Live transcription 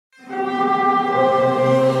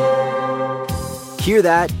Hear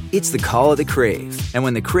that? It's the call of the Crave. And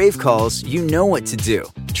when the Crave calls, you know what to do.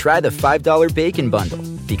 Try the $5 Bacon Bundle,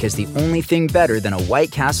 because the only thing better than a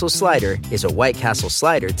White Castle slider is a White Castle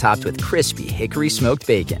slider topped with crispy hickory smoked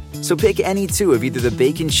bacon. So pick any two of either the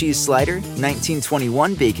Bacon Cheese Slider,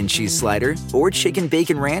 1921 Bacon Cheese Slider, or Chicken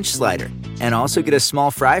Bacon Ranch Slider. And also get a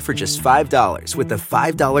small fry for just $5 with the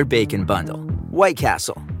 $5 Bacon Bundle. White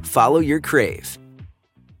Castle. Follow your Crave.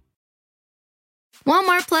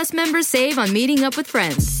 Walmart Plus members save on meeting up with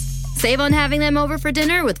friends. Save on having them over for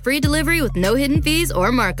dinner with free delivery with no hidden fees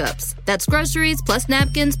or markups. That's groceries, plus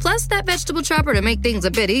napkins, plus that vegetable chopper to make things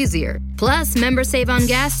a bit easier. Plus, members save on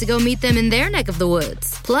gas to go meet them in their neck of the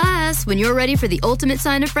woods. Plus, when you're ready for the ultimate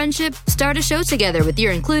sign of friendship, start a show together with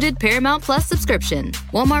your included Paramount Plus subscription.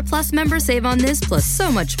 Walmart Plus members save on this plus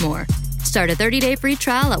so much more. Start a 30-day free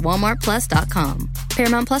trial at walmartplus.com.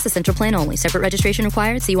 Paramount Plus Essential Plan only. Separate registration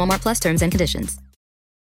required. See Walmart Plus terms and conditions.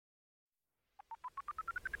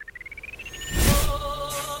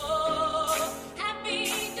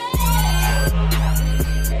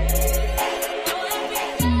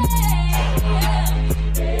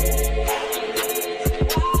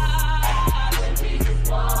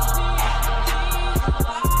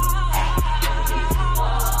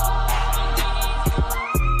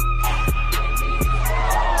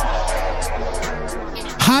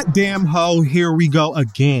 Hot damn ho, here we go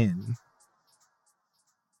again.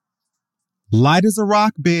 Light as a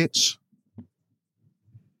rock, bitch.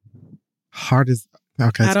 Hard as...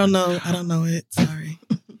 Okay. I don't know it. Sorry.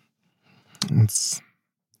 It's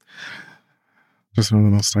just one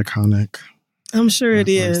of the most iconic. I'm sure it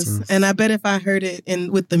is. Voices. And I bet if I heard it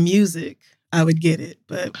with the music, I would get it.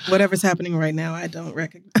 But whatever's happening right now, I don't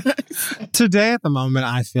recognize. Today, at the moment,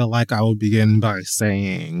 I feel like I will begin by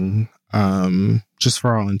saying... just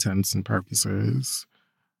for all intents and purposes,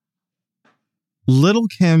 Little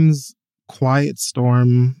Kim's Quiet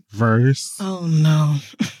Storm verse. Oh, no.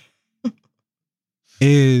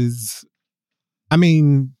 is, I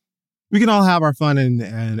mean, we can all have our fun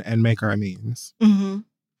and make our memes. Mm-hmm.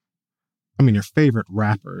 I mean, your favorite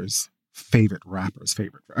rappers.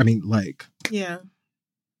 I mean, like. Yeah.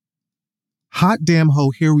 Hot damn ho,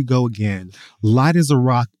 here we go again. Light as a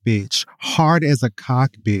rock, bitch. Hard as a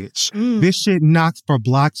cock, bitch. This shit knocks for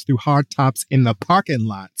blocks through hard tops in the parking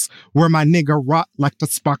lots where my nigga rock like to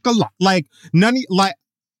spark a lot. Like,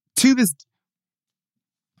 to this...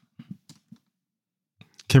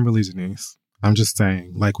 Kimberly Denise, I'm just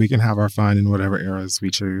saying, like, we can have our fun in whatever eras we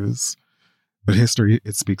choose. But history,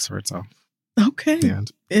 it speaks for itself. Okay.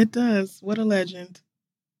 And it does. What a legend.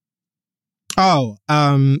 Oh,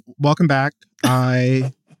 welcome back.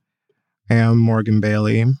 I am Morgan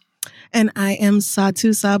Bailey. And I am Satu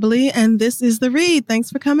Sabali, and this is The Read.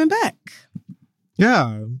 Thanks for coming back.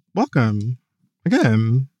 Yeah, welcome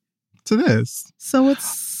again to this. So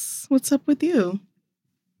what's up with you?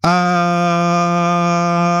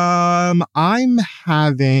 I'm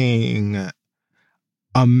having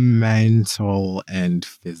a mental and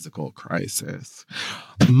physical crisis.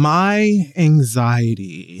 My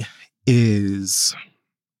anxiety is...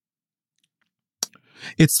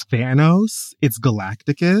 It's Thanos. It's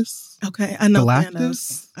Galacticus. Okay, I know Galactus?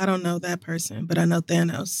 Thanos. I don't know that person, but I know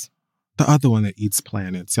Thanos. The other one that eats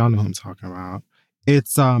planets. Y'all know who I'm talking about.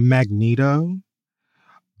 It's Magneto.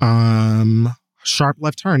 Sharp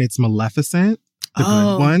Left Turn. It's Maleficent. The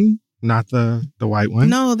good one, not the white one.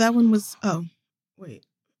 No, that one was... Oh, wait.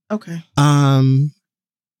 Okay. And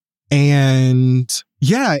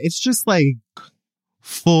yeah, it's just like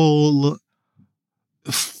full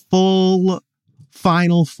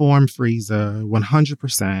final form Frieza,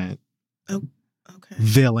 100%. Oh, okay.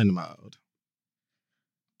 Villain mode.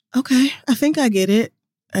 Okay, I think I get it.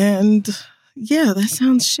 And yeah, that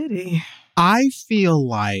sounds shitty. I feel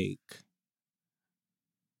like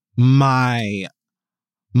my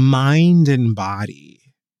mind and body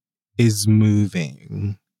is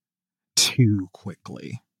moving too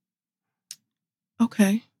quickly.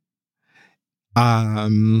 Okay.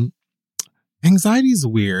 Anxiety is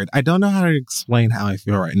weird. I don't know how to explain how I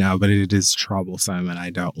feel right now, but it is troublesome, and I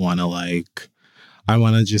don't want to I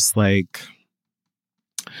want to just do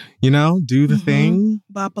the thing.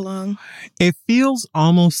 Bop along. It feels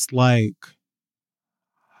almost like,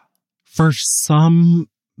 for some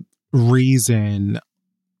reason,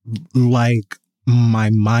 like my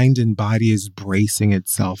mind and body is bracing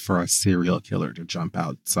itself for a serial killer to jump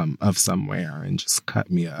out somewhere and just cut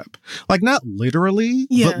me up. Like, not literally,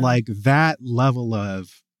 but like that level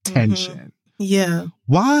of tension. Yeah.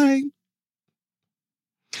 Why?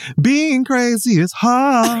 Being crazy is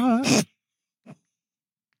hard.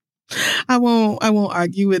 I won't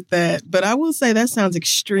argue with that, but I will say that sounds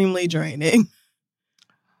extremely draining.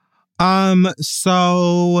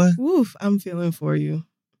 So Oof, I'm feeling for you.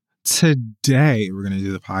 today we're going to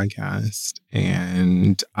do the podcast,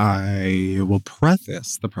 and I will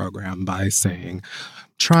preface the program by saying,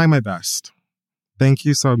 trying my best. Thank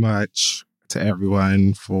you so much to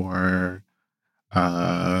everyone for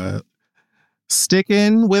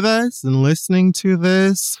sticking with us and listening to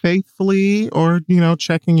this faithfully, or,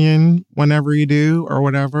 checking in whenever you do or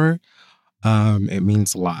whatever. It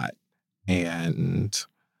means a lot. And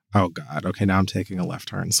oh God, okay, now I'm taking a left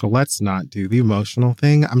turn. So let's not do the emotional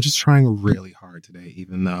thing. I'm just trying really hard today,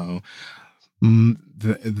 even though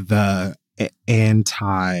the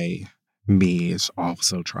anti me is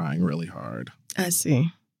also trying really hard. I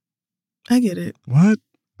see. I get it. What?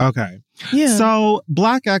 Okay. Yeah. So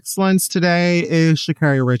Black Excellence today is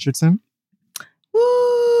Sha'Carri Richardson.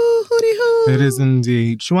 Woo, hooty hoo. It is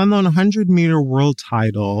indeed. She won the 100-meter world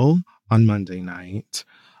title on Monday night,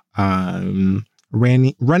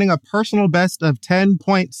 running a personal best of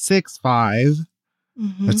 10.65.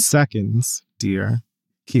 That's seconds, dear.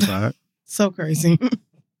 Keep up. So crazy.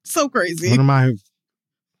 So crazy. One of my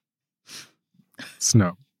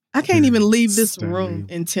snow. I can't even leave this room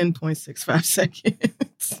in 10.65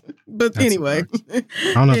 seconds. But That's anyway. I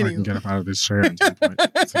don't know if I can get up out of this chair in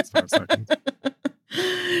 10.65 seconds.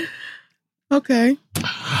 Okay.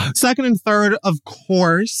 Second and third, of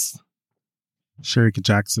course, Shericka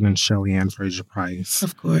Jackson and Shelly-Ann Fraser-Pryce.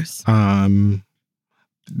 Of course.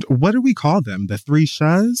 What do we call them? The three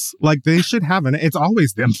Shas? Like, they should have it's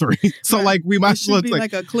always them three. So, right. like, we might as well be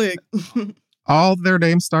like a clique. all their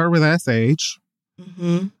names start with SH.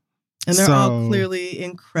 Mm-hmm. And they're all clearly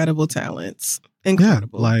incredible talents.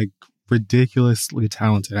 Incredible. Yeah, like ridiculously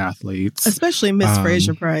talented athletes. Especially Miss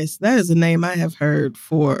Fraser-Pryce. That is a name I have heard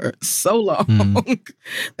for so long.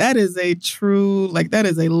 That is a true, that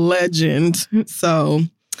is a legend. So,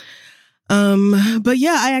 but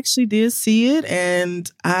yeah, I actually did see it. And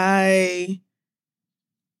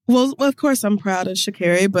well, of course, I'm proud of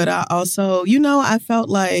Sha'Carri, but I also, I felt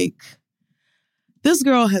like this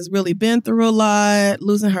girl has really been through a lot,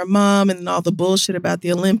 losing her mom and all the bullshit about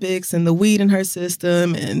the Olympics and the weed in her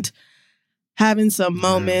system and having some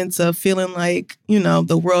moments of feeling like,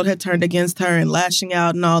 the world had turned against her and lashing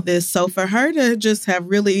out and all this. So for her to just have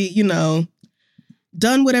really,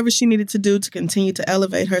 done whatever she needed to do to continue to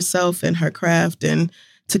elevate herself and her craft and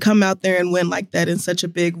to come out there and win like that in such a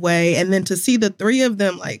big way. And then to see the three of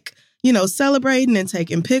them, celebrating and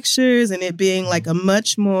taking pictures and it being like a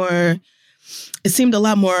much more... It seemed a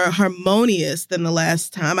lot more harmonious than the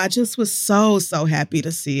last time. I just was so happy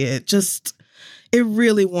to see it. It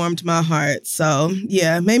really warmed my heart. So,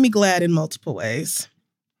 yeah, made me glad in multiple ways.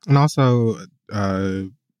 And also,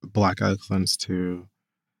 Black Excellence to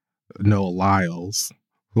Noah Lyles,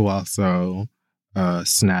 who also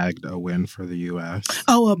snagged a win for the U.S.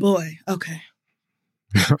 Oh, a boy. Okay.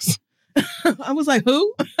 I was like,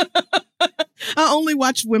 who? I only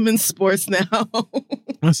watch women's sports now.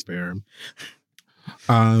 That's fair.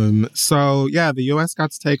 So yeah, the U.S.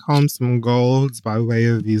 got to take home some golds by way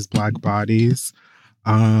of these black bodies.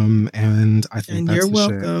 And I think that's you're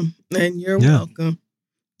welcome. And you're welcome.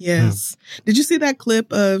 Yes. Yeah. Did you see that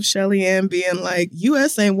clip of Shelly-Ann being like,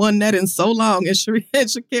 U.S. ain't won that in so long, and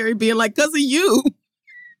Sha'Carri being like, 'cause of you.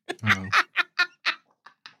 Oh.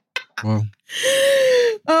 Well.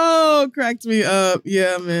 Oh, cracked me up.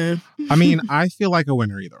 Yeah, man. I mean, I feel like a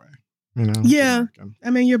winner either way. Yeah. I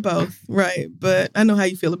mean, you're both, right? But I know how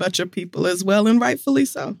you feel about your people as well, and rightfully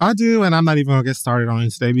so. I do, and I'm not even going to get started on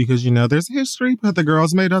it today because, there's a history, but the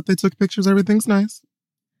girls made up, they took pictures, everything's nice.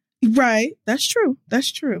 Right. That's true.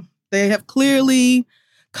 That's true. They have clearly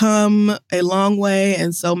come a long way,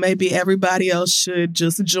 and so maybe everybody else should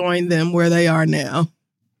just join them where they are now.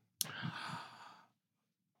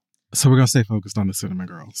 So we're going to stay focused on the Cinnamon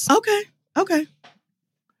Girls. Okay.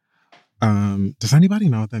 Does anybody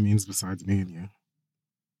know what that means besides me and you?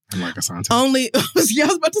 And Asante? I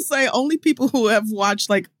was about to say, only people who have watched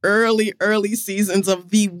early seasons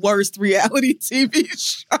of the worst reality TV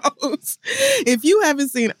shows. If you haven't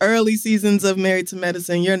seen early seasons of Married to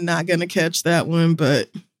Medicine, you're not going to catch that one. But,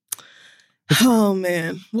 oh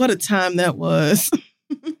man, what a time that was.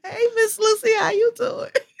 Hey, Miss Lucy, how you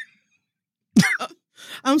doing?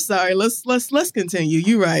 I'm sorry. Let's continue.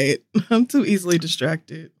 You're right. I'm too easily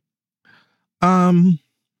distracted. Pop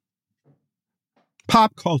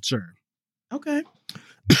culture. Okay.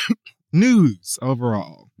 News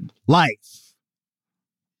overall. Life.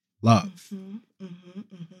 Love.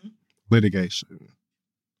 Litigation.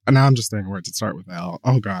 And now I'm just saying words that start with L.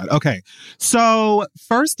 Oh, God. Okay. So,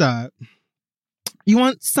 first up, you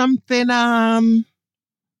want something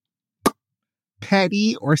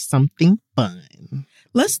petty or something fun?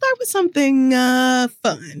 Let's start with something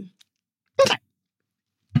fun.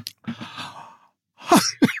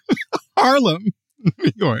 Harlem,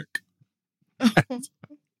 New York. Place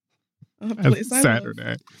I love.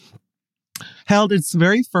 Saturday held its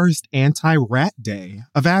very first anti-rat day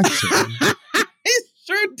of action. It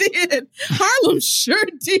sure did. Harlem sure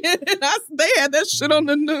did. They had that shit on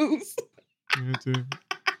the news. Yeah, too.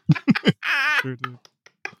 Sure did.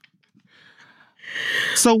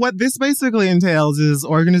 So what this basically entails is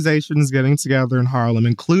organizations getting together in Harlem,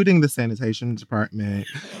 including the sanitation department,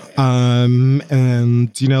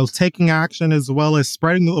 and, you know, taking action as well as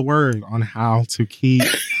spreading the word on how to keep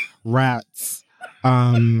rats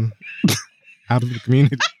out of the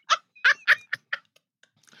community.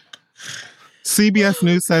 CBS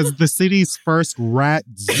News says the city's first rat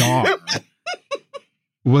czar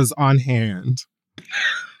was on hand.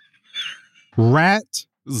 Rat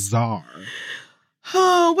czar.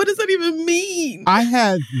 Oh, what does that even mean? I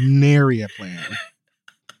have nary a plan.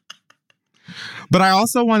 But I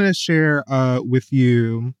also want to share with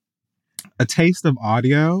you a taste of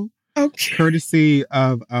audio, courtesy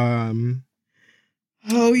of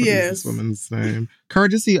oh, yes. This woman's name.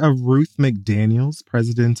 Courtesy of Ruth McDaniels,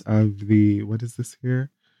 president of the, what is this here?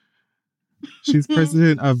 She's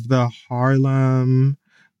president of the Harlem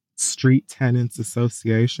Street Tenants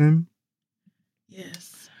Association.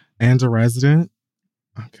 Yes. And a resident.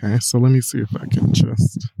 Okay, so let me see if I can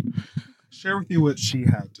just share with you what she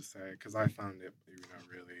had to say, because I found it, you know,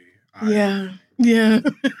 really... Yeah.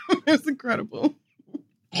 It's incredible.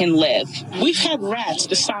 Can live. We've had rats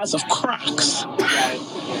the size of Crocs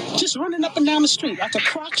just running up and down the street like a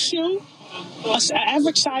Croc shoe, an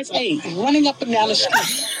average size 8 running up and down the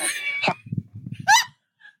street.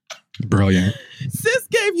 Brilliant. Sis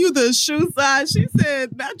gave you the shoe size. She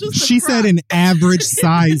said not just. She said an average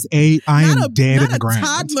size 8. I am dead in the ground.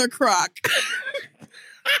 Not a toddler Croc.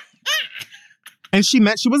 And she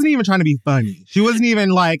wasn't even trying to be funny. She wasn't even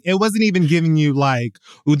like, it wasn't even giving you like,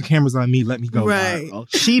 ooh, the camera's on me, let me go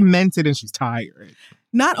viral. She meant it and she's tired.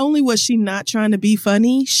 Not only was she not trying to be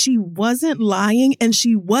funny, she wasn't lying and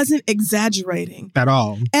she wasn't exaggerating. At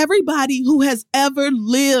all. Everybody who has ever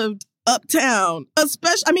lived uptown,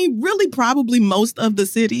 especially, I mean, really probably most of the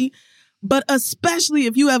city, but especially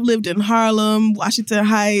if you have lived in Harlem, Washington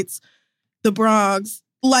Heights, the Bronx,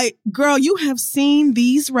 like, girl, you have seen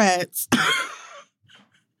these rats.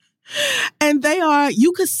 And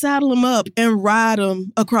you could saddle them up and ride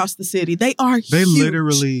them across the city. They are huge. They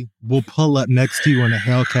literally will pull up next to you in a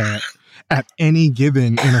Hellcat at any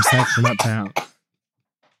given intersection uptown.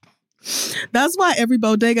 That's why every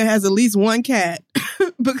bodega has at least one cat.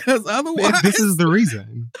 Because otherwise... This is the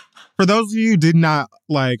reason. For those of you who did not,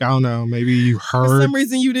 like, I don't know, maybe you heard... For some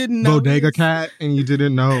reason you didn't know. Bodega cat and you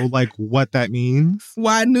didn't know, like, what that means.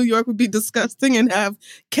 Why New York would be disgusting and have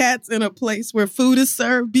cats in a place where food is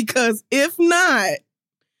served. Because if not,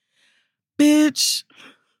 bitch,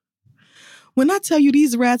 when I tell you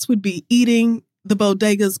these rats would be eating the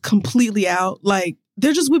bodegas completely out, like,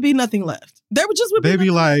 there just would be nothing left. There would just would be They'd be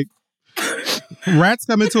like, rats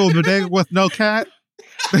come into a bodega with no cat.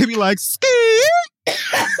 They'd be like, ski.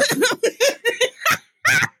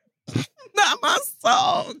 Not my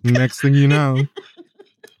song. Next thing you know,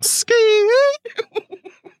 ski.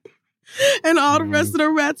 And all the rest of the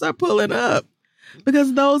rats are pulling up.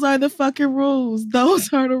 Because those are the fucking rules.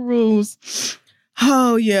 Those are the rules.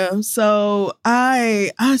 Oh, yeah. So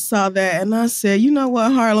I saw that and I said, you know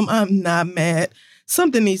what, Harlem, I'm not mad.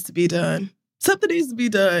 Something needs to be done. Something needs to be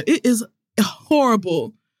done. It is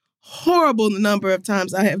horrible the number of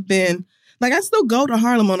times I have been. Like, I still go to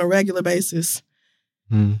Harlem on a regular basis.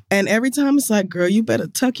 And every time it's like, girl, you better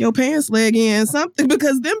tuck your pants leg in something,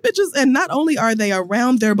 because them bitches, and not only are they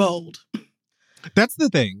around, they're bold. That's the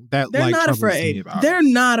thing. They're not afraid. They're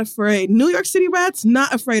not afraid. New York City rats,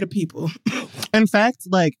 not afraid of people. In fact,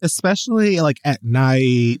 like, especially like at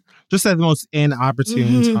night, just at the most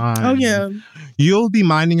inopportune time. Oh, yeah. You'll be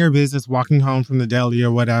minding your business, walking home from the deli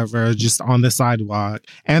or whatever, just on the sidewalk.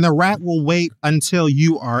 And the rat will wait until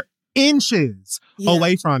you are inches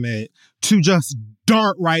away from it to just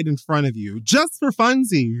dart right in front of you. Just for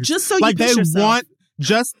funsies. Just so you piss yourself.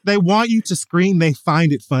 They want you to scream. They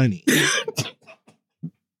find it funny.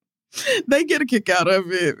 They get a kick out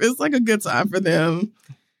of it. It's like a good time for them.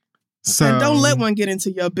 So, and don't let one get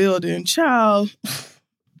into your building. Child.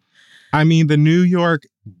 I mean, the New York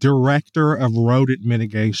director of rodent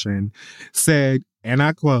mitigation said, and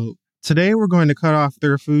I quote, "Today we're going to cut off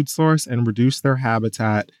their food source and reduce their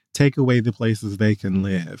habitat, take away the places they can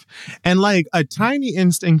live." And like a tiny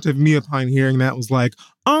instinct of me upon hearing that was like,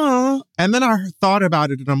 oh, and then I thought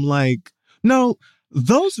about it and I'm like, no,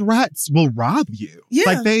 those rats will rob you.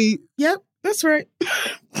 Yeah. Like Yep, that's right.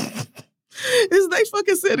 It's they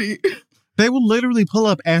fucking city. They will literally pull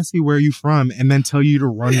up, ask you where you from, and then tell you to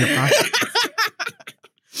run your pocket.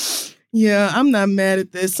 Yeah, I'm not mad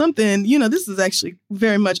at this. Something, this is actually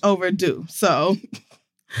very much overdue. So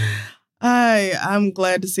I'm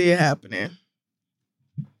glad to see it happening.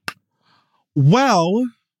 Well,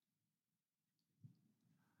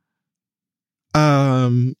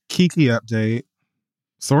 Kiki update.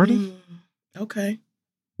 Sort of. Okay.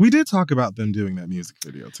 We did talk about them doing that music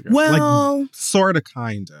video together. Well, sort of,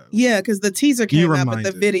 kind of. Yeah, because the teaser came out, but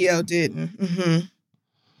the video didn't. Mm-hmm.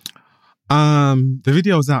 The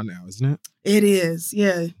video is out now, isn't it? It is,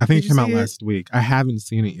 yeah. I think it came out last week. I haven't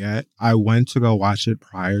seen it yet. I went to go watch it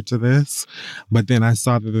prior to this, but then I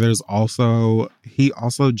saw that he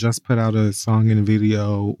also just put out a song and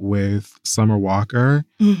video with Summer Walker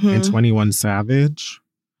and 21 Savage.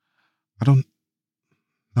 I don't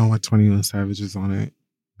know what 21 Savage is on it.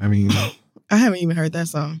 I mean, I haven't even heard that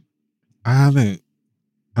song. I don't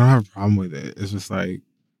have a problem with it. It's just like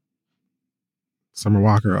Summer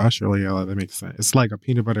Walker, Usher, yeah, that makes sense. It's like a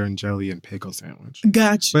peanut butter and jelly and pickle sandwich.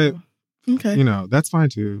 Gotcha. But, okay. That's fine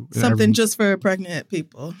too. Something just for pregnant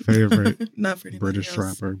people. Favorite Not for anybody British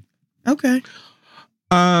else. rapper. Okay.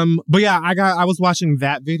 But yeah, I was watching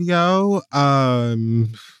that video.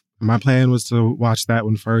 My plan was to watch that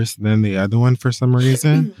one first, then the other one for some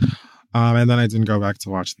reason. And then I didn't go back to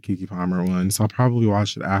watch the Keke Palmer one. So I'll probably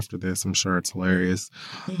watch it after this. I'm sure it's hilarious.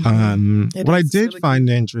 What I did really find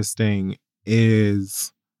interesting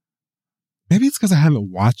is maybe it's because I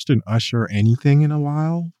haven't watched an Usher anything in a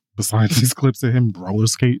while, besides these clips of him roller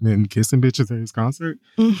skating and kissing bitches at his concert.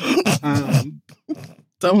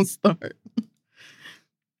 Don't start.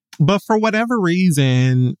 But for whatever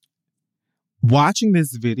reason, watching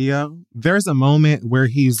this video, there's a moment where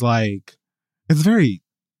he's like,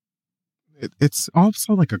 it's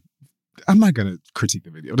also like I'm not going to critique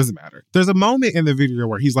the video. It doesn't matter. There's a moment in the video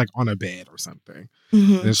where he's like on a bed or something.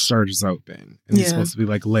 And his shirt is open. And he's supposed to be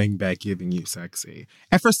like laying back, giving you sexy.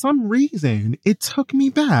 And for some reason, it took me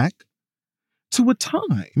back to a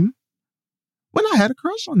time when I had a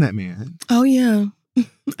crush on that man. Oh, yeah.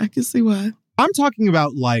 I can see why. I'm talking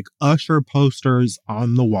about like Usher posters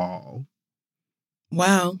on the wall.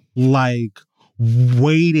 Wow. Like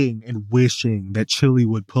waiting and wishing that Chili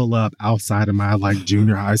would pull up outside of my like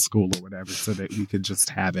junior high school or whatever so that we could just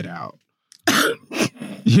have it out. Not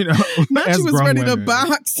you was ready to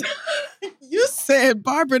box. You said,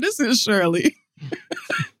 Barbara, this is Shirley.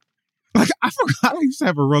 Like, I forgot I used to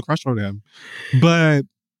have a real crush on him. But,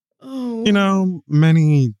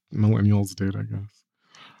 many millennials did, I guess.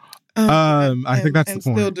 I think that's the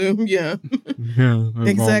point. Still do, yeah. Yeah.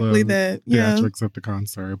 Exactly that. Yeah. Theatrics at the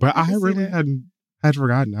concert. But I really had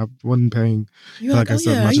forgotten. I wasn't paying, I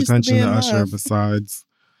said, much attention to Usher besides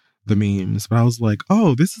the memes. But I was like,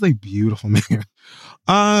 oh, this is a beautiful man.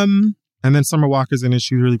 And then Summer Walker's in it.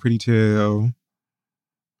 She's really pretty too.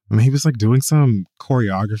 I mean, he was like doing some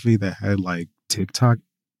choreography that had like TikTok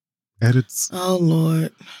edits. Oh,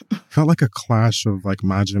 Lord. Felt like a clash of like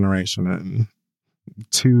my generation and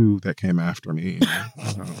two that came after me.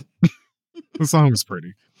 The song was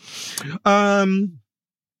pretty.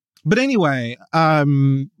 But anyway,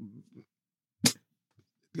 Keke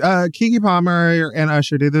Palmer and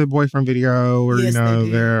Usher did the boyfriend video where,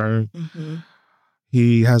 they're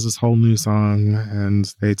he has this whole new song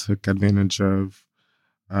and they took advantage of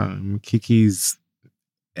Kiki's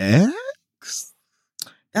ex?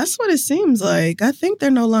 That's what it seems like. I think they're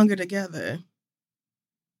no longer together.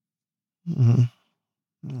 We'll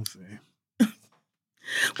see.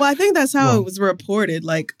 Well, I think that's how it was reported.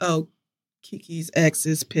 Like, oh, Kiki's ex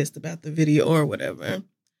is pissed about the video or whatever.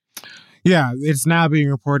 Yeah, it's now being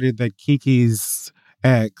reported that Kiki's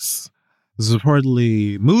ex is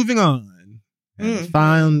reportedly moving on and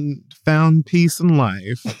found peace in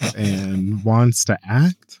life and wants to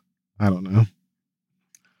act. I don't know.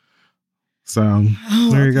 So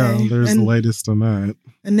there you go. There's the latest on that.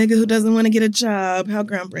 A nigga who doesn't want to get a job. How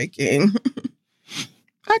groundbreaking.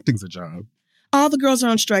 Acting's a job. All the girls are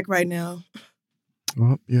on strike right now.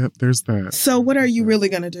 Well, yep, there's that. So what are you really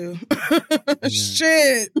going to do?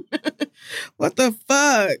 Shit. What the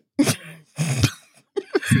fuck?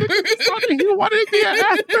 You want to be an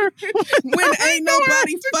actor? When ain't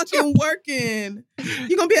nobody fucking working.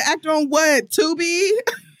 You going to be an actor on what? Tubi?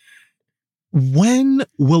 When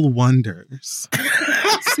will wonders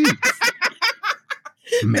cease?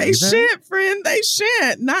 They shan't, friend. They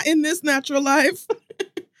shan't. Not in this natural life.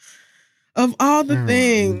 Of all the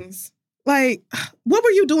things. Like, what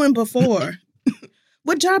were you doing before?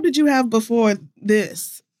 What job did you have before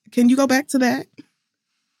this? Can you go back to that?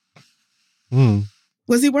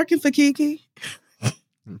 Was he working for Kiki?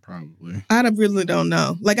 Probably. I really don't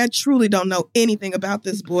know. Like, I truly don't know anything about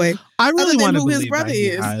this boy. I really want to believe his brother that he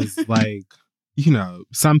is. has, like, you know,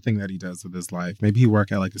 something that he does with his life. Maybe he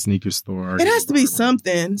work at like a sneaker store. It has to be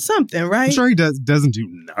something, right? I'm sure he doesn't do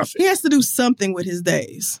nothing. He has to do something with his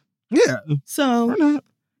days. Yeah. So, Why not?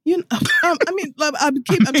 you know, I mean, I'm trying to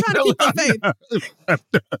keep the faith.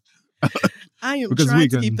 I am trying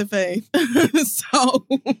to keep the faith. So,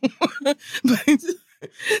 but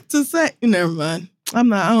to say, never mind. I'm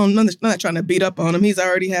not trying to beat up on him. He's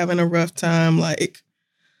already having a rough time. Like,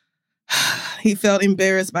 he felt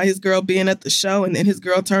embarrassed by his girl being at the show, and then his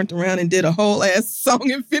girl turned around and did a whole ass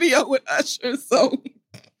song and video with Usher. So,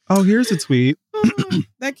 oh, here's a tweet.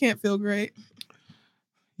 That can't feel great.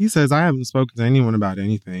 He says, I haven't spoken to anyone about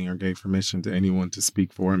anything or gave permission to anyone to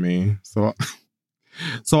speak for me.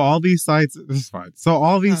 So all these sites, this is fine. So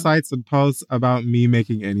all these sites and posts about me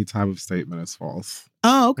making any type of statement is false.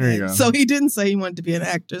 Oh, okay. So he didn't say he wanted to be an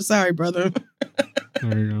actor. Sorry, brother.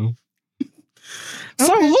 There you go. Okay.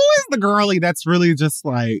 So who is the girlie that's really just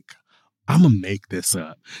like, I'm going to make this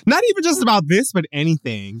up? Not even just about this, but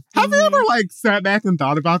anything. Have you ever like sat back and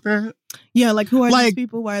thought about that? Yeah, like who are these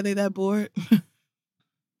people? Why are they that bored?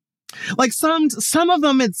 Like some of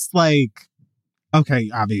them, it's like, okay,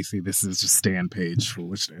 obviously this is just stand page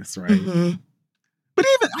foolishness, right? Mm-hmm. But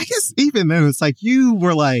even then, it's like you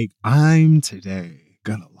were like, I'm today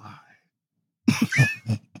gonna lie.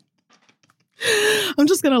 I'm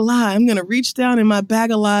just gonna lie. I'm gonna reach down in my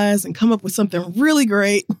bag of lies and come up with something really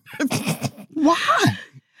great. Why?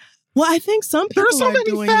 Well, I think some people There's so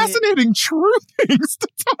many fascinating true things to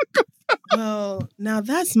talk about. Well, now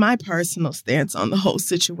that's my personal stance on the whole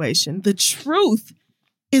situation. The truth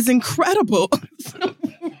is incredible.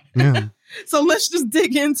 Yeah. So let's just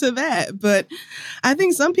dig into that. But I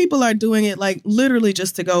think some people are doing it like literally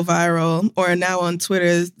just to go viral, or now on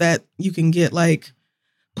Twitter that you can get like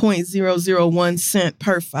 0.001 cent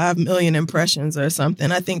per 5 million impressions or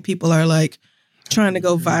something. I think people are like trying to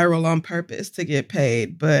go viral on purpose to get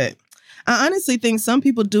paid. But I honestly think some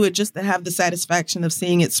people do it just to have the satisfaction of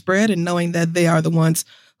seeing it spread and knowing that they are the ones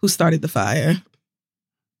who started the fire.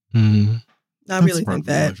 I really think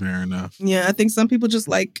that. Fair enough. Yeah, I think some people just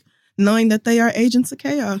like knowing that they are agents of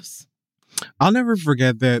chaos. I'll never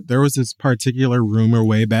forget that there was this particular rumor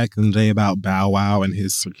way back in the day about Bow Wow and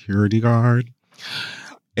his security guard.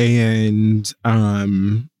 And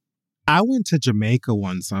I went to Jamaica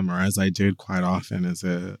one summer, as I did quite often as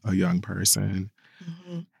a young person.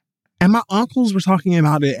 Mm-hmm. And my uncles were talking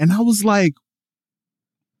about it, and I was like,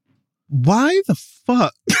 why the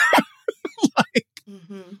fuck?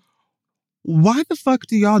 Why the fuck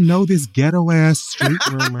do y'all know this ghetto-ass street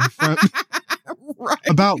rumor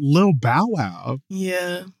about Lil Bow Wow?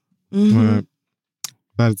 Yeah. But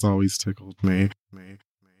that's always tickled me.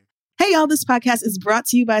 Hey, y'all, this podcast is brought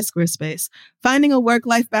to you by Squarespace. Finding a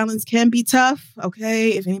work-life balance can be tough,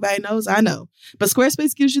 okay? If anybody knows, I know. But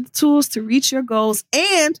Squarespace gives you the tools to reach your goals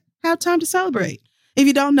and have time to celebrate. If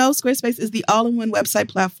you don't know, Squarespace is the all-in-one website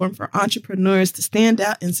platform for entrepreneurs to stand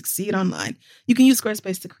out and succeed online. You can use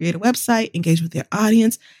Squarespace to create a website, engage with your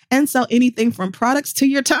audience, and sell anything from products to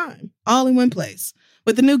your time, all in one place.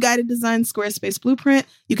 With the new guided design Squarespace Blueprint,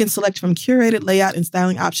 you can select from curated layout and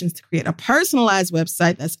styling options to create a personalized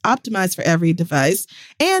website that's optimized for every device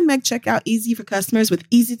and make checkout easy for customers with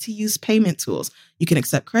easy-to-use payment tools. You can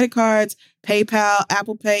accept credit cards, PayPal,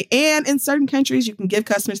 Apple Pay, and in certain countries, you can give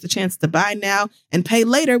customers the chance to buy now and pay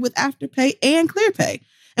later with Afterpay and ClearPay.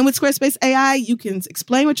 And with Squarespace AI, you can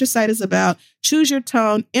explain what your site is about, choose your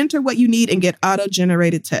tone, enter what you need, and get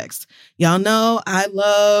auto-generated text. Y'all know I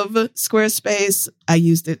love Squarespace. I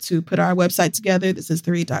used it to put our website together. This is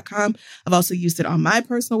theread.com. I've also used it on my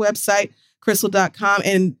personal website, crystal.com.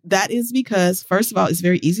 And that is because, first of all, it's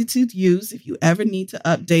very easy to use if you ever need to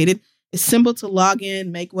update it. It's simple to log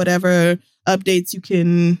in, make whatever updates you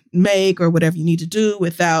can make or whatever you need to do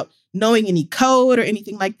without knowing any code or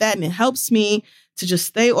anything like that. And it helps me to just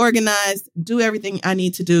stay organized, do everything I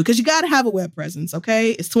need to do. Because you got to have a web presence,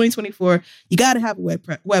 okay? It's 2024. You got to have a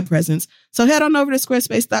web presence. So head on over to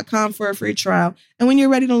squarespace.com for a free trial. And when you're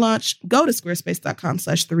ready to launch, go to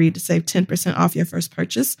squarespace.com/theread to save 10% off your first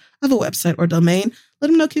purchase of a website or domain. Let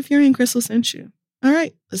them know Kid Fury and Crystal sent you. All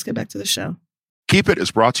right, let's get back to the show. Keep It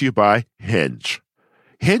is brought to you by Hinge.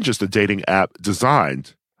 Hinge is the dating app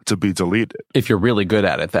designed to be deleted. If you're really good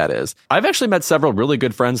at it, that is. I've actually met several really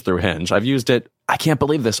good friends through Hinge. I've used it, I can't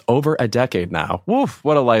believe this, over a decade now. Woof,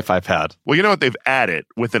 what a life I've had. Well, you know what they've added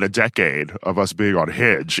within a decade of us being on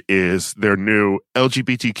Hinge is their new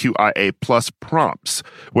LGBTQIA+ prompts,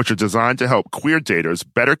 which are designed to help queer daters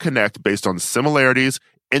better connect based on similarities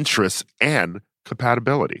interests, and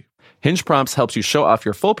compatibility. Hinge Prompts helps you show off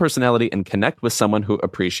your full personality and connect with someone who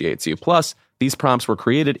appreciates you. Plus, these prompts were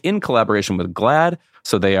created in collaboration with GLAAD,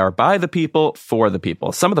 so they are by the people, for the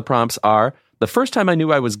people. Some of the prompts are, the first time I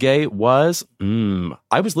knew I was gay was,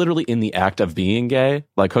 I was literally in the act of being gay,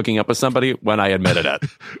 like hooking up with somebody when I admitted it.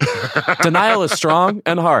 Denial is strong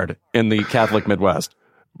and hard in the Catholic Midwest.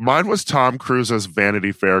 Mine was Tom Cruise's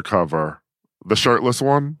Vanity Fair cover, the shirtless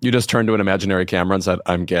one. You just turned to an imaginary camera and said,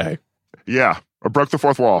 I'm gay. Yeah, or broke the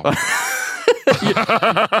fourth wall. You're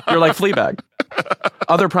like Fleabag.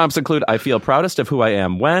 Other prompts include, I feel proudest of who I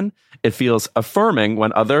am when, it feels affirming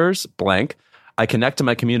when others blank, I connect to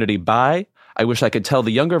my community by, I wish I could tell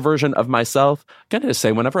the younger version of myself. I'm going to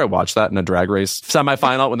say, whenever I watch that in a Drag Race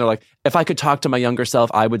semifinal, when they're like, if I could talk to my younger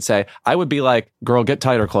self, I would say, I would be like, girl, get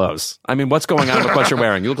tighter clothes. I mean, what's going on with what you're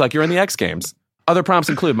wearing? You look like you're in the X Games. Other prompts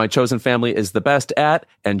include, my chosen family is the best at,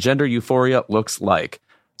 and gender euphoria looks like.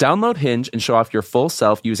 Download Hinge and show off your full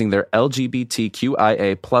self using their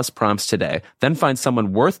LGBTQIA+ prompts today. Then find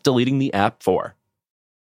someone worth deleting the app for.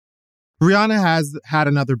 Rihanna has had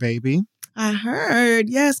another baby. I heard.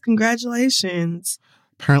 Yes, congratulations.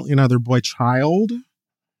 Apparently another boy child.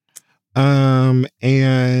 And,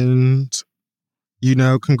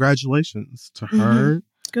 congratulations to her.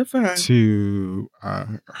 Good for her. To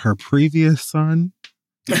her previous son,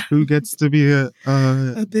 who gets to be a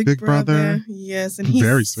big brother. Yes, and he's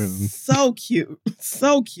very soon. So cute.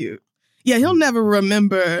 So cute. Yeah, he'll never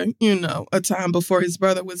remember, a time before his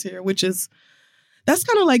brother was here, that's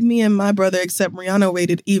kind of like me and my brother, except Rihanna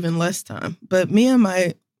waited even less time. But me and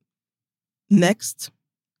my next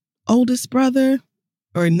oldest brother,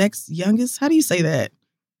 or next youngest, how do you say that?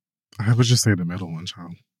 I would just say the middle one,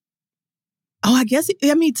 child. Oh,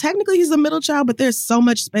 technically he's the middle child, but there's so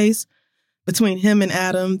much space between him and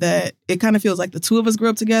Adam that it kind of feels like the two of us grew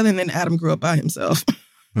up together and then Adam grew up by himself.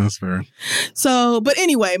 That's fair. So, but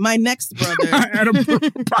anyway, my next brother. Adam grew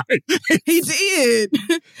up by He did.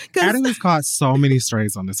 Adam has caught so many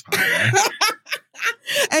strays on this podcast.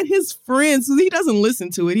 And his friends, he doesn't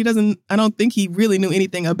listen to it. I don't think he really knew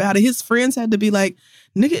anything about it. His friends had to be like,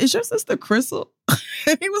 nigga, is your sister Crystal?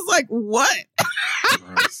 And he was like, what?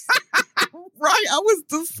 Right. I was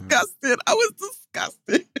disgusted.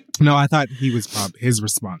 No, I thought his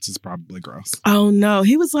response is probably gross. Oh, no.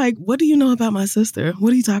 He was like, what do you know about my sister?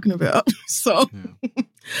 What are you talking about?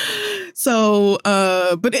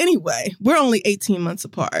 But anyway, we're only 18 months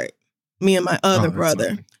apart, me and my other brother.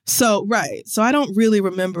 Funny. So, right. So I don't really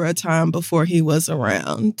remember a time before he was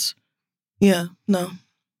around. Yeah, no.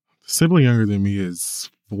 Sibling younger than me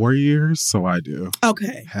is 4 years, so I do.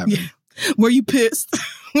 Okay. Yeah. Were you pissed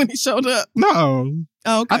when he showed up? No.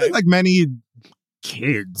 Oh, okay. I think like many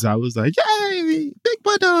kids, I was like, yay, big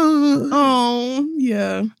brother. Oh,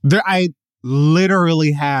 yeah. I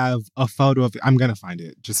literally have a photo of, I'm going to find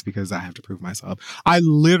it just because I have to prove myself. I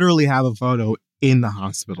literally have a photo in the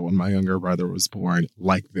hospital when my younger brother was born,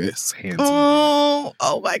 like this, handsome.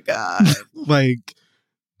 Oh my God. Like,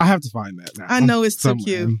 I have to find that now. I know it's too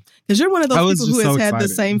cute. Because you're one of those people who has had the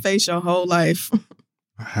same face your whole life.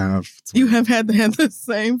 I have. You have had the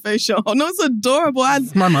same face your whole. No, it's adorable.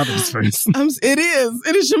 It's my mother's face. It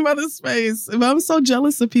is your mother's face. I'm so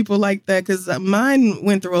jealous of people like that because mine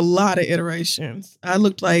went through a lot of iterations. I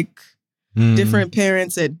looked like different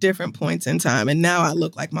parents at different points in time, and now I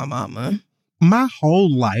look like my mama. My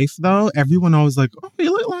whole life, though, everyone always like, oh,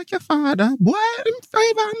 you look like your father. What?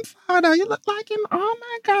 Favorite father. You look like him. Oh,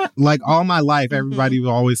 my God. Like, all my life, everybody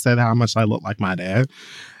always said how much I look like my dad.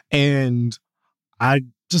 And I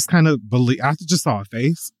just kind of I just saw a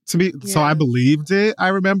face to me. Yeah. So I believed it, I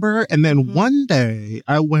remember. And then one day,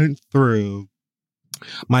 I went through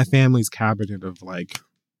my family's cabinet of, like,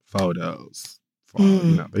 photos.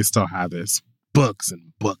 They still have this. Books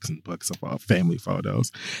and books and books of family photos.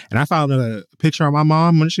 And I found a picture of my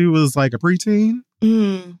mom when she was like a preteen.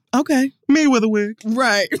 Okay. Me with a wig.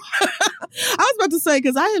 Right. I was about to say,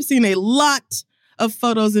 because I have seen a lot of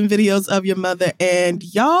photos and videos of your mother, and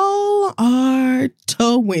y'all are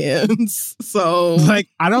twins. So, like,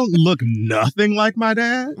 I don't look nothing like my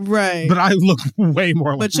dad. Right. But I look way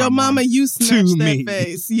more like my mom. But your mama, you snatched that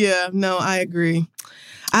face. Yeah, no, I agree.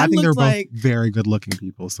 I think they're both very good-looking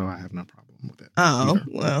people, so I have no problem with it. Oh,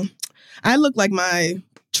 well. I look like my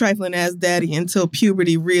trifling ass daddy until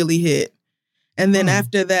puberty really hit. And then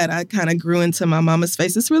after that, I kind of grew into my mama's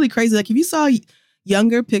face. It's really crazy. Like, if you saw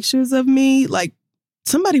younger pictures of me, like,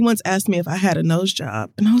 somebody once asked me if I had a nose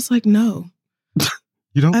job. And I was like, no.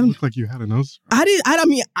 You don't look like you had a nose job.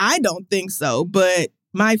 I don't think so. But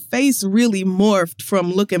my face really morphed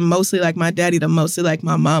from looking mostly like my daddy to mostly like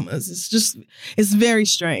my mama's. It's very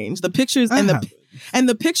strange. The pictures and And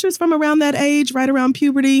the pictures from around that age, right around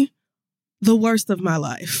puberty, the worst of my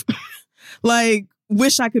life. Like,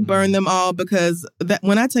 wish I could burn them all, because that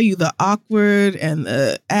when I tell you the awkward and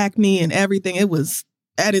the acne and everything, it was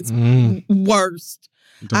at its worst.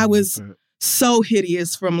 I was so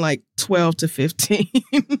hideous from like 12 to 15.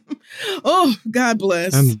 Oh, God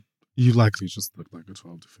bless. And you likely just look like a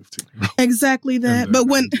 12 to 15. Exactly that. But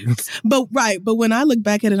when I look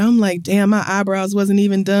back at it, I'm like, damn, my eyebrows wasn't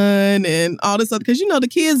even done and all this other, because the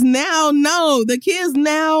kids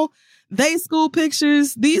now, they school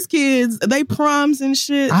pictures, these kids, they proms and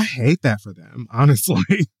shit. I hate that for them, honestly.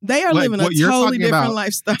 They are living a totally different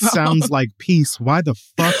lifestyle. Sounds like peace. Why the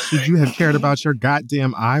fuck should you have cared about your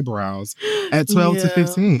goddamn eyebrows at 12 to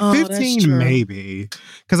 15? Oh, 15 maybe.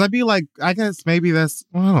 Because I'd be like, I guess maybe that's,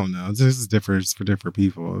 well, I don't know. This is different for different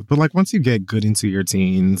people. But like once you get good into your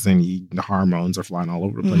teens and the hormones are flying all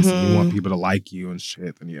over the place and you want people to like you and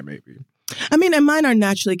shit, then yeah, maybe. I mean, and mine are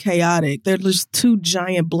naturally chaotic. They're just two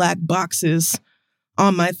giant black boxes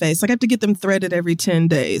on my face. Like I have to get them threaded every 10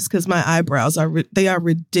 days because my eyebrows are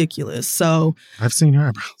ridiculous. So I've seen your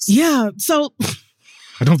eyebrows. Yeah. So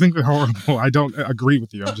I don't think they're horrible. I don't agree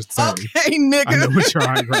with you. I'm just saying. Okay, nigga. I know what your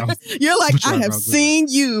eyebrows. You're like, I have seen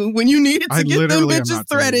you when you needed to get them bitches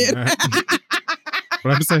threaded.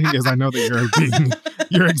 What I'm saying is I know that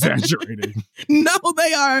you're exaggerating. No,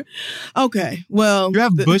 they are. Okay, well. You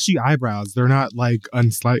have bushy eyebrows. They're not like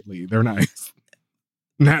unsightly. They're nice.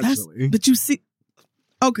 Naturally. But you see,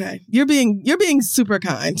 okay, you're being super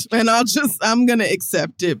kind, and I'm gonna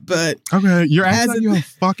accept it. But okay, you're acting like you have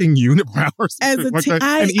fucking unibrow or something.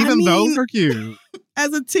 And even those are cute.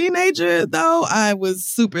 As a teenager, though, I was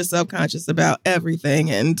super self-conscious about everything,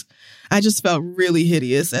 and I just felt really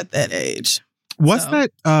hideous at that age. What's that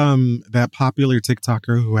popular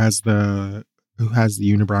TikToker who has the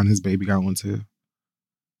unibrow and his baby got one too?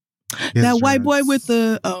 That white boy with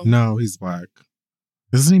the No, he's black.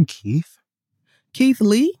 Is his name Keith? Keith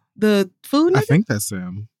Lee, the food nigga? I think that's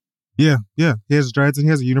him. Yeah. He has dreads and he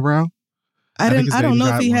has a unibrow. I don't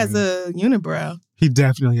know if he has a unibrow. He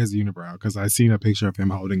definitely has a unibrow because I seen a picture of him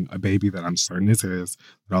holding a baby that I'm certain is his,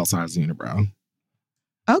 that also has a unibrow.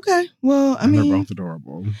 Okay, well, I mean, they're both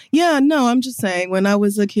adorable. Yeah, no, I'm just saying, when I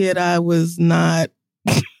was a kid, I was not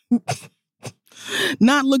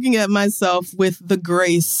looking at myself with the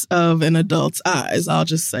grace of an adult's eyes. I'll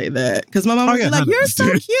just say that. Because my mom was like, 100%. You're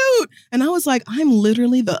so cute. And I was like, I'm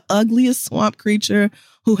literally the ugliest swamp creature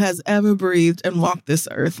who has ever breathed and walked this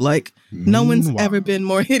earth. Like, no one's ever been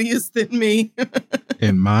more hideous than me.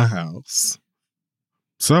 In my house.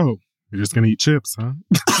 So, you're just going to eat chips, huh?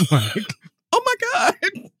 Oh my God.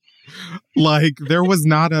 Like, there was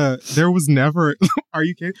never, are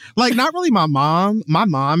you kidding? Like, not really my mom. My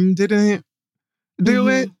mom didn't do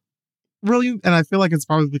it, really. And I feel like it's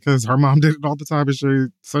probably because her mom did it all the time and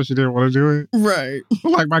she didn't want to do it. Right.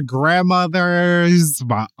 Like, my grandmothers,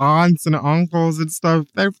 my aunts and uncles and stuff,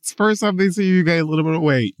 first time they see you gain a little bit of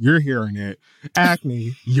weight, you're hearing it.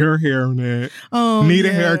 Acne, you're hearing it. Oh, Need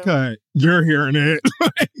a haircut, you're hearing it.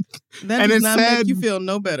 That does not make you feel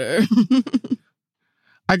no better.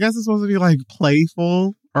 I guess it's supposed to be like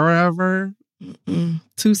playful or whatever.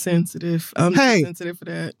 Too sensitive. I'm too sensitive for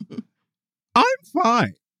that. I'm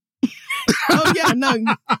fine. Oh yeah, no,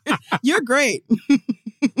 you're great.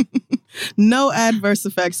 No adverse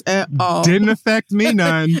effects at all. Didn't affect me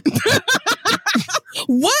none.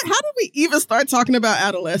 What? How did we even start talking about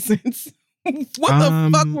adolescence? What the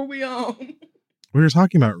fuck were we on? We were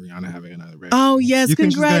talking about Rihanna having another baby. Oh yes,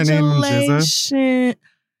 congratulations.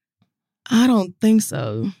 I don't think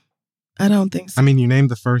so. I mean, you named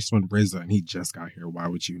the first one RZA, and he just got here. Why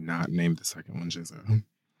would you not name the second one GZA?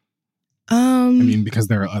 I mean, because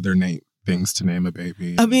there are other things to name a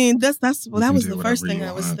baby. I mean, that was the first thing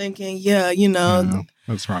I was thinking. Yeah,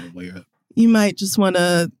 that's probably it. You might just want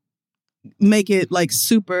to make it like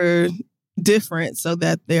super different so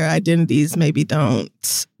that their identities maybe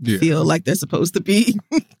don't feel like they're supposed to be.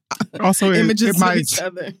 Also, images of each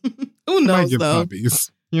other. Who knows, though? Puppies,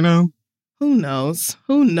 Who knows?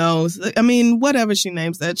 I mean, whatever she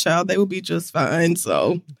names that child, they will be just fine.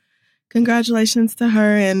 So, congratulations to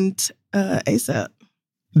her and ASAP.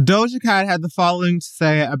 Doja Cat had the following to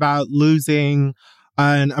say about losing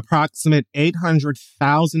an approximate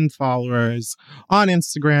 800,000 followers on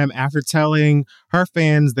Instagram after telling her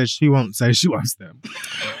fans that she won't say she loves them.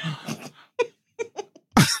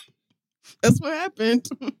 That's what happened.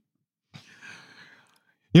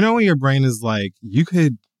 When your brain is like, you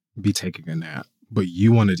could be taking a nap, but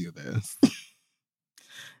you want to do this.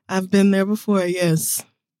 I've been there before, yes.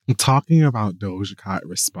 I'm talking about Doja Cat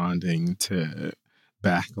responding to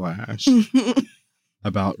backlash.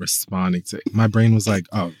 about responding to it. My brain was like,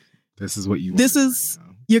 oh, this is what you want. This is,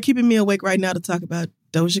 you're keeping me awake right now to talk about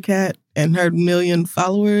Doja Cat and her 1 million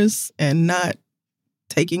followers and not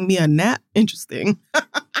taking me a nap. Interesting.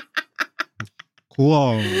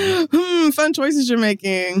 Cool. Fun choices you're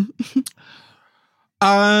making.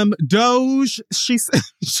 Doge, she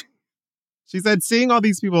said, seeing all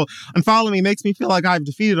these people unfollow me makes me feel like I've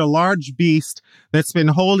defeated a large beast that's been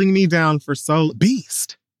holding me down for so...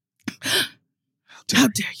 Beast? How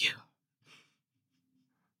dare you?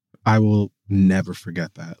 I will never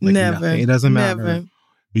forget that. Like, never. Nothing. It doesn't matter. Never.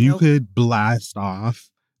 You could blast off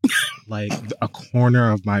like a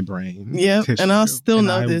corner of my brain. Yep, and I'll still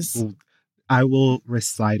know this. I will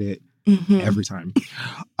recite it every time.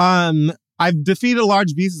 I've defeated a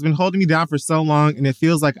large beast that's been holding me down for so long, and it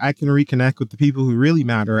feels like I can reconnect with the people who really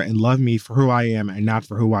matter and love me for who I am and not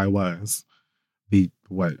for who I was.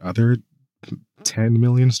 Other 10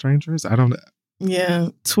 million strangers? I don't know. Yeah,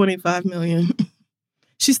 25 million.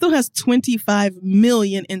 She still has 25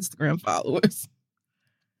 million Instagram followers.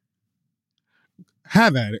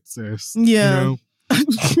 Have at it, sis. Yeah. You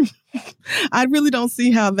know? I really don't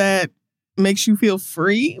see how that makes you feel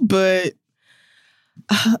free, but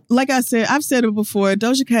like I said, I've said it before,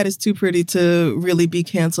 Doja Cat is too pretty to really be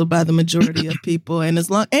canceled by the majority of people, and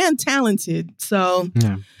talented. So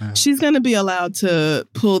she's going to be allowed to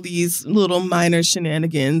pull these little minor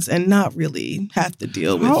shenanigans and not really have to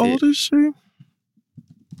deal with it. How old is she?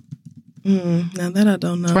 Now that I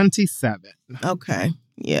don't know. 27. Okay.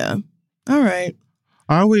 Yeah. All right.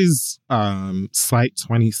 I always cite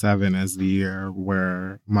 27 as the year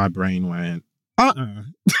where my brain went,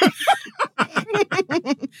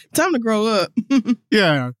 Time to grow up.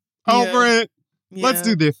 Yeah. Over it. Yeah. Let's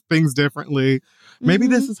do things differently. Maybe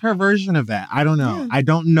this is her version of that. I don't know. Yeah. I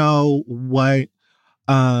don't know what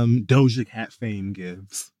Doja Cat fame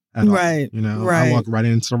gives at all. Right. You know, right. I walk right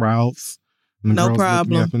into Ralph's. And the no girls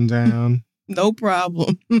problem. Look me up and down. No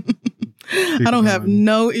problem. I don't have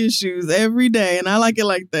no issues every day, and I like it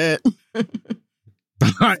like that.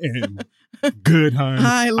 I am good, hon.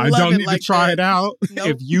 I don't need to try it out. Nope.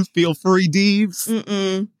 If you feel free, Deeves.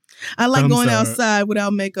 I like going outside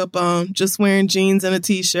without makeup on, just wearing jeans and a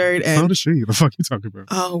t-shirt. And so does she. The fuck you talking about?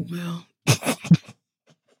 Oh, well.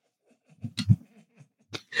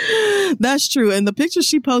 That's true. And the pictures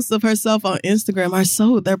she posts of herself on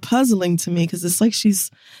Instagram they're puzzling to me, because it's like she's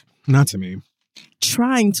not to me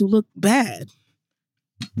trying to look bad.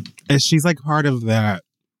 And she's like part of that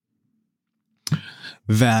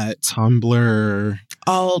Tumblr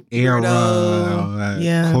alt era,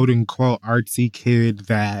 quote unquote artsy kid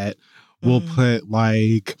that will put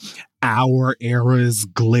like our era's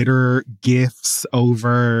glitter gifs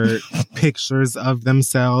over pictures of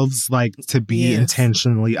themselves, like to be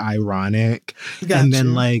intentionally ironic. And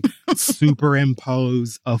then like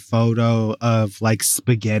superimpose a photo of like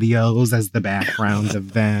SpaghettiOs as the background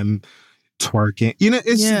of them twerking. You know,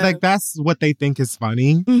 it's like that's what they think is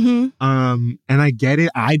funny. And I get it.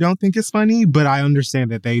 I don't think it's funny, but I understand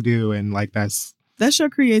that they do, and like that's your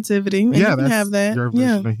creativity. And you can have that. Your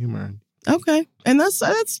version of humor. Okay, and that's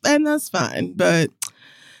fine, but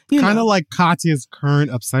kind of like Katya's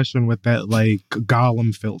current obsession with that like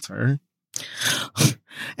Gollum filter.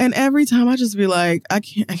 And every time I just be like, I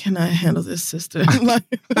cannot handle this, sister. I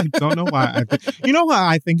don't know why. You know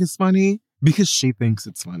why I think it's funny? Because she thinks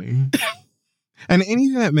it's funny. And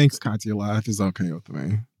anything that makes Katya laugh is okay with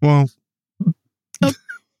me. Well,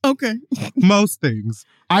 okay. Most things.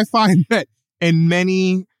 I find that in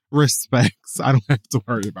many respects, I don't have to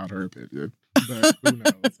worry about her opinion. But who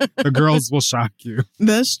knows? The girls will shock you.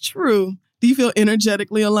 That's true. Do you feel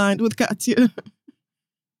energetically aligned with Katya?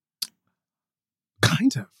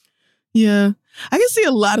 Kind of. Yeah. I can see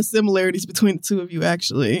a lot of similarities between the two of you,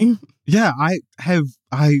 actually. Yeah, I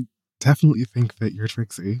definitely think that you're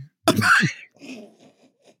Trixie.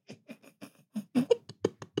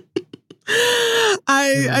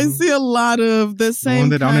 I see a lot of the same. One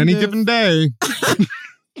that on any given day.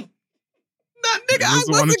 No, nigga, I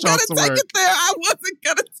wasn't gonna take it there. I wasn't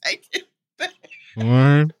gonna take it there.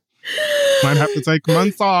 Or might have to take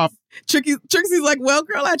months off. Trixie's like, well,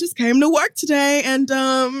 girl, I just came to work today and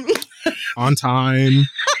on time.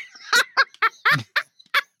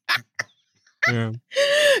 Yeah.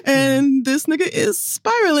 And this nigga is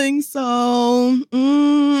spiraling, so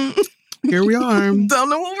here we are. Don't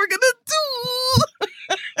know what we're gonna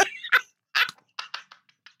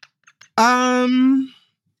do.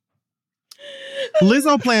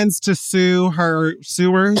 Lizzo plans to sue her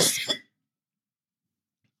sewers.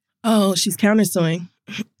 Oh, she's countersuing.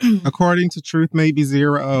 According to Truth Maybe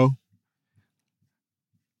Zero,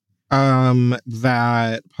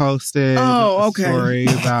 that posted a story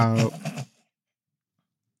about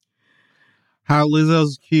how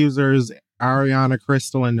Lizzo's accusers, Ariana,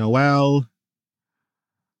 Crystal, and Noelle,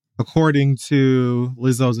 according to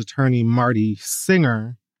Lizzo's attorney, Marty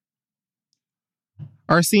Singer,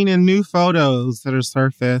 are seen in new photos that are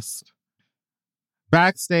surfaced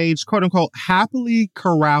backstage, quote unquote, happily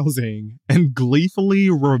carousing and gleefully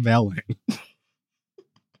reveling.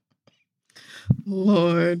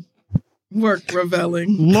 Lord. Work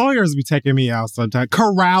reveling. Lawyers be taking me out sometimes.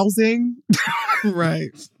 Carousing.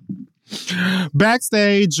 Right.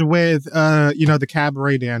 Backstage with, the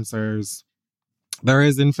cabaret dancers. There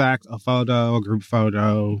is, in fact, a group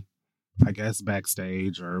photo, I guess,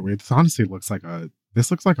 backstage. Honestly looks like a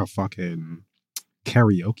fucking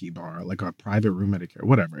karaoke bar, like a private room at a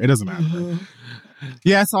whatever. It doesn't matter. Mm-hmm.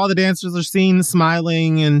 Yes, all the dancers are seen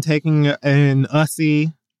smiling and taking an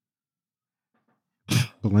Ussie.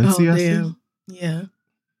 Valencia. Oh, damn. Yeah.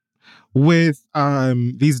 With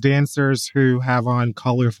these dancers who have on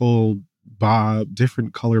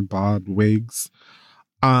different color bob wigs.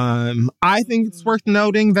 I think it's worth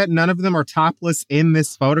noting that none of them are topless in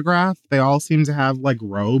this photograph. They all seem to have like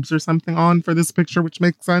robes or something on for this picture, which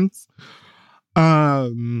makes sense.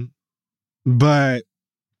 But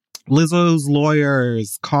Lizzo's lawyer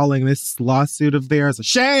is calling this lawsuit of theirs a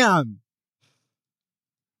sham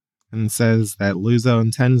and says that Lizzo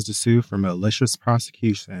intends to sue for malicious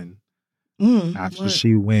prosecution after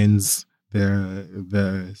she wins the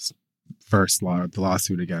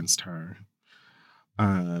lawsuit against her.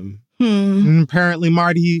 And apparently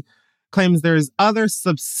Marty claims there's other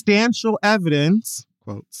substantial evidence,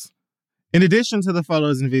 quotes, in addition to the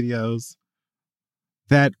photos and videos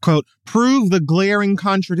that, quote, prove the glaring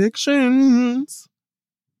contradictions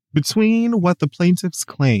between what the plaintiffs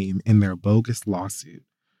claim in their bogus lawsuit,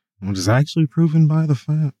 which is actually proven by the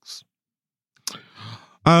facts.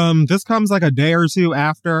 This comes like a day or two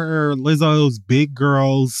after Lizzo's Big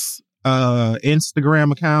Girls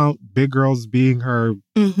Instagram account. Big Girls being her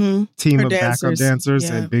team of backup dancers,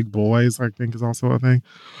 and Big Boys, I think, is also a thing.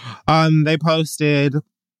 They posted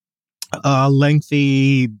a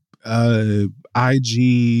lengthy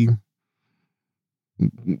IG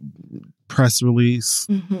press release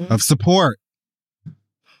of support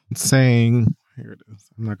saying, here it is.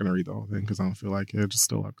 I'm not going to read the whole thing because I don't feel like it. Just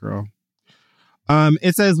still up, girl.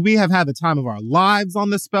 It says, we have had the time of our lives on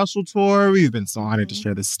this special tour. We've been so honored to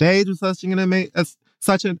share the stage with such an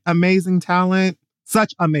amazing talent.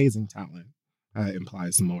 Such amazing talent.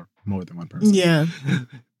 Implies more than one person. Yeah.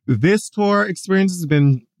 This tour experience has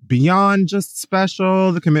been beyond just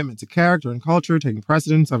special. The commitment to character and culture, taking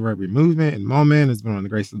precedence over every movement and moment, has been one of the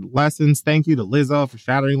greatest lessons. Thank you to Lizzo for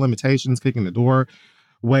shattering limitations, kicking in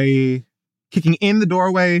the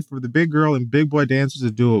doorway for the big girl and big boy dancers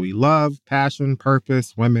to do what we love. Passion,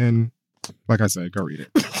 purpose, women. Like I said, go read it.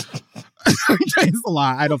 It's a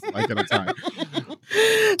lot. I don't feel like it at the time.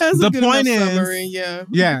 That's the a good point is, summary, yeah.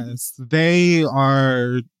 Yes, they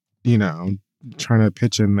are, trying to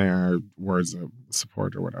pitch in their words of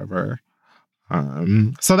support or whatever.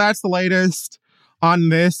 So that's the latest on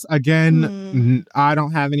this. Again, I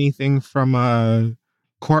don't have anything from a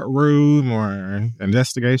courtroom or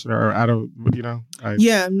investigation or I'm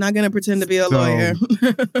not going to pretend to be a lawyer.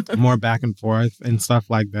 More back and forth and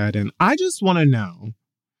stuff like that. And I just want to know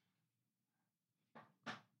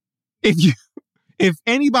if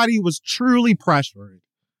anybody was truly pressured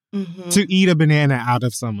to eat a banana out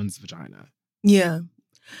of someone's vagina. Yeah.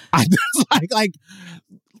 I just like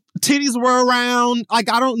titties were around. Like,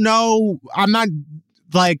 I don't know. I'm not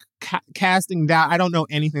like casting doubt. I don't know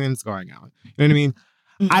anything that's going on. You know what I mean?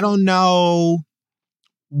 I don't know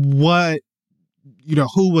what,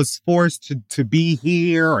 who was forced to be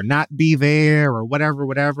here or not be there or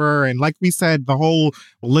whatever. And like we said, the whole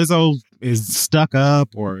Lizzo is stuck up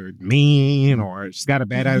or mean or she's got a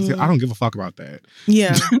bad attitude. I don't give a fuck about that.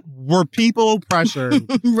 Yeah. Were people pressured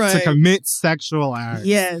to commit sexual acts?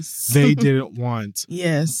 Yes. They didn't want.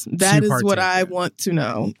 Yes. That is what I want to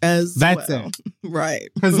know as That's well. it. Right.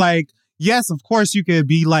 Because yes, of course you could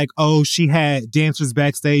be like, oh, she had dancers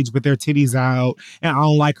backstage with their titties out and I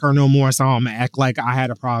don't like her no more, so I'm gonna act like I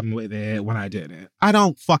had a problem with it when I didn't. I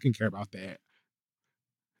don't fucking care about that.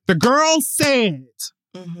 The girl said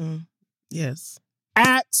yes,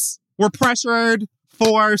 acts were pressured,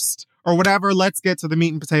 forced, or whatever. Let's get to the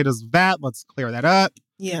meat and potatoes of that. Let's clear that up.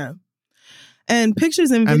 Yeah. And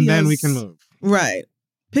pictures and videos. And then we can move. Right.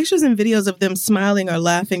 Pictures and videos of them smiling or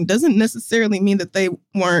laughing doesn't necessarily mean that they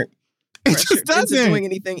weren't pressured into doing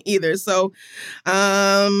anything either. So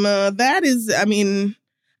that is,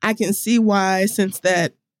 I can see why, since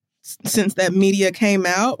that since that media came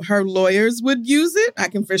out, her lawyers would use it. I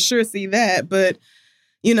can for sure see that. But,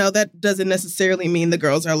 you know, that doesn't necessarily mean the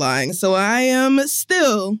girls are lying. So I am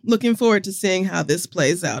still looking forward to seeing how this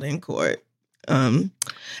plays out in court. And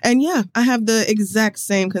yeah, I have the exact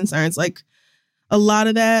same concerns. Like, a lot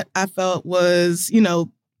of that I felt was, you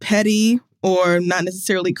know, petty or not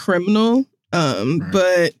necessarily criminal.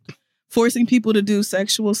 But forcing people to do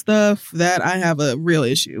sexual stuff, that I have a real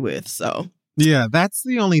issue with. So yeah, that's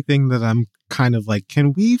the only thing that I'm kind of like,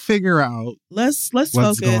 can we figure out? Let's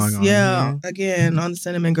focus. Yeah, again, on the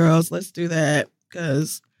Cinnamon Girls. Let's do that,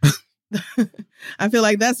 because I feel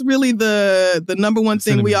like that's really the number one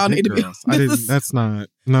thing we all need to be. That's not.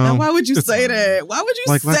 No. Now, why would you say that? Why would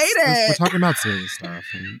you say that? We're talking about serious stuff.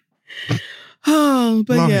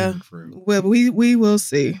 But yeah, well, we will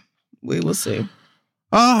see. We will see.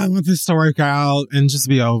 Oh, I want this to work out and just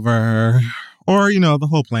be over. Or, you know, the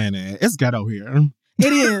whole planet. It's ghetto here.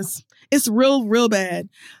 It is. It's real bad.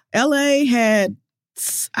 LA had,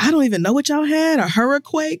 I don't even know what y'all had, a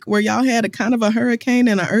hurricane where y'all had a kind of a hurricane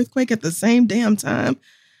and an earthquake at the same damn time.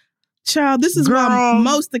 Child, this is why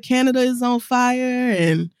most of Canada is on fire,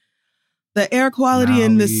 and the air quality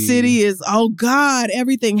in the city is, oh God,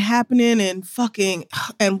 everything happening,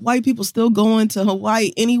 and white people still going to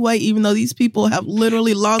Hawaii anyway, even though these people have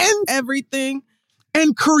literally lost everything.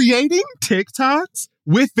 And creating TikToks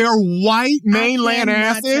with their white mainland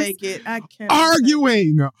asses,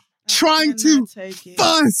 arguing, trying to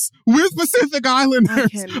fuss with Pacific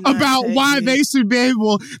Islanders about why they should be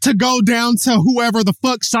able to go down to whoever the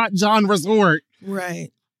fuck shot John Resort.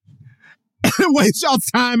 Right. Waste y'all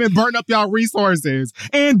time and burn up y'all resources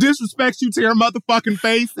and disrespect you to your motherfucking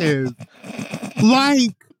faces.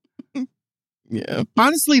 Like, yeah.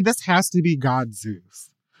 Honestly, this has to be God Zeus.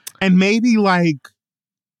 And maybe like,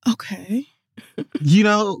 okay. You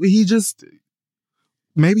know,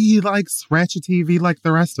 maybe he likes Ratchet TV like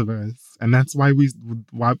the rest of us. And that's why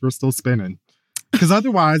we're still spinning. Because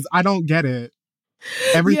otherwise, I don't get it.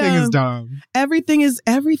 Everything is dumb. Everything is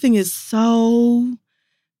so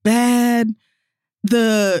bad.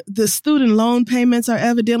 The student loan payments are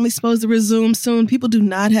evidently supposed to resume soon. People do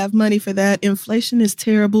not have money for that. Inflation is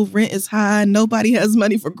terrible. Rent is high. Nobody has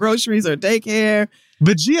money for groceries or daycare.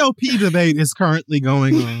 The GOP debate is currently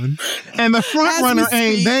going on. And the front runner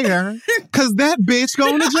ain't there because that bitch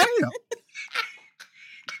going to jail.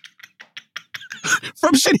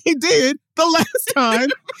 From shit he did the last time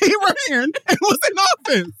he ran and was in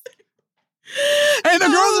office. And the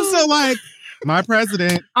girls are still like, my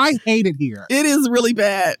president, I hate it here. It is really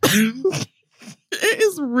bad. It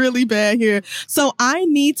is really bad here. So I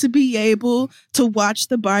need to be able to watch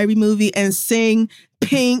the Barbie movie and sing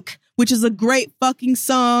Pink, which is a great fucking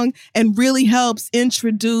song and really helps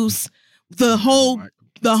introduce the whole.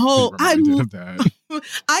 I need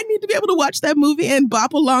to be able to watch that movie and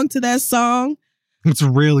bop along to that song. It's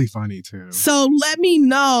really funny too. So let me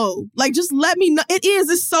know. Like, just let me know.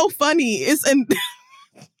 It's so funny.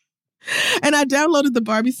 And I downloaded the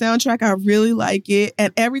Barbie soundtrack. I really like it.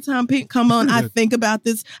 And every time Pink come on, I think about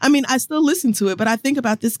this. I mean, I still listen to it, but I think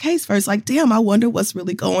about this case first. Like, damn, I wonder what's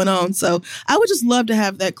really going on. So I would just love to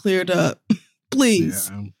have that cleared up. Please.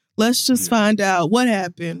 Yeah. Let's just find out what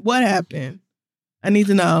happened. What happened? I need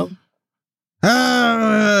to know.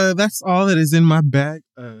 That's all that is in my bag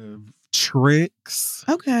of tricks.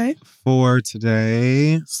 Okay. For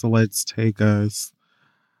today. So let's take us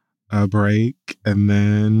a break and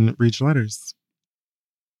then read your letters.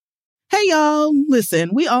 Hey, y'all.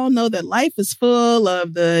 Listen, we all know that life is full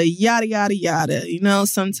of the yada, yada, yada. You know,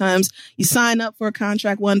 sometimes you sign up for a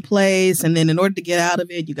contract one place, and then in order to get out of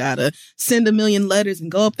it, you got to send a million letters and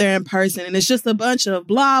go up there in person. And it's just a bunch of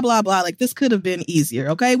blah, blah, blah. Like, this could have been easier,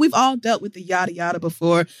 okay? We've all dealt with the yada, yada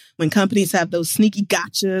before when companies have those sneaky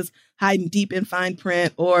gotchas hiding deep in fine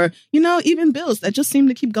print, or, you know, even bills that just seem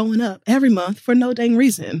to keep going up every month for no dang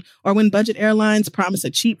reason. Or when budget airlines promise a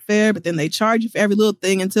cheap fare, but then they charge you for every little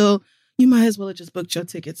thing until you might as well have just booked your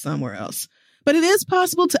ticket somewhere else. But it is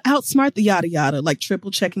possible to outsmart the yada yada, like triple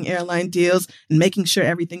checking airline deals and making sure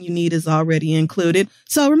everything you need is already included.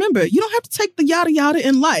 So remember, you don't have to take the yada yada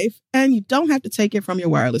in life, and you don't have to take it from your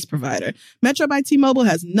wireless provider. Metro by T-Mobile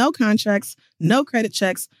has no contracts, no credit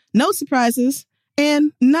checks, no surprises,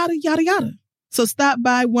 and not a yada yada. So stop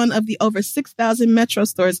by one of the over 6,000 Metro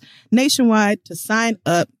stores nationwide to sign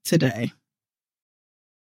up today.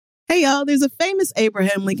 Hey, y'all, there's a famous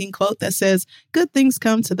Abraham Lincoln quote that says, "Good things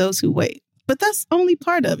come to those who wait." But that's only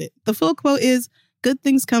part of it. The full quote is, "Good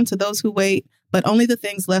things come to those who wait, but only the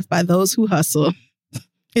things left by those who hustle."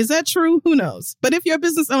 Is that true? Who knows? But if you're a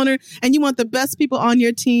business owner and you want the best people on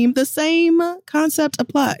your team, the same concept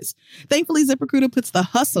applies. Thankfully, ZipRecruiter puts the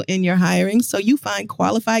hustle in your hiring so you find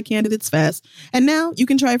qualified candidates fast. And now you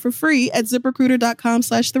can try it for free at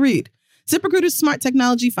ZipRecruiter.com/theread. ZipRecruiter's smart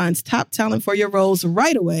technology finds top talent for your roles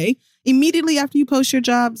right away. Immediately after you post your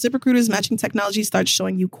job, ZipRecruiter's matching technology starts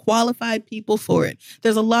showing you qualified people for it.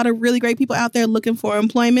 There's a lot of really great people out there looking for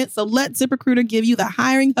employment, so let ZipRecruiter give you the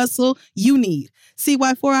hiring hustle you need. See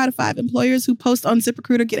why 4 out of 5 employers who post on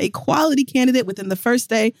ZipRecruiter get a quality candidate within the first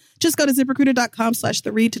day. Just go to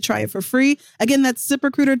ZipRecruiter.com/theread to try it for free. Again, that's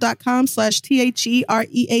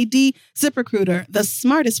ZipRecruiter.com/THEREAD. ZipRecruiter, the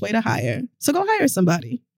smartest way to hire. So go hire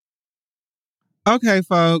somebody. Okay,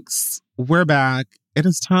 folks, we're back. It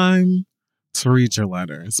is time to read your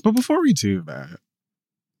letters. But before we do that,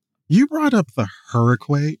 you brought up the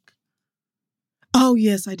hurricane. Oh,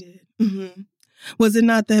 yes, I did. Mm-hmm. Was it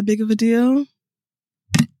not that big of a deal?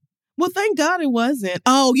 Well, thank God it wasn't.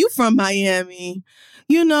 Oh, you from Miami.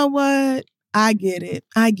 You know what? I get it.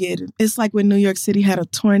 It's like when New York City had a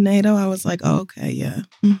tornado. I was like, oh, okay, yeah.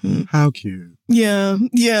 Mm-hmm. How cute. Yeah.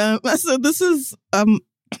 I said, this is...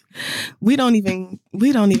 We don't even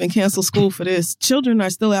cancel school for this. Children are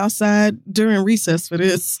still outside during recess for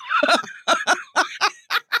this.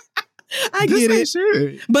 I get it.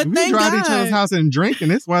 Sure. But we thank drive God. Each other's house and drink in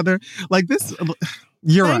this weather. Like this.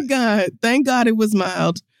 You're Thank right. God. Thank God it was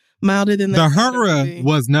mild. Milder than that. The hurrah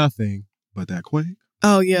was nothing, but that quake.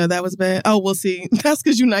 Oh, yeah, that was bad. Oh, well, see, that's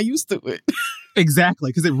because you're not used to it.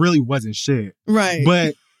 Exactly, because it really wasn't shit. Right.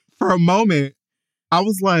 But for a moment, I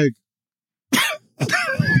was like,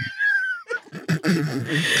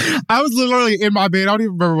 I was literally in my bed. I don't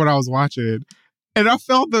even remember what I was watching. And I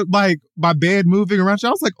felt that, like, my bed moving around. I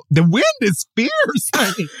was like, the wind is fierce.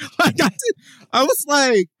 I was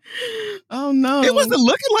like, oh, no. It wasn't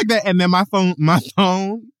looking like that. And then my phone,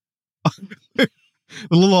 the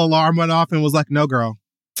little alarm went off and was like, no, girl.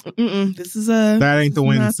 This is that ain't the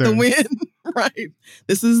wind, sir. The wind, right.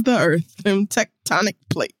 This is the earth, them tectonic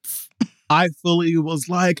plates. I fully was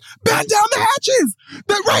like, batten down the hatches,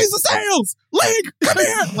 raise the sails, Link, come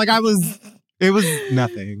here. Like it was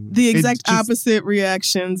nothing. The exact opposite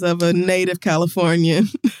reactions of a native Californian.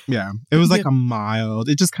 Yeah, it was like a mild.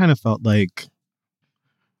 It just kind of felt like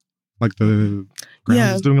the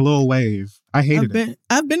ground was doing a little wave. I hated it.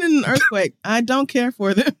 I've been in an earthquake. I don't care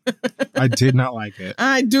for them. I did not like it.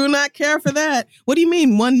 I do not care for that. What do you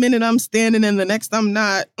mean? 1 minute I'm standing and the next I'm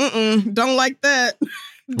not. Don't like that.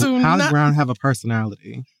 How does ground have a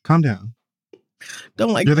personality? Calm down.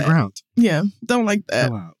 Don't like You're that. the ground. Yeah, don't like that.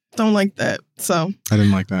 Chill out. Don't like that. So I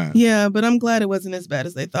didn't like that. Yeah, but I'm glad it wasn't as bad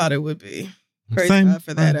as they thought it would be. Praise God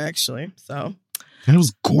for that, actually. So, and it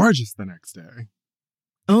was gorgeous the next day.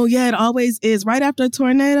 Oh yeah, it always is. Right after a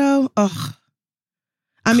tornado. Oh,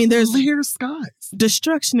 I mean, there's clear skies,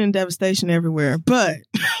 destruction and devastation everywhere, but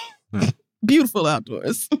beautiful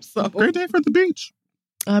outdoors. So great day for the beach.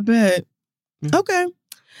 I bet. Yeah. Okay.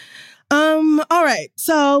 All right.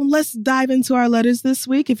 So let's dive into our letters this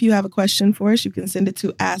week. If you have a question for us, you can send it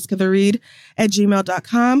to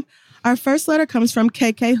asktheread@gmail.com. Our first letter comes from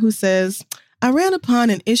KK, who says, I ran upon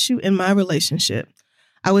an issue in my relationship.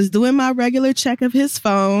 I was doing my regular check of his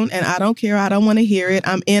phone, and I don't care. I don't want to hear it.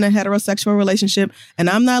 I'm in a heterosexual relationship, and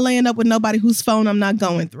I'm not laying up with nobody whose phone I'm not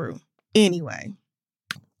going through. Anyway.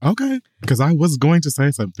 Okay. Because I was going to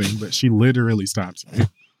say something, but she literally stopped me.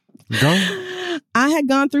 Go. I had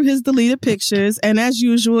gone through his deleted pictures, and as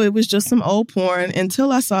usual, it was just some old porn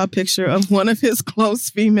until I saw a picture of one of his close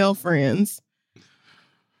female friends.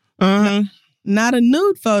 Not a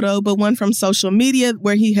nude photo, but one from social media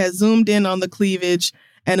where he had zoomed in on the cleavage,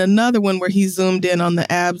 and another one where he zoomed in on the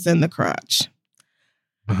abs and the crotch.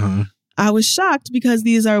 I was shocked because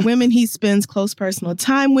these are women he spends close personal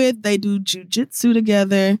time with. They do jujitsu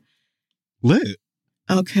together. Lit.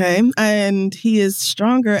 Okay. And he is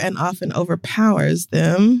stronger and often overpowers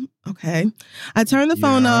them. Okay. I turned the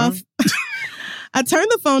phone off. I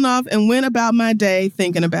turned the phone off and went about my day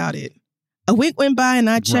thinking about it. A week went by and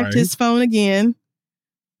I checked his phone again.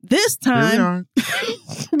 This time,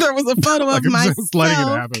 there was a photo of myself. Just letting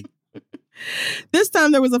it happen. This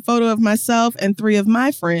time there was a photo of myself and 3 of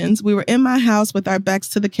my friends. We were in my house with our backs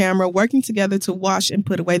to the camera, working together to wash and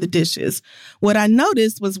put away the dishes. What I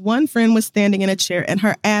noticed was one friend was standing in a chair and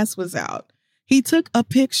her ass was out. He took a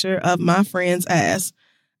picture of my friend's ass.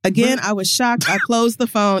 Again, I was shocked. I closed the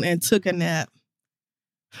phone and took a nap.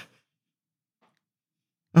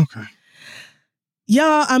 Okay.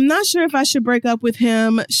 Y'all, I'm not sure if I should break up with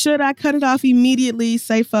him. Should I cut it off immediately,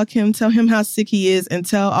 say fuck him, tell him how sick he is, and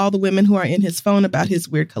tell all the women who are in his phone about his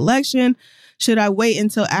weird collection? Should I wait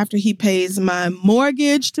until after he pays my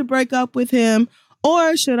mortgage to break up with him?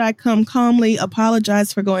 Or should I come calmly,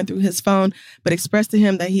 apologize for going through his phone, but express to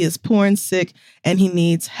him that he is poor and sick and he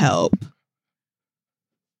needs help?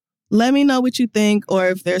 Let me know what you think, or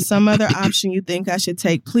if there's some other option you think I should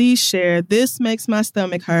take, please share. This makes my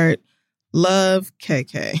stomach hurt. Love,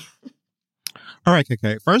 KK. All right,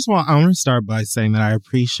 KK. First of all, I want to start by saying that I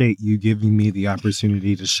appreciate you giving me the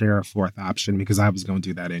opportunity to share a fourth option because I was going to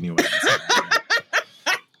do that anyway.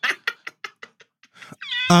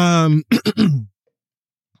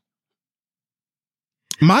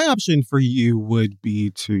 My option for you would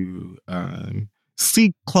be to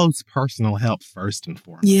seek close personal help first and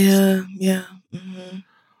foremost. Yeah.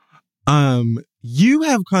 Mm-hmm. You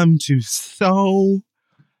have come to so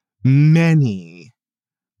many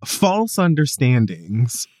false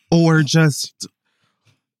understandings or just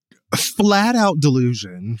flat out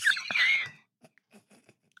delusions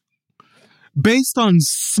based on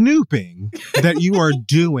snooping that you are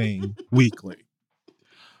doing weekly.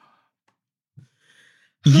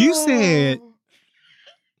 You said,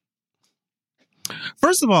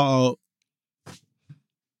 first of all,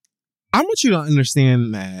 I want you to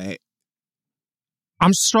understand that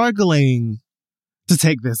I'm struggling to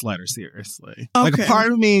take this letter seriously. Okay. Like a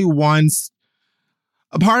part of me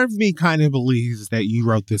kind of believes that you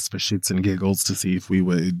wrote this for shits and giggles to see if we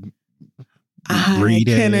would read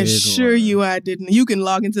it. I can assure you I didn't. You can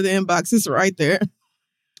log into the inbox. It's right there.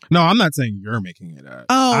 No, I'm not saying you're making it up.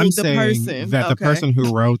 Oh, I'm the saying person. that the person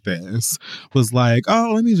who wrote this was like,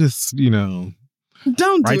 oh, let me just, don't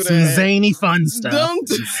write do some that. zany fun stuff Don't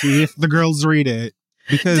do and see if the girls read it.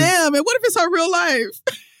 Because damn, and what if it's her real life?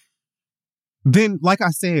 then, like I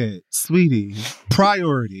said, sweetie,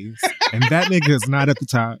 priorities, and that nigga is not at the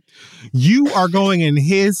top. You are going in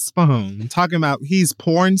his phone talking about he's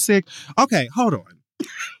porn sick. Okay, hold on.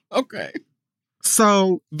 Okay.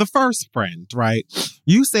 So the first friend, right?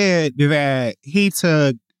 You said that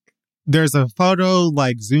there's a photo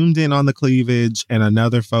like zoomed in on the cleavage and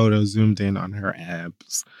another photo zoomed in on her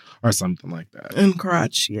abs or something like that. And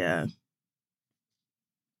crotch, yeah.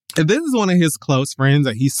 If this is one of his close friends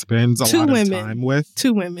that he spends a lot of time with.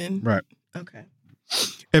 2 women. Right. Okay.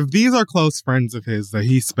 If these are close friends of his that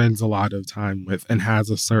he spends a lot of time with and has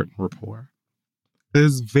a certain rapport, it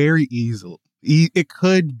is very easy. It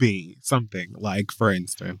could be something like, for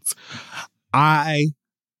instance, I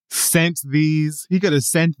sent these. He could have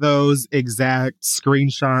sent those exact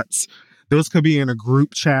screenshots. Those could be in a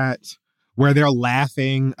group chat where they're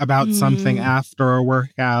laughing about something after a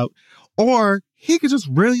workout. Or he could just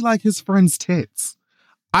really like his friend's tits.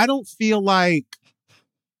 I don't feel like...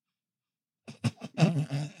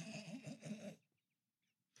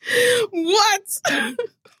 What?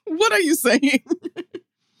 What are you saying?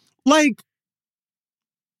 Like,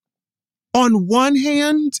 on one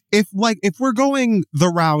hand, if we're going the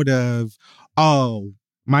route of, oh,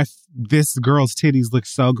 this girl's titties look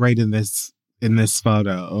so great in this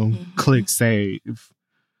photo, click save.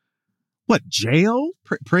 What, jail?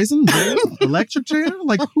 Prison? Jail? Electric chair?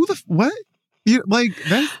 Like, what?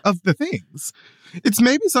 That's of the things. It's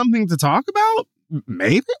maybe something to talk about.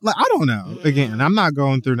 Maybe. Like, I don't know. Again, I'm not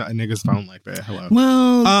going through a nigga's phone like that. Hello.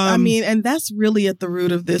 Well, I mean, and that's really at the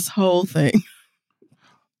root of this whole thing.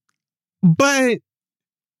 But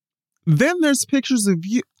then there's pictures of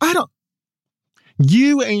you.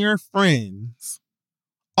 You and your friends,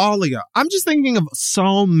 all of y'all. I'm just thinking of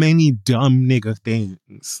so many dumb nigga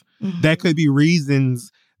things that could be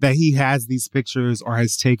reasons that he has these pictures or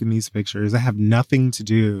has taken these pictures that have nothing to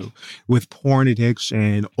do with porn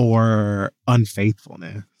addiction or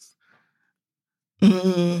unfaithfulness.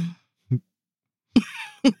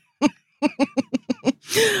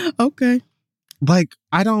 Okay. Like,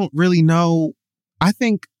 I don't really know. I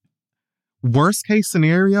think worst case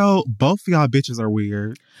scenario, both of y'all bitches are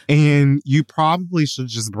weird. And you probably should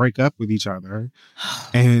just break up with each other.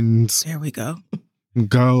 And there we go.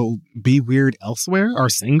 Go be weird elsewhere or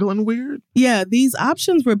single and weird. Yeah, these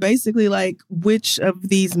options were basically like, which of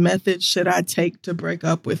these methods should I take to break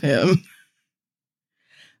up with him?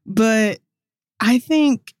 But I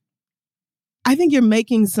think you're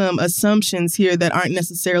making some assumptions here that aren't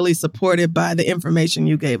necessarily supported by the information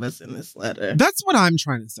you gave us in this letter. That's what I'm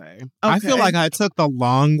trying to say. Okay. I feel like I took the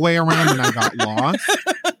long way around and I got lost.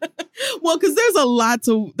 Well, because there's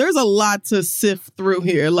a lot to sift through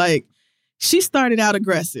here. Like, she started out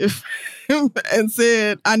aggressive and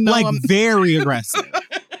said, I know I'm very aggressive.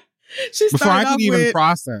 Before I could even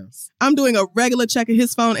process. I'm doing a regular check of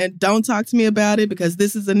his phone and don't talk to me about it because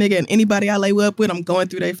this is a nigga and anybody I lay up with, I'm going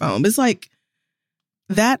through their phone. It's like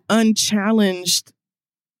that unchallenged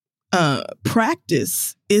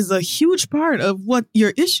practice is a huge part of what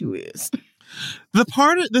your issue is.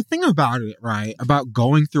 The thing about it, right, about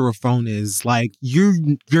going through a phone is like you're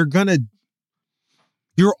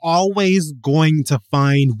always going to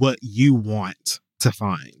find what you want to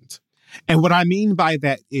find. And what I mean by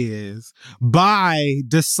that is by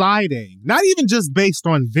deciding, not even just based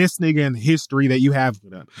on this nigga and the history that you have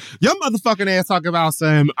with him. Your motherfucking ass talk about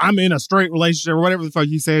saying, I'm in a straight relationship or whatever the fuck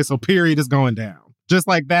you say, so period is going down. Just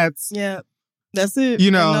like that's... Yeah, that's it.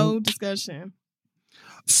 You know, no discussion.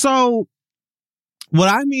 So what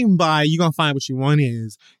I mean by you're going to find what you want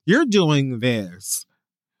is you're doing this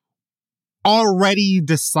already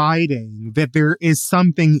deciding that there is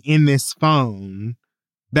something in this phone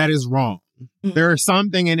that is wrong. Mm-hmm. There is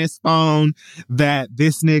something in his phone that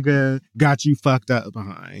this nigga got you fucked up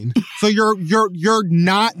behind. So you're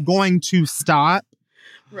not going to stop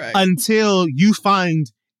until you find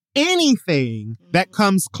anything that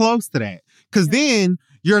comes close to that. Because then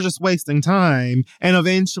you're just wasting time. And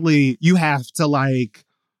eventually you have to like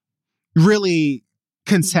really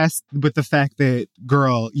contest with the fact that,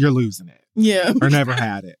 girl, you're losing it. Yeah. Or never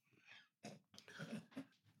had it.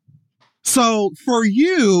 So for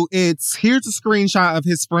you, it's here's a screenshot of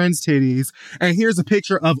his friend's titties, and here's a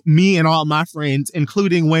picture of me and all my friends,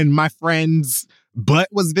 including when my friend's butt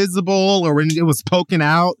was visible or when it was poking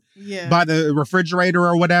out by the refrigerator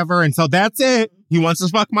or whatever. And so that's it. He wants to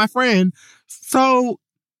fuck my friend. So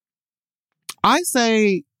I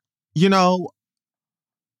say, you know,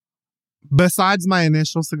 besides my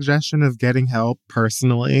initial suggestion of getting help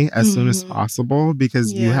personally as soon as possible,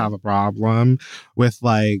 because you have a problem with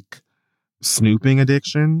like snooping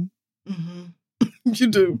addiction. You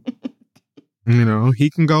do. You know, he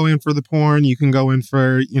can go in for the porn. You can go in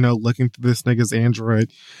for, you know, looking through this nigga's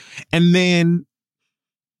Android. And then,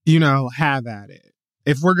 you know, have at it.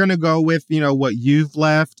 If we're going to go with, you know, what you've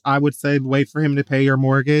left, I would say wait for him to pay your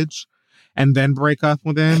mortgage and then break up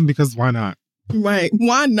with him, because why not? Right.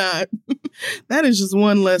 Why not? That is just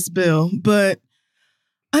one less bill. But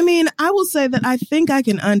I mean, I will say that I think I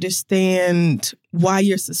can understand why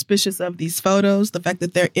you're suspicious of these photos. The fact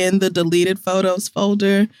that they're in the deleted photos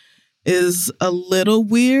folder is a little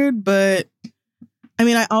weird, but I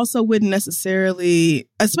mean, I also wouldn't necessarily,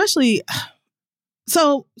 especially,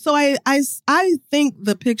 so I think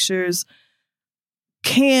the pictures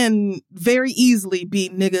can very easily be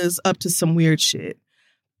niggas up to some weird shit.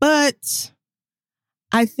 But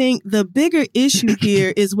I think the bigger issue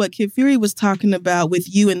here is what Kid Fury was talking about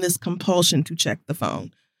with you and this compulsion to check the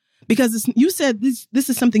phone. Because you said this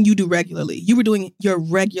is something you do regularly. You were doing your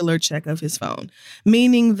regular check of his phone,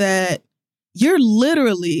 meaning that you're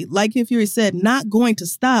literally, like Kid Fury said, not going to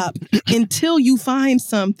stop until you find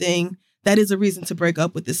something that is a reason to break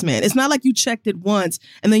up with this man. It's not like you checked it once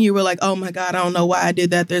and then you were like, oh my God, I don't know why I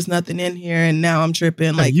did that. There's nothing in here and now I'm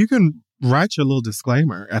tripping. Like, you can write your little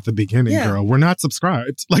disclaimer at the beginning, girl. We're not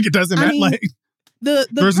subscribed. Like, it doesn't matter. Like,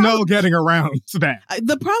 there's no getting around to that.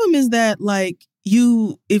 The problem is that, like,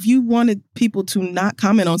 if you wanted people to not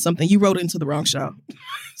comment on something, you wrote into the wrong show.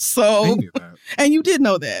 So, and you did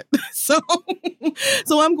know that. So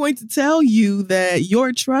I'm going to tell you that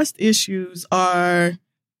your trust issues are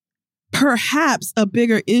perhaps a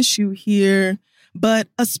bigger issue here, but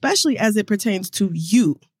especially as it pertains to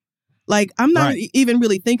you. Like, I'm not even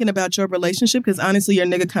really thinking about your relationship because honestly, your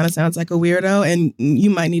nigga kind of sounds like a weirdo and you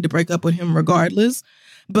might need to break up with him regardless.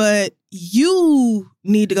 But you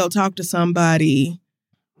need to go talk to somebody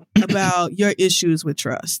about your issues with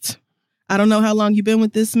trust. I don't know how long you've been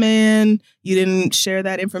with this man. You didn't share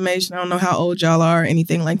that information. I don't know how old y'all are or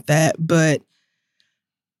anything like that. But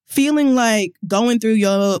feeling like going through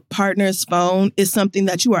your partner's phone is something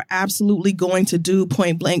that you are absolutely going to do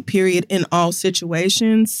point blank, period, in all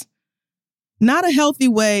situations. Not a healthy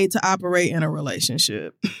way to operate in a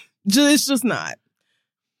relationship. It's just not.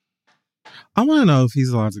 I want to know if he's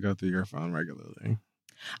allowed to go through your phone regularly.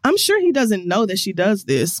 I'm sure he doesn't know that she does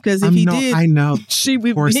this, because if he did, I know he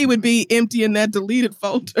would be emptying that deleted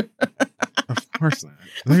folder. Of course not.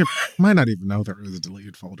 He might not even know there is a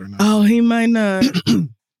deleted folder now. Oh, he might not.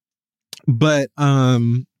 But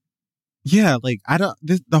yeah, like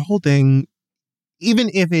the whole thing,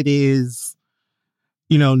 even if it is,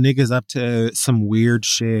 you know, niggas up to some weird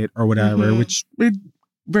shit or whatever, which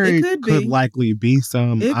it could likely be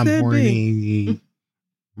some I'm horny,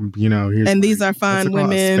 you know, here's and these are fine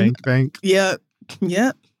women. Spank bank. Yep.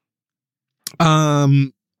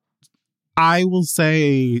 I will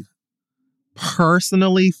say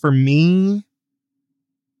personally for me,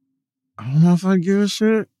 I don't know if I give a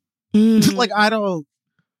shit. Like, I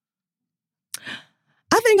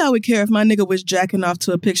think I would care if my nigga was jacking off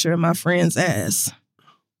to a picture of my friend's ass.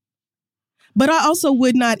 But I also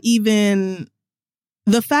would not even,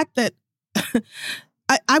 the fact that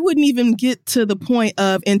I wouldn't even get to the point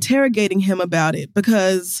of interrogating him about it,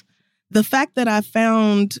 because the fact that I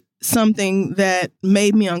found something that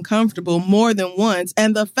made me uncomfortable more than once,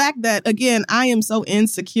 and the fact that, again, I am so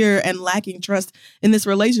insecure and lacking trust in this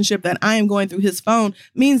relationship that I am going through his phone,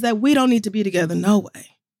 means that we don't need to be together. No way.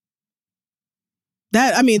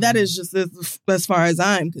 That is just as far as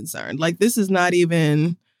I'm concerned. Like, this is not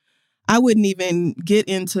even, I wouldn't even get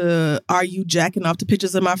into, are you jacking off to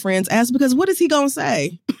pictures of my friend's ass? Because what is he going to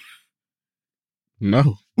say?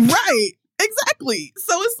 No. Right. Exactly.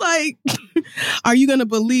 So it's like, are you going to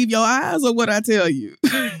believe your eyes or what I tell you?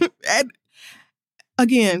 And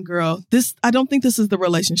again, girl, I don't think this is the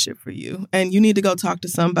relationship for you. And you need to go talk to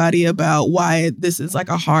somebody about why this is like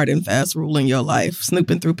a hard and fast rule in your life,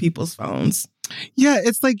 snooping through people's phones. Yeah,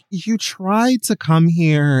 it's like you tried to come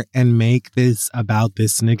here and make this about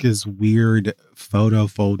this nigga's weird photo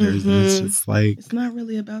folders. And it's just like, it's not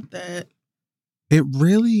really about that. It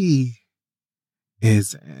really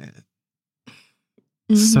isn't.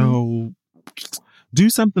 So do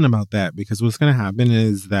something about that, because what's going to happen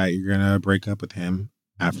is that you're going to break up with him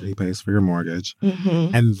after he pays for your mortgage.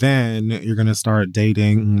 And then you're going to start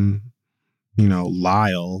dating, you know,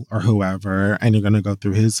 Lyle or whoever, and you're going to go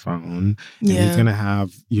through his phone. And he's going to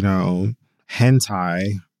have, you know,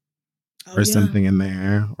 hentai or something in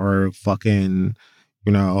there, or fucking,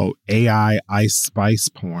 you know, AI Ice Spice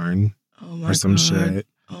porn or some shit.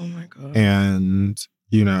 Oh my God. And,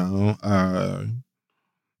 you know,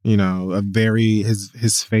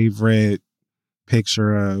 his favorite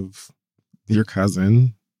picture of your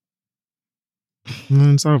cousin.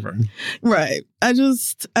 And it's over. Right. And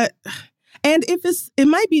it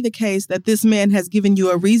might be the case that this man has given you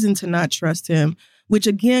a reason to not trust him, which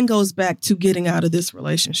again goes back to getting out of this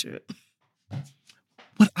relationship.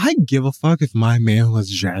 Would I give a fuck if my man was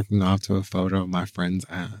jacking off to a photo of my friend's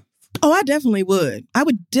ass? Oh, I definitely would. I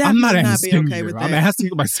would definitely not be okay with that. I'm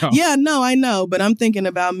asking myself. Yeah, no, I know. But I'm thinking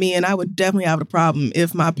about me, and I would definitely have a problem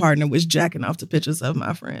if my partner was jacking off to pictures of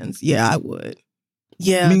my friends. Yeah, I would.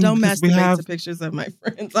 Yeah, don't masturbate to pictures of my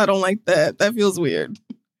friends. I don't like that. That feels weird.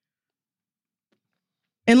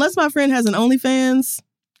 Unless my friend has an OnlyFans,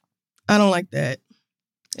 I don't like that.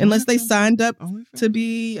 Unless they signed up to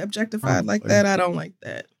be objectified like that, I don't like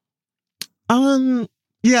that.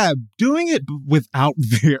 Yeah, doing it without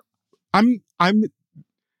their, I'm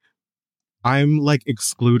like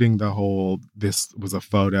excluding the whole this was a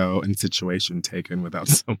photo and situation taken without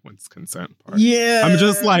someone's consent part. Yeah, I'm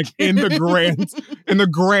just like in the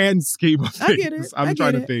grand scheme of things. I get it. I'm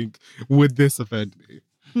trying to think, would this offend me?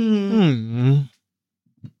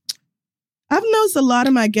 I've noticed a lot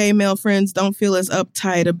of my gay male friends don't feel as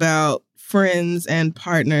uptight about friends and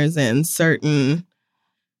partners and certain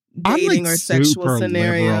dating or sexual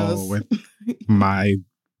scenarios. With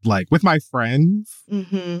my friends,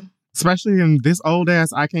 especially in this old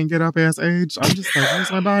ass I can't get up ass age. I'm just like,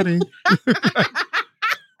 where's my body?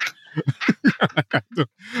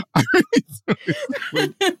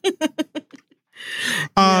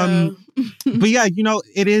 But yeah, you know,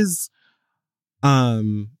 it is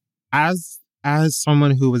as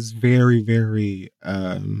someone who was very, very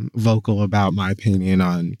vocal about my opinion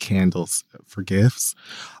on candles for gifts,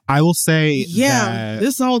 I will say that,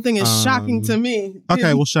 this whole thing is shocking to me.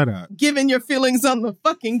 Okay, well, shut up. Given your feelings on the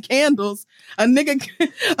fucking candles, a bitch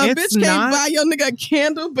can't buy your nigga a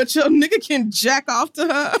candle, but your nigga can jack off to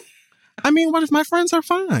her. I mean, what if my friends are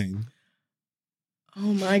fine?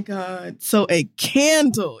 Oh my God. So a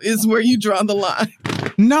candle is where you draw the line.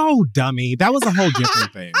 No, dummy. That was a whole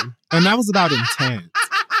different thing. And that was about intent.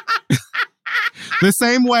 The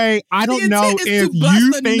same way, I don't know if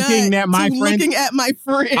you thinking that my friend... looking at my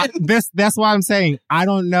friend. That's why I'm saying, I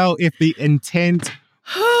don't know if the intent...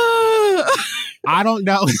 I don't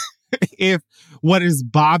know if what is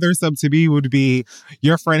bothersome to me would be,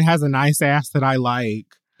 your friend has a nice ass that I like,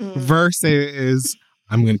 versus...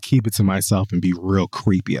 I'm going to keep it to myself and be real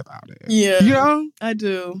creepy about it. Yeah. You know? I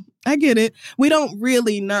do. I get it. We don't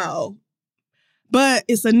really know. But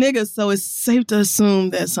it's a nigga, so it's safe to assume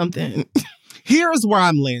that something... Here's where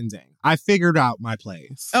I'm landing. I figured out my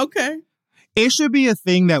place. Okay. It should be a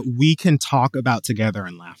thing that we can talk about together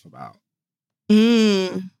and laugh about.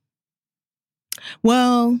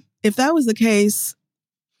 Well, if that was the case,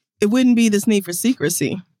 it wouldn't be this need for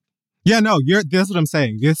secrecy. Yeah, no, that's what I'm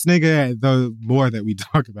saying. This nigga, the more that we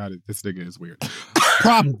talk about it, this nigga is weird.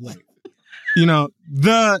 Probably. You know,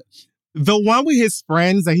 The one with his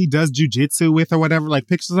friends that he does jujitsu with or whatever, like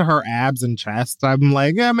pictures of her abs and chest. I'm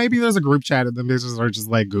like, yeah, maybe there's a group chat of them bitches are just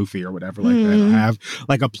like goofy or whatever like that. I have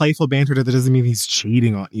like a playful banter that doesn't mean he's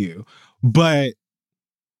cheating on you. But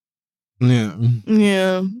yeah.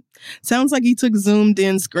 Yeah. Sounds like he took zoomed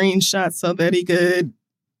in screenshots so that he could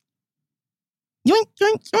yoink,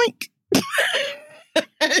 yoink, yoink.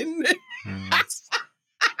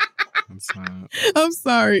 I'm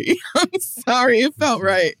sorry. It felt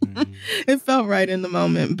right. It felt right in the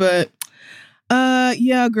moment. But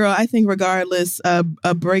yeah, girl, I think regardless,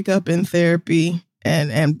 a breakup in therapy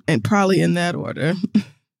and probably in that order.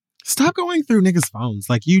 Stop going through niggas' phones.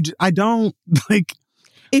 Like I don't like.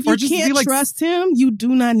 If you can't trust him, you do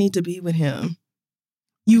not need to be with him.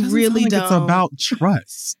 You really don't. It's about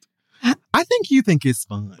trust. I think you think it's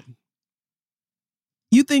fun.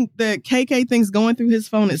 You think that KK thinks going through his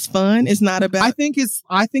phone is fun? It's not about. I think it's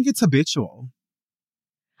habitual.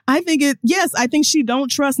 I think she don't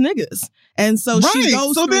trust niggas, and so she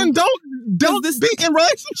goes. So then don't be in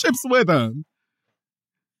relationships with them.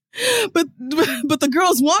 But the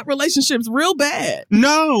girls want relationships real bad.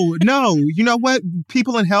 No. You know what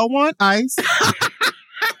people in hell want? Ice.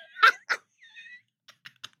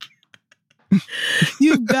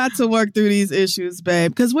 You've got to work through these issues,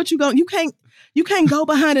 babe. Because you can't go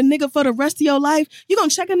behind a nigga for the rest of your life. You gonna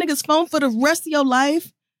check a nigga's phone for the rest of your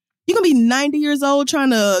life? You gonna be 90 years old trying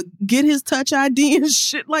to get his touch ID and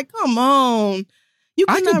shit? Like, come on. You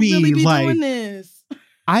cannot really be doing this.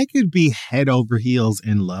 I could be head over heels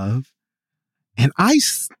in love, and I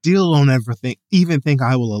still don't ever even think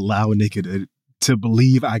I will allow a nigga to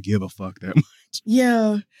believe I give a fuck that much.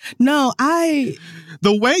 Yeah. No,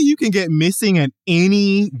 the way you can get missing at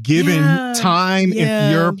any given time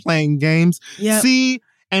if you're playing games. Yep. See,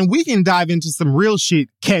 and we can dive into some real shit,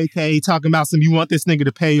 KK, talking about you want this nigga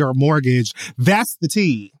to pay your mortgage. That's the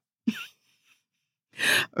tea.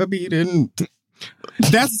 I mean, you didn't.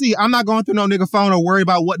 I'm not going through no nigga phone or worry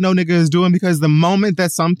about what no nigga is doing, because the moment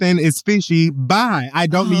that something is fishy, bye. I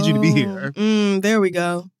don't need you to be here. There we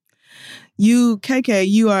go. You, KK,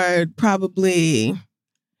 you are probably,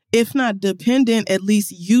 if not dependent, at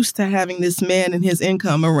least used to having this man and his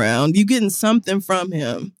income around. You getting something from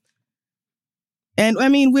him. And I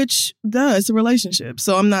mean, it's a relationship.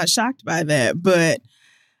 So I'm not shocked by that. But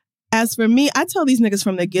as for me, I tell these niggas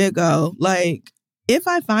from the get-go, like, if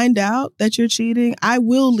I find out that you're cheating, I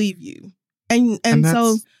will leave you. And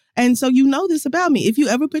so you know this about me. If you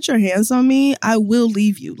ever put your hands on me, I will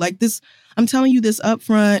leave you. Like this, I'm telling you this up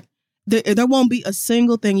front. There won't be a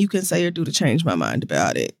single thing you can say or do to change my mind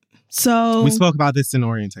about it. So we spoke about this in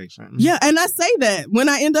orientation. Yeah, and I say that when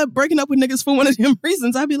I end up breaking up with niggas for one of them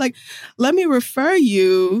reasons, I'd be like, let me refer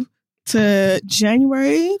you to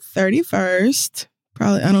January 31st.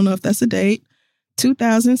 Probably, I don't know if that's a date,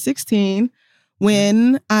 2016.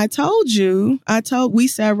 When we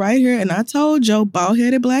sat right here and I told your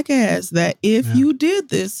bald-headed black ass that if you did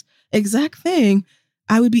this exact thing,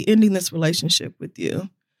 I would be ending this relationship with you.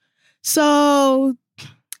 So,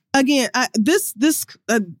 again, this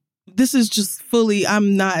is just fully,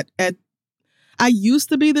 I used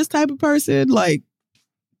to be this type of person, like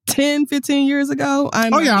 10, 15 years ago. I'm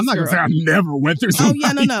not going to say I never went through something.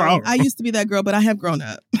 Oh, yeah, no. I used to be that girl, but I have grown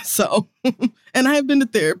up. So, and I have been to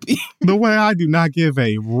therapy. The way I do not give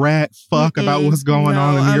a rat fuck about what's going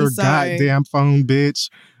on in your goddamn phone, bitch.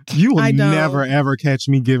 You will never, ever catch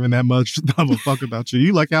me giving that much of a fuck about you.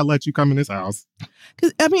 You lucky I let you come in this house.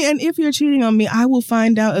 I mean, and if you're cheating on me, I will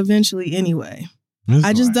find out eventually anyway.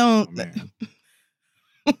 I just don't.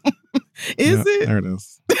 Is it? There it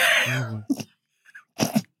is.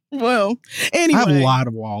 Well, anyway. I have a lot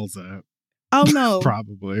of walls up. Oh, no.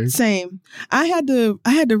 Probably. Same. I had to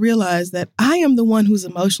realize that I am the one who's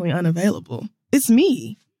emotionally unavailable. It's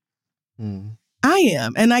me. I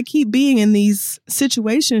am. And I keep being in these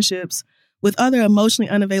situationships with other emotionally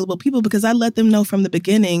unavailable people because I let them know from the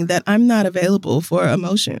beginning that I'm not available for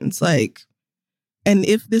emotions. Like, and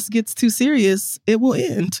if this gets too serious, it will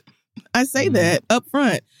end. I say that up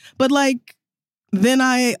front. But like, then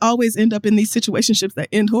I always end up in these situationships that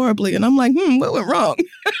end horribly. And I'm like, what went wrong?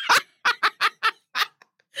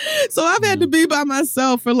 So I've had to be by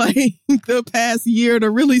myself for like the past year to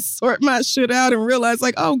really sort my shit out and realize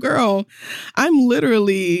like, oh girl, I'm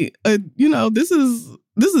literally, this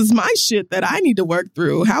is my shit that I need to work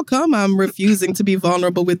through. How come I'm refusing to be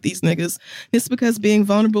vulnerable with these niggas? It's because being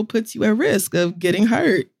vulnerable puts you at risk of getting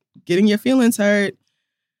hurt, getting your feelings hurt.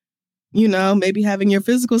 Maybe having your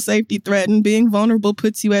physical safety threatened. Being vulnerable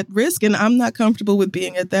puts you at risk. And I'm not comfortable with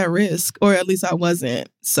being at that risk, or at least I wasn't.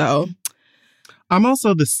 So I'm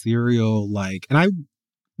also the serial,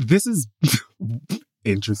 this is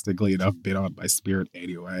interestingly enough, been on my spirit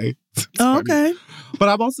anyway. Oh, okay. But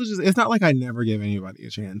I'm also just, it's not like I never give anybody a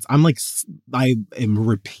chance. I am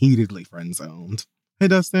repeatedly friend zoned. Hey,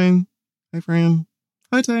 Dustin. Hey, friend.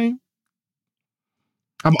 Hi, Tay.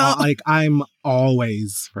 I'm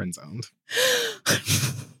always friend zoned.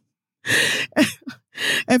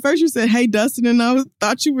 At first you said, hey, Dustin, and I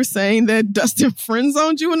thought you were saying that Dustin friend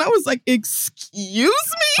zoned you, and I was like, excuse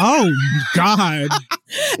me? Oh, God.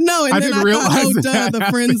 No, and I then didn't realize that. the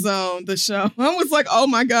friend zone, the show. I was like, oh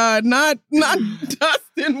my God, not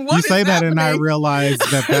Dustin. What you is say that, happening? and I realize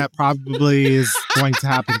that probably is going to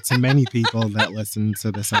happen to many people that listen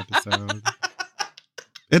to this episode.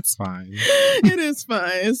 It's fine. It is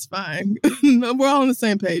fine. It's fine. We're all on the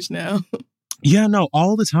same page now. Yeah, no,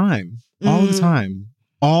 all the time. All the time.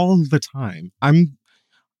 All the time.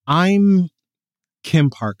 I'm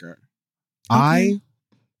Kim Parker. Okay. I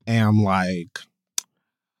am like,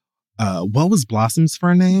 what was Blossom's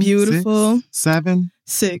first name? Beautiful. 6? 7?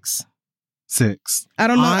 6. 6. I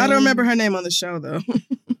don't know. I don't remember her name on the show though.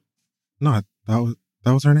 No, that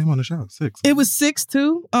was her name on the show. 6. It was 6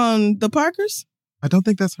 too on the Parkers? I don't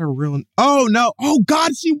think that's her real name. Oh, no. Oh,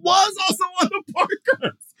 God, she was also on the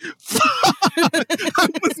Parkers.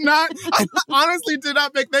 I honestly did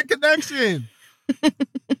not make that connection.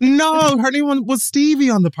 No, her name was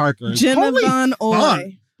Stevie on the Parkers. Jenna Von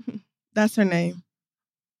Oy. That's her name.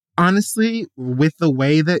 Honestly, with the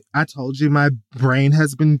way that I told you my brain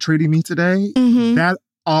has been treating me today, that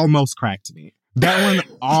almost cracked me. That one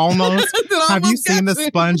almost. Have you seen the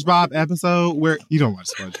SpongeBob episode where you don't watch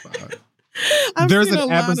SpongeBob? There's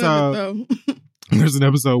an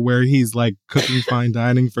episode where he's like cooking fine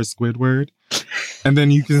dining for Squidward, and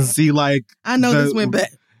then you can see like I know this went back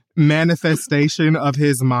manifestation of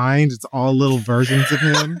his mind. It's all little versions of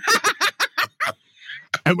him.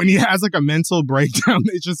 And when he has like a mental breakdown,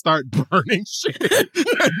 they just start burning shit.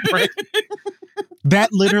 That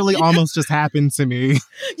literally almost just happened to me.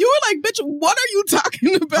 You were like, bitch, what are you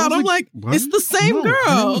talking about? I'm like, what? It's the same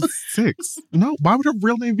girl. 6. No, why would her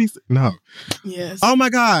real name be 6? No. Yes. Oh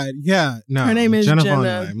my God. Yeah. No. Her name is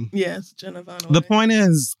Jenna. Yes, Jenna Von Oy. The point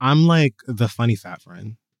is, I'm like the funny fat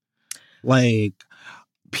friend. Like,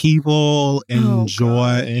 people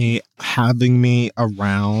enjoy having me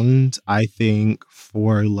around, I think,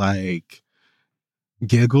 for like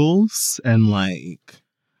giggles and like,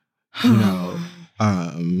 you know,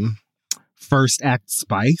 first act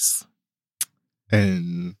spice.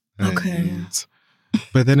 And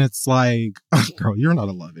but then it's like, oh, girl, you're not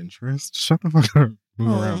a love interest. Shut the fuck up.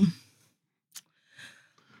 Move around.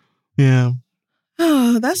 Yeah.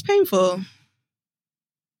 Oh, that's painful.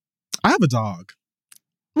 I have a dog.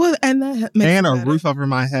 Well, and that makes and a roof over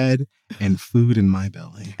my head and food in my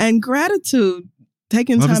belly. And gratitude.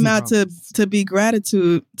 Taking time out to be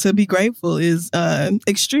grateful is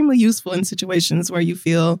extremely useful in situations where you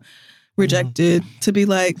feel rejected. To be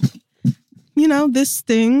like, you know, this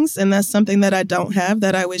stings, and that's something that I don't have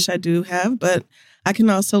that I wish I do have. But I can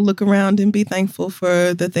also look around and be thankful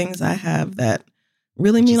for the things I have that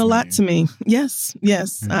really mean a lot to me. Yes.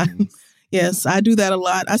 Yes, I do that a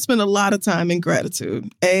lot. I spend a lot of time in gratitude.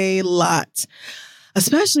 A lot.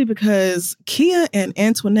 Especially because Kia and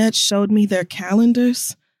Antoinette showed me their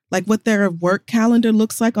calendars, like what their work calendar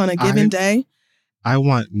looks like on a given day. I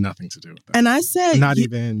want nothing to do with that. And I said, not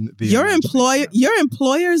even the your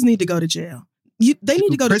employers need to go to jail. They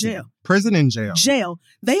need to go to jail. Prison and jail. Jail.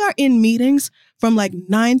 They are in meetings from like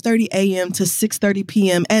 9:30 a.m. to 6:30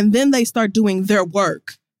 p.m. and then they start doing their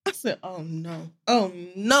work. I said, oh, no. Oh,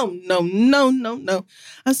 no.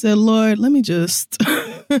 I said, Lord, let me just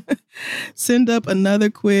send up another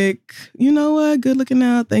quick, you know what, good looking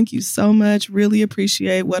out. Thank you so much. Really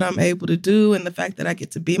appreciate what I'm able to do and the fact that I get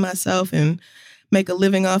to be myself and make a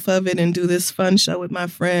living off of it and do this fun show with my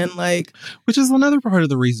friend. Like, which is another part of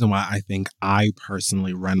the reason why I think I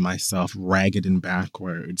personally run myself ragged and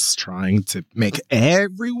backwards, trying to make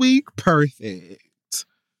every week perfect.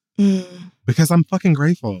 Because I'm fucking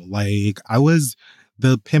grateful. Like, I was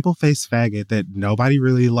the pimple face faggot that nobody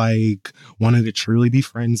really like wanted to truly be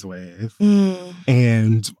friends with.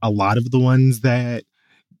 And a lot of the ones that,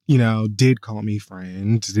 you know, did call me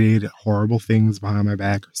friend, did horrible things behind my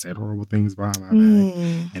back or said horrible things behind my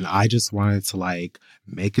back. And I just wanted to like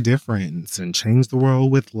make a difference and change the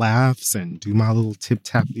world with laughs and do my little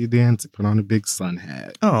tip-tappy dance and put on a big sun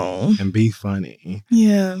hat. And be funny.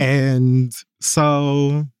 Yeah. And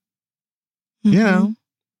so... you know.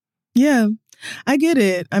 Yeah, I get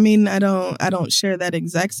it. I mean, I don't share that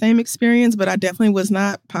exact same experience, but I definitely was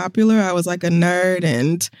not popular. I was like a nerd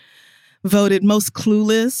and voted most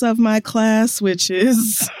clueless of my class, which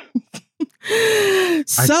is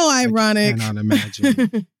So ironic. I cannot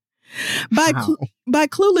imagine. By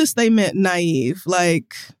clueless, they meant naive.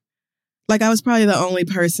 Like I was probably the only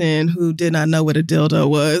person who did not know what a dildo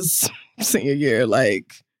was senior year.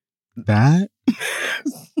 Like that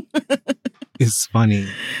is funny.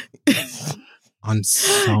 On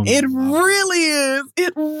so many levels. Really is.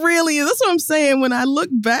 It really is. That's what I'm saying. When I look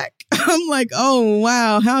back, I'm like, oh,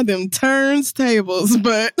 wow, how them turns tables.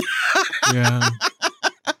 But yeah.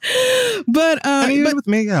 But even with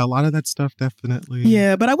me, yeah, a lot of that stuff definitely.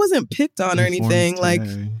 Yeah, but I wasn't picked on or anything. Like,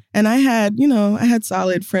 and I had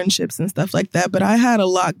solid friendships and stuff like that. But I had a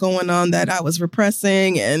lot going on that I was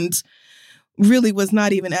repressing and really was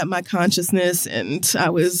not even at my consciousness, and I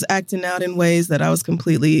was acting out in ways that I was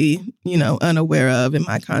completely, unaware of in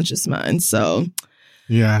my conscious mind. So,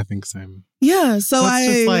 yeah, I think same. Yeah, so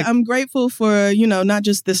I'm grateful for not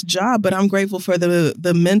just this job, but I'm grateful for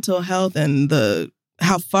the mental health and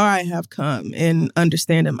how far I have come in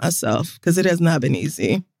understanding myself, because it has not been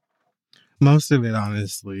easy. Most of it,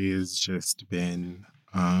 honestly, has just been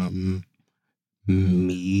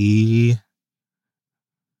me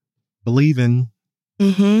believing.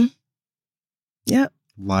 Mm-hmm. Yep.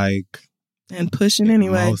 Like. And pushing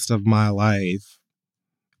anyway. Most of my life,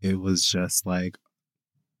 it was just like,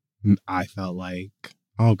 I felt like,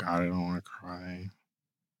 oh God, I don't want to cry.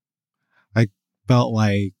 I felt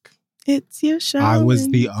like. It's your show. I was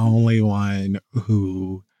the only one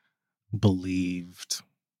who believed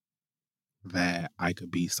that I could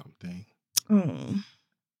be something. Oh.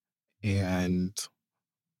 And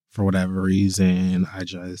for whatever reason, I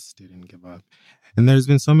just didn't give up. And there's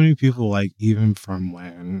been so many people, like, even from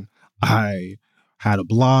when I had a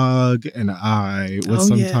blog and I would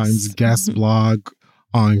sometimes guest blog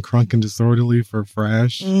on Crunk and Disorderly for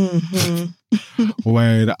Fresh. Mm-hmm.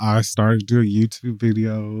 When I started doing YouTube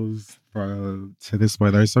videos to this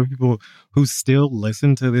point. There's some people who still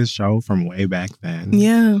listen to this show from way back then.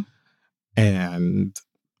 Yeah. And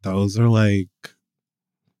those were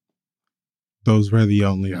the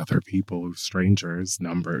only other people, strangers,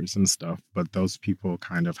 numbers and stuff. But those people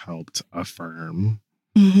kind of helped affirm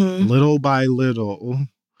little by little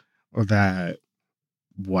that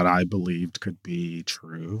what I believed could be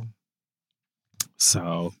true.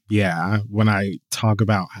 So, yeah, when I talk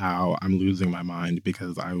about how I'm losing my mind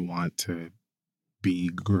because I want to be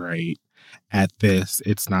great at this,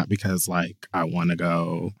 it's not because, like, I want to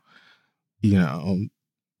go,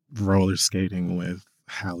 roller skating with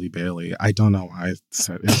Halle Bailey. I don't know why I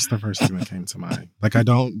said it's the first thing that came to mind. Like, I'm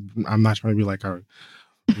not trying to be like a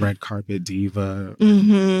red carpet diva.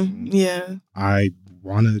 Mm-hmm. Yeah. I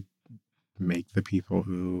want to make the people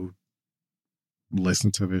who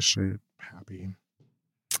listen to this shit happy.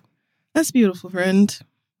 That's beautiful, friend.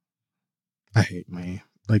 I hate me.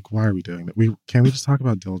 Like, why are we doing that? Can't we just talk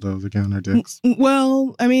about dildos again or dicks?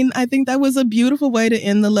 Well, I mean, I think that was a beautiful way to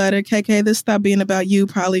end the letter. KK, this stopped being about you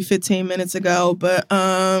probably 15 minutes ago, but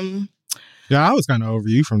yeah, I was kind of over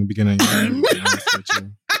you from the beginning. Because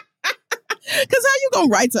how you gonna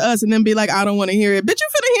write to us and then be like, I don't want to hear it? Bitch, you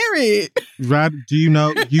finna hear it. Rad, do you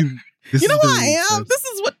know you? You know who I am. This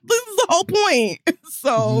is the whole point.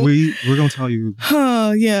 So we're gonna tell you.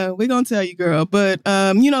 Yeah, we're gonna tell you, girl. But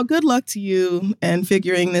good luck to you and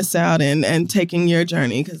figuring this out and taking your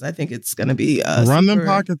journey, because I think it's gonna be run them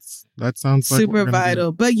pockets. That sounds like super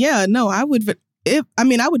vital. But yeah, no, I would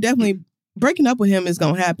definitely, breaking up with him is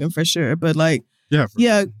gonna happen for sure. But like, go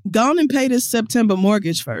on and pay this September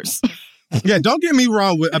mortgage first. Yeah, don't get me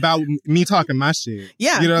wrong about me talking my shit.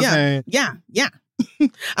 Yeah, you know what I'm saying? Yeah.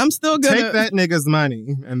 I'm still gonna take that nigga's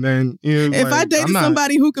money, and then if I dated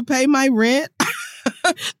somebody who could pay my rent,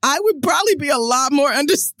 I would probably be a lot more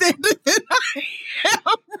understanding than I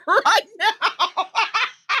am right now.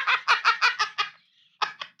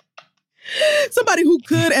 Somebody who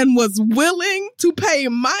could and was willing to pay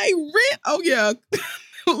my rent. Oh yeah,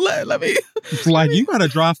 let me. Like, you got a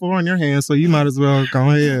draw 4 on your hands, so you might as well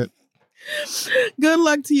go ahead. Good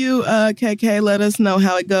luck to you, KK. Let us know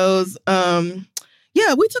how it goes.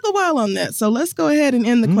 Yeah, we took a while on that. So let's go ahead and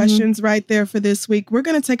end the questions right there for this week. We're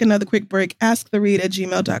going to take another quick break.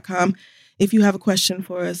 AskTheRead@gmail.com. If you have a question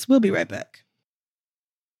for us, we'll be right back.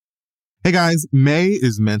 Hey guys, May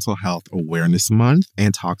is Mental Health Awareness Month,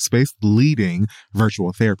 and Talkspace, the leading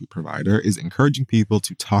virtual therapy provider, is encouraging people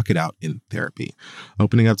to talk it out in therapy.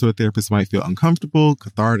 Opening up to a therapist might feel uncomfortable,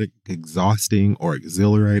 cathartic, exhausting, or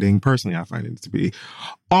exhilarating. Personally, I find it to be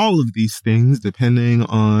all of these things depending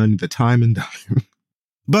on the time and dime.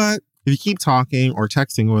 But if you keep talking or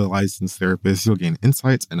texting with a licensed therapist, you'll gain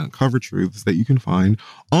insights and uncover truths that you can find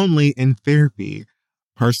only in therapy.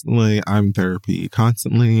 Personally, I'm in therapy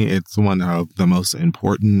constantly. It's one of the most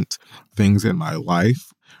important things in my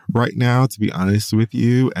life right now, to be honest with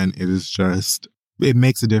you. And it is just, it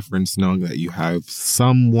makes a difference knowing that you have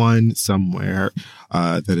someone somewhere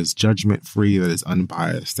that is judgment-free, that is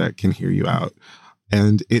unbiased, that can hear you out.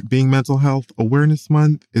 And it being Mental Health Awareness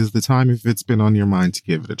Month is the time, if it's been on your mind, to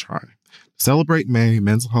give it a try. Celebrate May,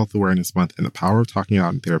 Mental Health Awareness Month, and the power of talking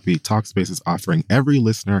out in therapy. Talkspace is offering every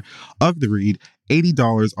listener of The Read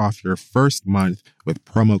 $80 off your first month with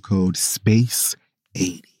promo code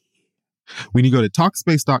SPACE80. When you go to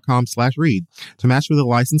Talkspace.com/read to match with a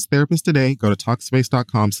licensed therapist today, go to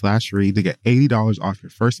Talkspace.com/read to get $80 off your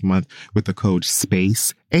first month with the code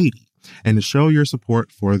SPACE80. And to show your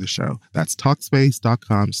support for the show, that's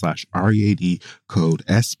Talkspace.com/READ, code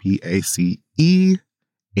SPACE80.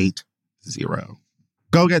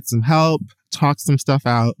 Go get some help, talk some stuff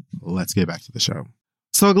out. Let's get back to the show.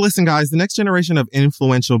 So listen, guys, the next generation of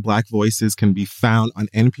influential Black voices can be found on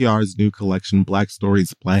NPR's new collection, Black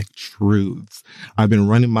Stories, Black Truths. I've been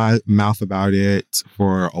running my mouth about it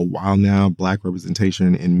for a while now. Black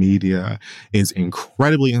representation in media is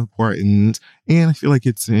incredibly important, and I feel like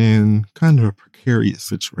it's in kind of a precarious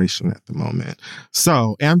situation at the moment.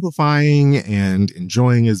 So amplifying and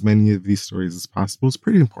enjoying as many of these stories as possible is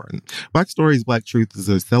pretty important. Black Stories, Black Truth is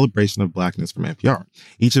a celebration of Blackness from NPR.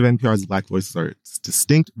 Each of NPR's Black voices are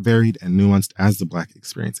distinct, varied, and nuanced as the Black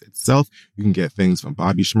experience itself. You can get things from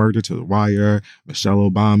Bobby Shmurda to The Wire, Michelle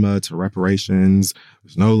Obama to reparations.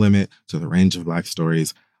 There's no limit to the range of Black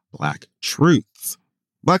stories, Black Truths.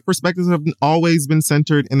 Black perspectives have always been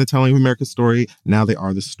centered in the telling of America's story. Now they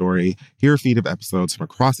are the story. Hear a feed of episodes from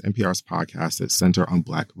across NPR's podcasts that center on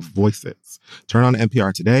Black voices. Turn on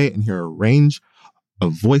NPR today and hear a range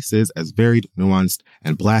of voices as varied, nuanced,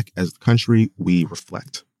 and Black as the country we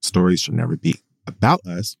reflect. Stories should never be about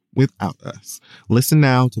us without us. Listen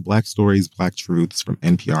now to Black Stories, Black Truths from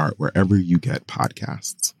NPR wherever you get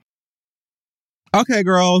podcasts. Okay,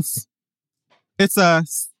 girls. It's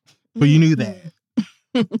us. But you knew that.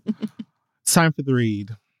 It's time for the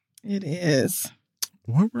read. It is.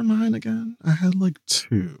 What were mine again? I had like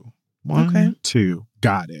two. One, two.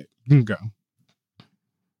 Got it. You can go.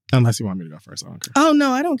 Unless you want me to go first. I don't care. Oh,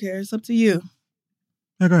 no, I don't care. It's up to you.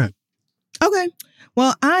 Yeah, go ahead. Okay.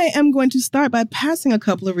 Well, I am going to start by passing a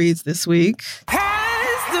couple of reads this week.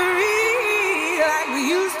 Pass the read like we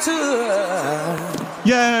used to.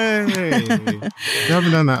 Yay! We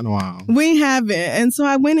haven't done that in a while. We haven't. And so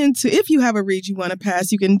I went into, if you have a read you want to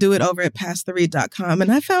pass, you can do it over at passtheread.com.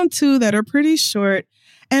 And I found two that are pretty short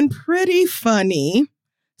and pretty funny.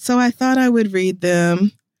 So I thought I would read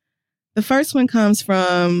them. The first one comes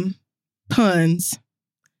from Puns.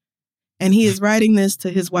 And he is writing this to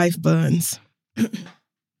his wife, Buns.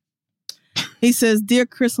 He says, "Dear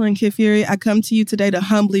Crystal and Kid Fury, I come to you today to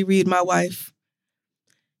humbly read my wife.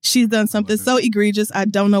 She's done something so egregious, I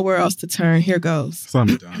don't know where else to turn. Here goes."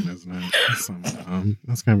 Something dumb, isn't it? Something dumb.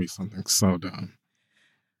 That's going to be something so dumb.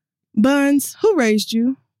 "Buns, who raised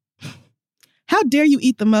you? How dare you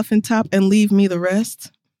eat the muffin top and leave me the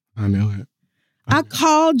rest? I knew it. I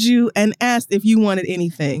called you and asked if you wanted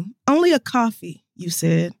anything. Only a coffee, you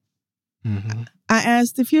said. Mm-hmm. I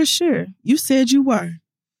asked if you're sure. You said you were.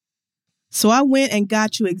 So I went and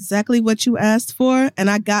got you exactly what you asked for, and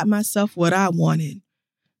I got myself what I wanted.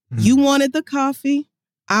 You wanted the coffee.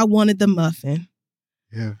 I wanted the muffin.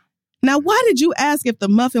 Yeah. Now, why did you ask if the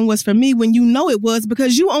muffin was for me when you know it was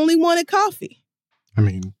because you only wanted coffee? I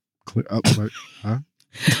mean, huh?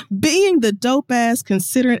 Being the dope-ass,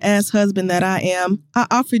 considerate-ass husband that I am, I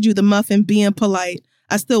offered you the muffin being polite.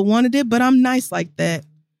 I still wanted it, but I'm nice like that.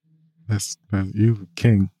 That's you,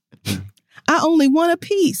 king. Yeah. I only want a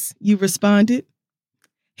piece, you responded.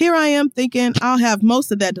 Here I am thinking I'll have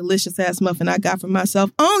most of that delicious-ass muffin I got for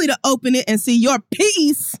myself, only to open it and see your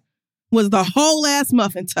piece was the whole-ass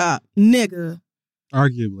muffin top. Nigga.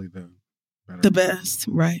 Arguably, the best,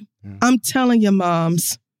 right? Yeah. I'm telling your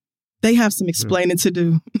moms, they have some explaining to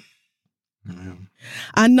do. Yeah.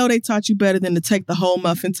 I know they taught you better than to take the whole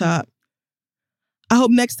muffin top. I hope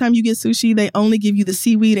next time you get sushi, they only give you the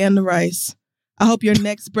seaweed and the rice. I hope your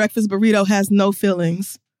next breakfast burrito has no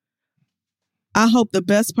fillings. I hope the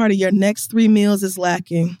best part of your next 3 meals is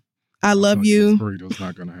lacking. I love you. Burrito's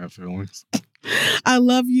not going to have fillings. I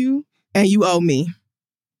love you, and you owe me.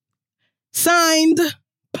 Signed,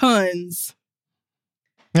 Puns.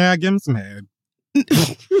 Yeah, give him some head.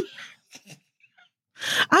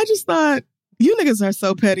 I just thought, you niggas are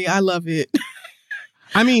so petty. I love it.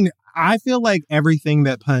 I mean, I feel like everything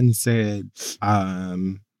that Puns said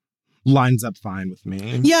lines up fine with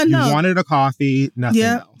me. Yeah, no. You wanted a coffee, nothing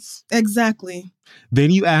else. Exactly.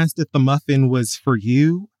 Then you asked if the muffin was for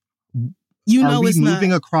you. You know it's not. Are we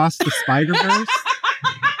moving across the Spider-Verse?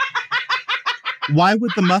 Why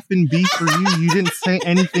would the muffin be for you? You didn't say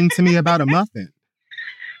anything to me about a muffin.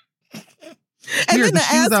 Here, the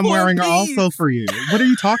shoes I'm wearing are also for you. What are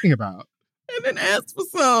you talking about? And then asked for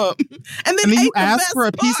some. And then you asked for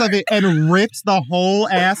a piece of it and ripped the whole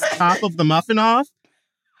ass top of the muffin off?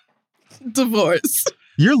 Divorce.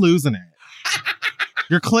 You're losing it.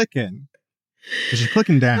 You're clicking. You're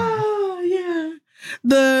clicking down. Oh, yeah.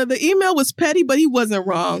 The email was petty, but he wasn't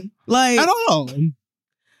wrong. Like, at all.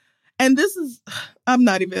 And this is, I'm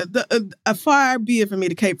not even, far be it for me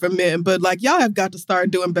to cape for men, but like, y'all have got to start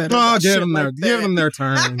doing better. Oh, give them their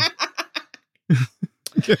turn.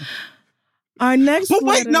 Our next But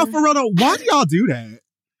wait, no, for real though, why do y'all do that?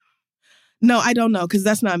 No, I don't know, because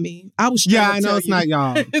that's not me. I was I know it's not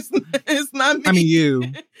y'all. It's not me. I mean, you.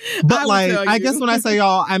 But like, I guess when I say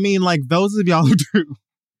y'all, I mean like those of y'all who do.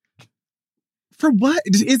 For what?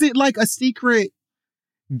 Is it like a secret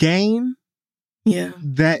game? Yeah.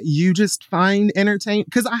 That you just find entertaining?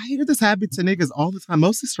 Because I hear this happen to niggas all the time,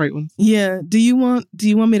 mostly straight ones. Yeah. Do you want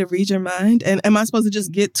me to read your mind? And am I supposed to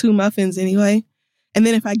just get 2 muffins anyway? And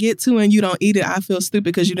then if I get 2 and you don't eat it, I feel stupid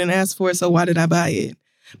because you didn't ask for it, so why did I buy it?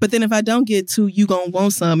 But then if I don't get 2, you gonna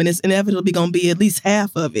want some, and it's inevitably gonna be at least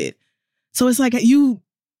half of it. So it's like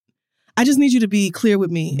I just need you to be clear with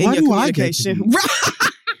me in your communication.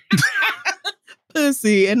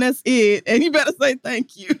 Pussy, and that's it. And you better say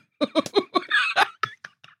thank you.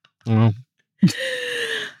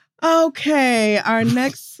 Okay, our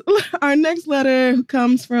next letter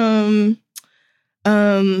comes from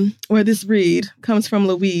this read comes from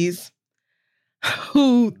Louise,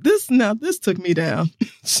 who this took me down.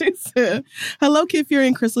 She said, "Hello, Kid Fury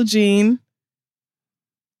and Crystal Jean.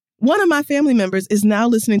 One of my family members is now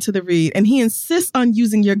listening to the read, and he insists on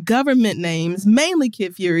using your government names, mainly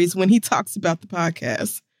Kid Fury's, when he talks about the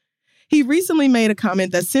podcast. He recently made a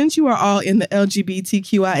comment that since you are all in the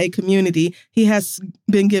LGBTQIA community, he has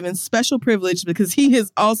been given special privilege because he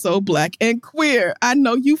is also Black and queer. I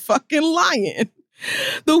know you fucking lying.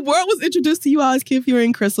 The world was introduced to you all as Kid Fury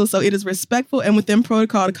and Crystal, so it is respectful and within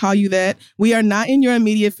protocol to call you that. We are not in your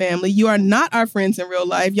immediate family. You are not our friends in real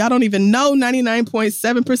life. Y'all don't even know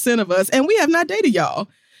 99.7% of us, and we have not dated y'all.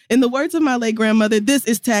 In the words of my late grandmother, this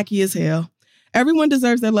is tacky as hell. Everyone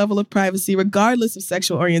deserves their level of privacy, regardless of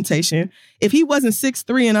sexual orientation. If he wasn't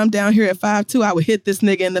 6'3" and I'm down here at 5'2", I would hit this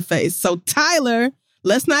nigga in the face. So Tyler,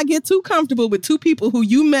 let's not get too comfortable with 2 people who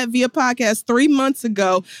you met via podcast 3 months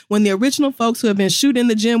ago when the original folks who have been shooting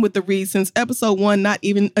the gym with the read since episode 1, not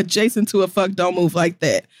even adjacent to a fuck don't move like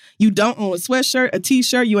that. You don't own a sweatshirt, a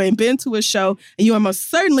t-shirt, you ain't been to a show, and you are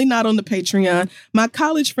most certainly not on the Patreon. My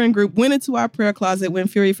college friend group went into our prayer closet when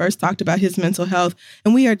Fury first talked about his mental health,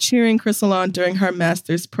 and we are cheering Crystal on during her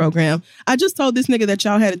master's program. I just told this nigga that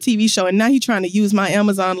y'all had a TV show, and now he trying to use my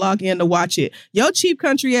Amazon login to watch it. Your cheap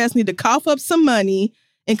country ass need to cough up some money.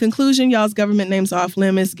 In conclusion, y'all's government names are off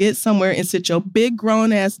limits. Get somewhere and sit your big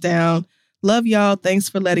grown ass down. Love y'all. Thanks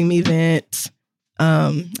for letting me vent."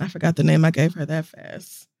 I forgot the name I gave her that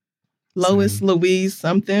fast. Lois, Louise,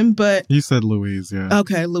 something, but... You said Louise, yeah.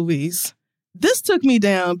 Okay, Louise. This took me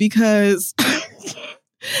down because...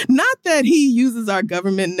 not that he uses our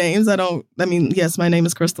government names. Yes, my name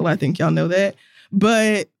is Crystal. I think y'all know that.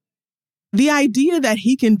 But the idea that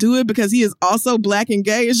he can do it because he is also Black and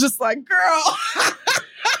gay is just like, girl...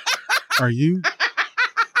 Are you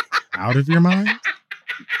out of your mind?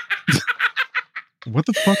 What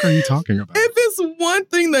the fuck are you talking about? If it's one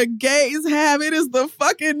thing that gays have, it is the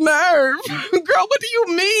fucking nerve. Girl, what do you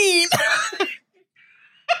mean?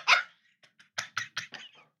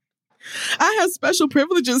 I have special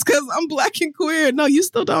privileges because I'm Black and queer. No, you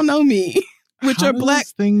still don't know me. With your Black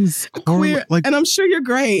things queer. And I'm sure you're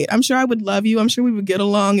great. I'm sure I would love you. I'm sure we would get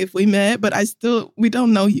along if we met, but we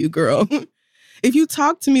don't know you, girl. If you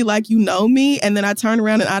talk to me like you know me and then I turn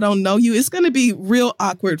around and I don't know you, it's going to be real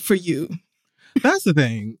awkward for you. That's the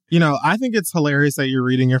thing. I think it's hilarious that you're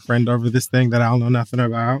reading your friend over this thing that I don't know nothing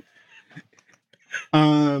about.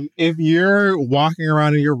 If you're walking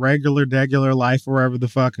around in your regular life or wherever the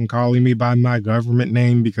fuck and calling me by my government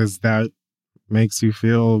name because that makes you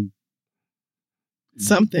feel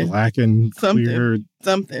something Black and queer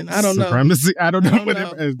something. I don't supremacy. know. I don't know what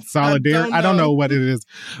it is. Solidarity. I don't know what it is.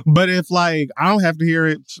 But if I don't have to hear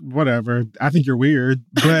it, whatever. I think you're weird.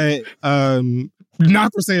 But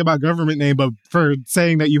not for saying about government name, but for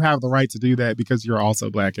saying that you have the right to do that because you're also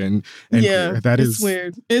Black and yeah, queer. That is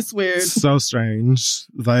weird. It's weird. So strange.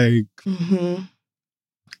 Mm-hmm.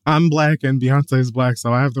 I'm black and Beyonce's black,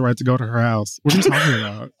 so I have the right to go to her house. What are you talking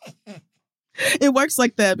about? It works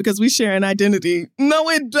like that because we share an identity. No,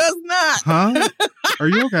 it does not. Huh? Are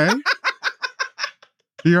you okay?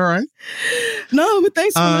 You all right? No, but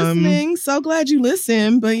thanks for listening. So glad you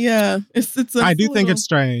listened. But yeah, it's I do think it's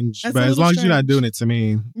strange, but as long as you're not doing it to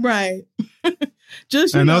me. Right.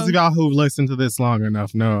 Just, and those of y'all who've listened to this long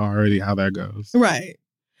enough know already how that goes. Right.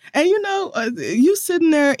 And you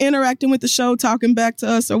sitting there interacting with the show, talking back to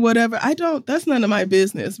us or whatever. That's none of my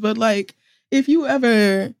business. But like, if you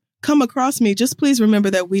ever come across me, just please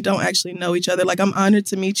remember that we don't actually know each other. Like, I'm honored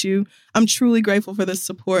to meet you. I'm truly grateful for the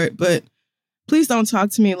support, but please don't talk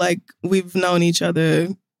to me like we've known each other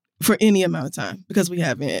for any amount of time, because we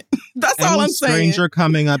haven't. That's all I'm saying. A stranger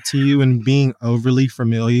coming up to you and being overly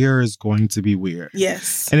familiar is going to be weird.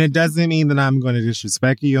 Yes. And it doesn't mean that I'm going to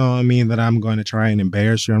disrespect you. It don't mean that I'm going to try and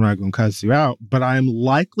embarrass you. I'm not going to cuss you out. But I'm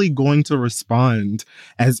likely going to respond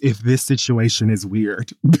as if this situation is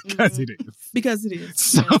weird, because it is. Because it is.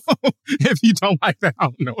 So if you don't like that, I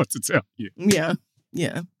don't know what to tell you. Yeah.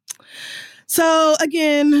 Yeah. So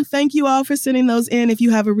again, thank you all for sending those in. If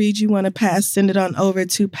you have a read you want to pass, send it on over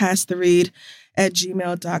to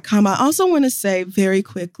passtheread@gmail.com. I also want to say very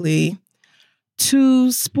quickly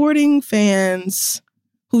to sporting fans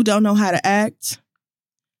who don't know how to act,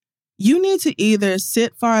 you need to either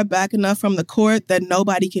sit far back enough from the court that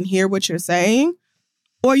nobody can hear what you're saying,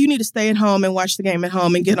 or you need to stay at home and watch the game at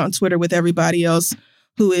home and get on Twitter with everybody else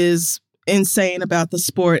who is insane about the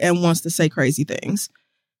sport and wants to say crazy things.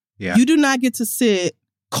 Yeah. You do not get to sit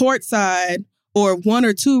courtside or 1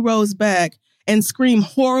 or 2 rows back and scream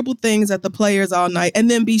horrible things at the players all night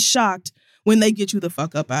and then be shocked when they get you the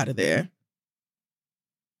fuck up out of there.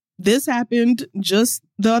 This happened just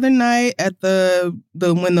the other night at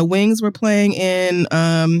when the Wings were playing in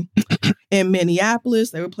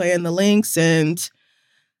Minneapolis. They were playing the Lynx, and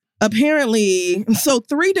apparently, so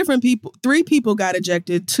 3 people got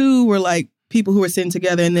ejected. 2 were like people who were sitting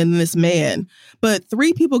together, and then this man. But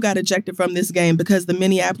 3 people got ejected from this game because the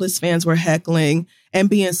Minneapolis fans were heckling and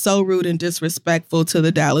being so rude and disrespectful to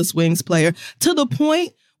the Dallas Wings player, to the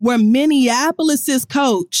point where Minneapolis's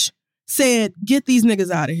coach said, "Get these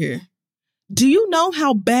niggas out of here." Do you know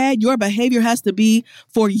how bad your behavior has to be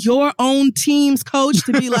for your own team's coach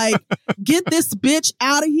to be like, "Get this bitch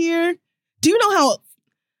out of here"? Do you know how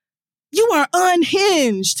you are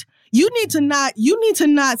unhinged? You need to not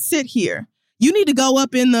sit here. You need to go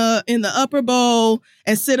up in the upper bowl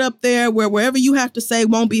and sit up there where wherever you have to say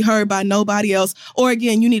won't be heard by nobody else. Or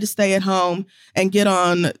again, you need to stay at home and get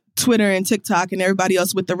on Twitter and TikTok and everybody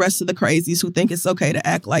else with the rest of the crazies who think it's okay to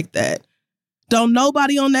act like that. Don't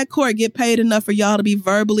nobody on that court get paid enough for y'all to be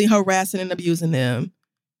verbally harassing and abusing them.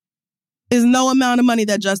 There's no amount of money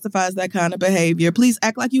that justifies that kind of behavior. Please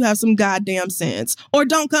act like you have some goddamn sense, or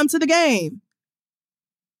don't come to the game.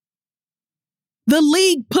 The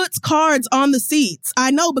league puts cards on the seats. I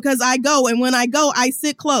know, because I go, and when I go, I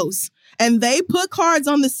sit close. And they put cards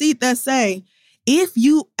on the seat that say, if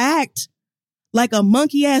you act like a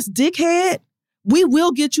monkey-ass dickhead, we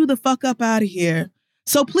will get you the fuck up out of here.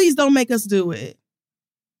 So please don't make us do it.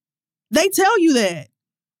 They tell you that.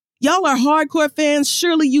 Y'all are hardcore fans.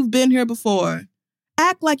 Surely you've been here before.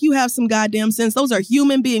 Act like you have some goddamn sense. Those are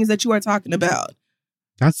human beings that you are talking about.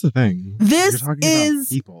 That's the thing. This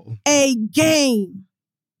is a game.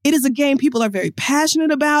 It is a game people are very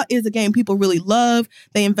passionate about. It is a game people really love.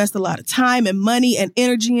 They invest a lot of time and money and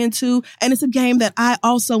energy into. And it's a game that I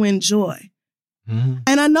also enjoy. Mm-hmm.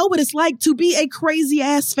 And I know what it's like to be a crazy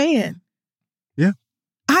ass fan. Yeah.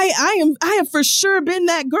 I have for sure been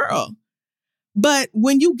that girl. But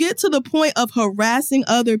when you get to the point of harassing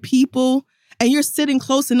other people and you're sitting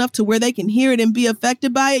close enough to where they can hear it and be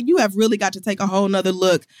affected by it, you have really got to take a whole nother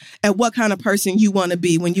look at what kind of person you want to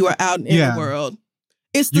be when you are out in the world.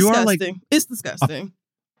 It's disgusting. It's disgusting.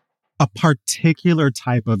 A particular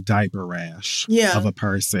type of diaper rash of a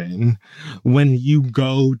person when you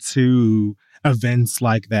go to events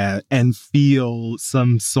like that and feel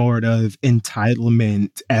some sort of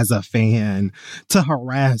entitlement as a fan to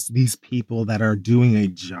harass these people that are doing a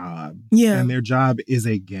job. Yeah. And their job is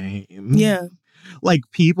a game. Yeah. Like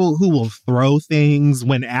people who will throw things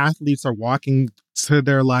when athletes are walking to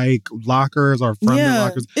their like lockers or from their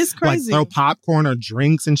lockers. It's crazy. Like throw popcorn or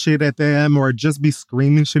drinks and shit at them, or just be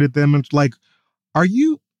screaming shit at them. And like, are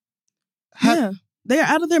you? They are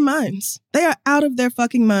out of their minds. They are out of their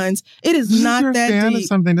fucking minds. It is not that fan deep. Of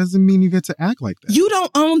something doesn't mean you get to act like that. You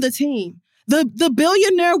don't own the team. The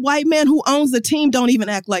billionaire white man who owns the team don't even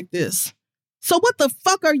act like this. So what the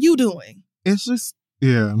fuck are you doing? It's just,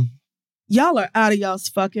 Y'all are out of y'all's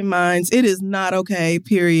fucking minds. It is not okay,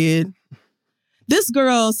 period. This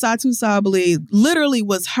girl, Satu Sabali, literally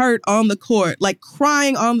was hurt on the court, like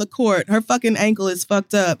crying on the court. Her fucking ankle is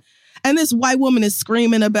fucked up. And this white woman is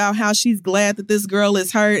screaming about how she's glad that this girl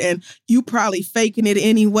is hurt and you probably faking it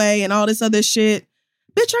anyway and all this other shit.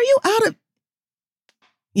 Bitch, are you out of...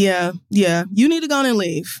 Yeah. You need to go on and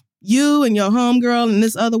leave. You and your homegirl and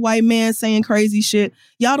this other white man saying crazy shit.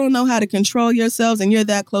 Y'all don't know how to control yourselves and you're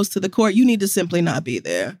that close to the court. You need to simply not be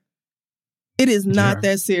there. It is not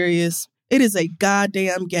that serious. It is a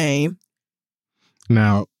goddamn game.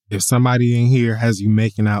 Now, if somebody in here has you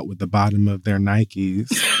making out with the bottom of their Nikes,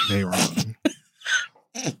 they wrong.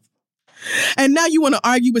 And now you want to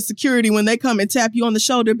argue with security when they come and tap you on the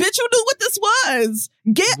shoulder. Bitch, you knew what this was.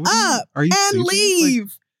 Get up and leave.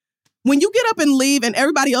 Like, when you get up and leave and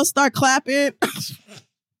everybody else start clapping.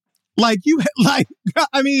 Your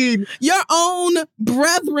own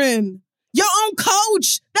brethren. Your own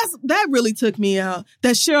coach. That really took me out.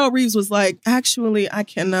 That Cheryl Reeves was like, actually, I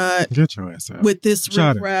cannot get your ass out with this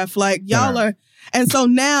riffraff. Like, y'all are. And so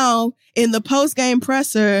now in the post-game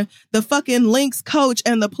presser, the fucking Lynx coach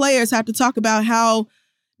and the players have to talk about how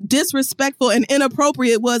disrespectful and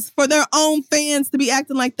inappropriate it was for their own fans to be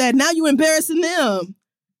acting like that. Now you embarrassing them.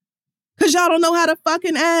 Because y'all don't know how to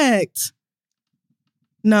fucking act.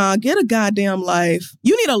 Nah, get a goddamn life.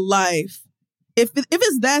 You need a life. If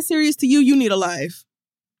it's that serious to you, you need a life.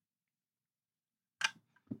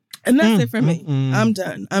 And that's it for me. I'm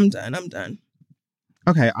done.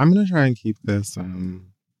 Okay, I'm going to try and keep this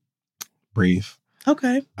brief.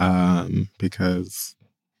 Okay. Because,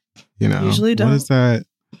 you know, usually don't. What is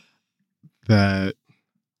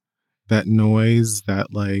that noise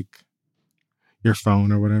that, like, your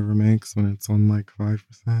phone or whatever makes when it's on, like,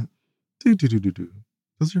 5%? Do.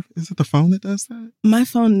 Is it the phone that does that? My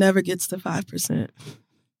phone never gets to 5%.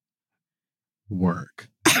 Work.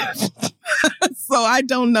 So I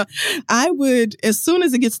don't know. I would, as soon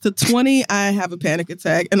as it gets to 20, I have a panic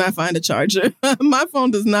attack and I find a charger. My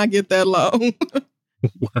phone does not get that low.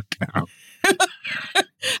 Work out.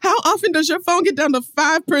 How often does your phone get down to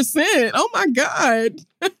 5%? Oh my God.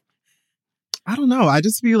 I don't know. I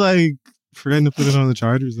just feel like forgetting to put it on the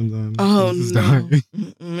charger sometimes. Oh, no.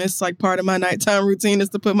 It's like part of my nighttime routine is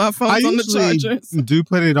to put my phone on the chargers. I do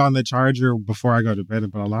put it on the charger before I go to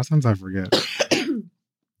bed, but a lot of times I forget.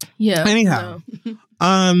 Yeah. Anyhow.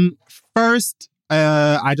 No. First,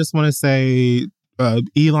 I just want to say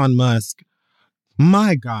Elon Musk,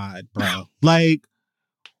 my God, bro. Like,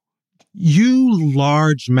 you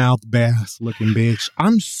largemouth bass looking bitch.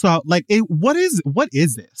 I'm so like, what is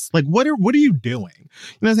this? Like, what are you doing? You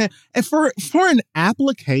know what I'm saying? And for an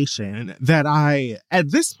application that I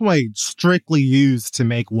at this point strictly use to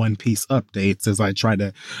make One Piece updates as I try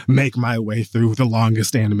to make my way through the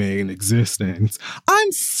longest anime in existence,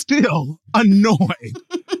 I'm still annoyed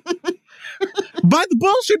by the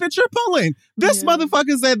bullshit that you're pulling. This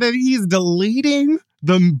motherfucker said that he's deleting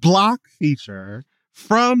the block feature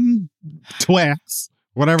from Twex,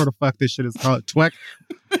 whatever the fuck this shit is called, Twex,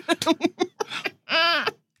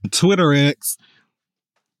 Twitter X,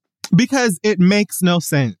 because it makes no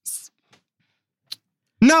sense.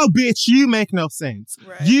 No, bitch, you make no sense.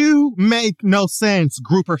 Right. You make no sense,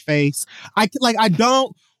 grouper face. There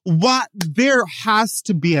has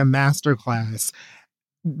to be a masterclass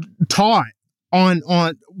taught on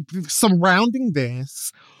surrounding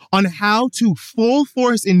this, on how to full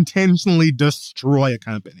force intentionally destroy a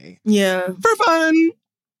company. Yeah. For fun.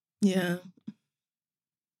 Yeah.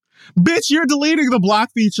 Bitch, you're deleting the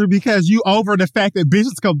block feature because you over the fact that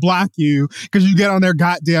bitches can block you because you get on their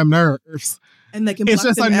goddamn nerves. And they can It's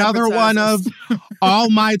just another one of all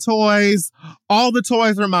my toys. All the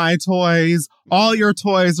toys are my toys. All your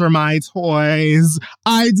toys are my toys.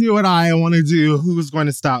 I do what I want to do. Who's going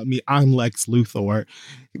to stop me? I'm Lex Luthor.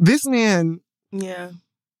 This man. Yeah.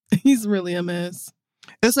 He's really a mess.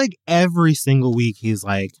 It's like every single week he's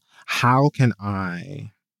like, how can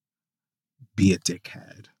I be a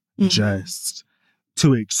dickhead? Mm-hmm. Just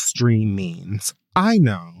to extreme means. I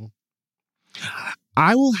know.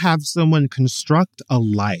 I will have someone construct a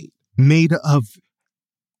light made of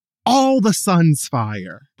all the sun's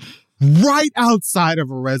fire right outside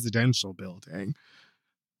of a residential building.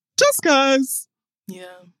 Just 'cause.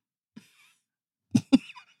 Yeah.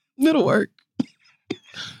 It'll work.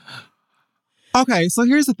 Okay, so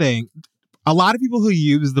here's the thing. A lot of people who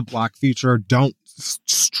use the block feature don't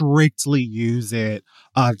strictly use it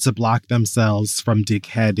to block themselves from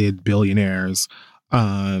dickheaded billionaires,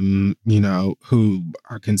 who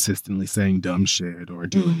are consistently saying dumb shit or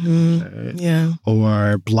doing dumb shit. Yeah.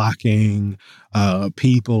 Or blocking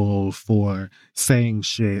people for saying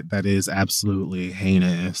shit that is absolutely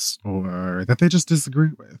heinous or that they just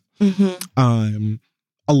disagree with. Mm-hmm.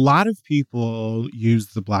 A lot of people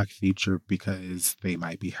use the block feature because they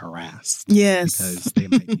might be harassed. Yes. Because they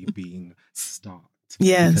might be being stalked.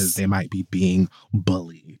 Yes. Because they might be being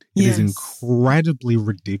bullied. Yes. It is incredibly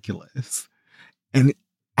ridiculous and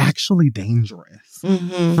actually dangerous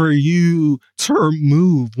for you to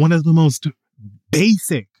remove one of the most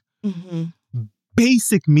basic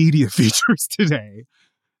media features today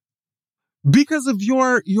because of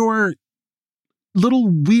your little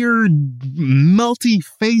weird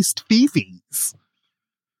melty-faced fifis.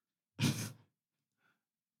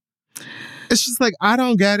 It's just like, I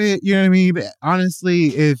don't get it. You know what I mean? But honestly,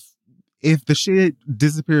 if the shit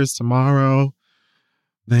disappears tomorrow,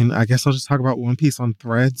 then I guess I'll just talk about One Piece on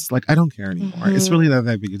Threads. Like, I don't care anymore. It's really not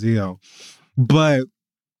that big a deal. But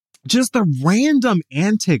just the random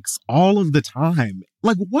antics all of the time.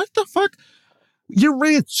 Like, what the fuck? You're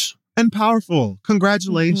rich and powerful.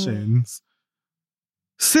 Congratulations.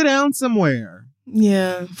 Sit down somewhere.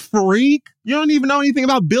 Yeah. Freak. You don't even know anything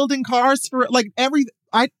about building cars for, like,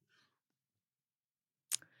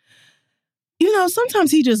 You know,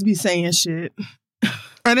 sometimes he just be saying shit.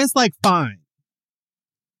 And it's like, fine.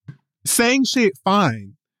 Saying shit,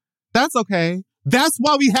 fine. That's okay. That's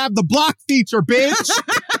why we have the block feature, bitch.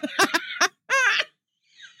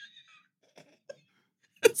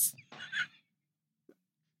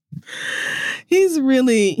 He's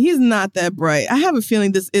not that bright. I have a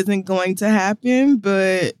feeling this isn't going to happen,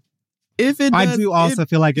 but if it does, I do also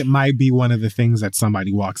feel like it might be one of the things that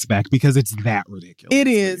somebody walks back because it's that ridiculous. It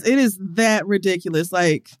is. It is that ridiculous.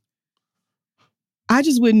 Like, I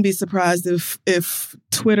just wouldn't be surprised if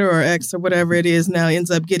Twitter or X or whatever it is now ends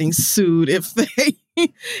up getting sued if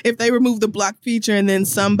they remove the block feature and then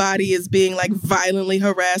somebody is being like violently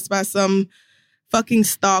harassed by some fucking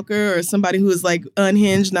stalker or somebody who is like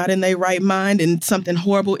unhinged, not in their right mind, and something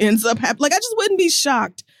horrible ends up happening. Like, I just wouldn't be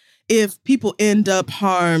shocked if people end up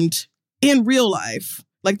harmed in real life.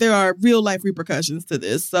 Like, there are real life repercussions to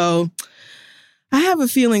this. So I have a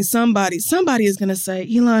feeling somebody is going to say,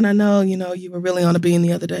 Elon, I know, you were really on a beam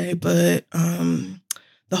the other day, but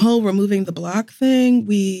the whole removing the block thing,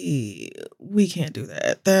 we can't do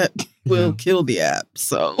that. That will kill the app.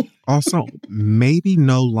 So also, maybe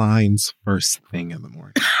no lines first thing in the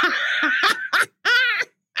morning.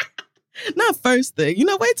 Not first thing.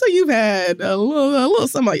 Wait till you've had a little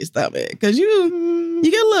something on your stomach, because you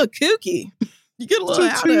get a little kooky. You get a little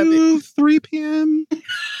out of it. 3 p.m.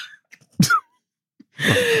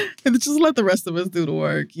 And just let the rest of us do the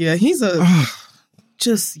work. Yeah, he's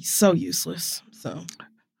just so useless. So,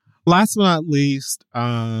 last but not least,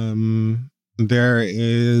 there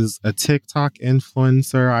is a TikTok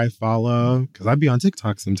influencer I follow because I be on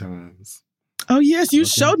TikTok sometimes. Oh yes, you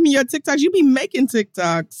showed me your TikToks. You be making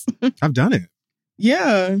TikToks. I've done it.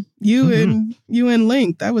 Yeah, you and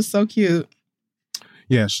Link. That was so cute.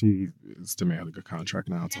 Yeah, she is demanding a contract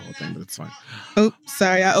now. It's a whole thing, but it's fine. Oh,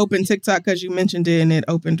 sorry. I opened TikTok because you mentioned it, and it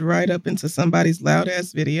opened right up into somebody's loud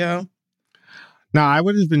ass video. Now, I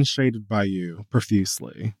would have been shaded by you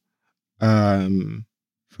profusely, but I'm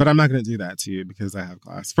not going to do that to you because I have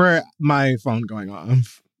class for my phone going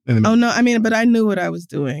off. Oh no, but I knew what I was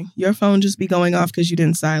doing. Your phone just be going off because you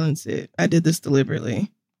didn't silence it. I did this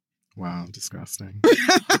deliberately. Wow, disgusting.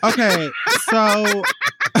 Okay, so.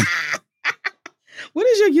 What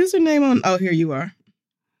is your username on? Oh, here you are.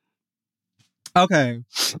 Okay.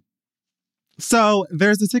 So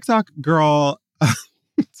there's a TikTok girl.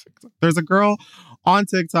 There's a girl on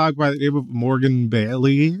TikTok by the name of Morgan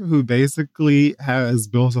Bailey who basically has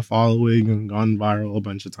built a following and gone viral a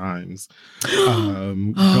bunch of times.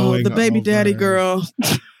 The baby daddy girl.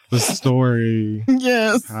 The story.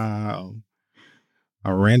 Yes. How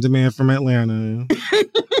a random man from Atlanta.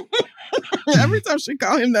 Every time she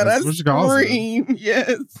called him that, I scream.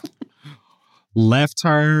 Yes. Left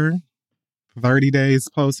her 30 days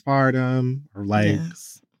postpartum, or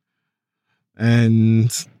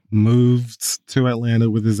and moved to Atlanta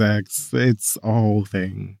with his ex. It's a whole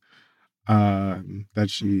thing that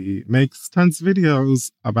she makes tons of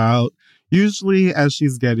videos about, usually as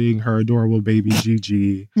she's getting her adorable baby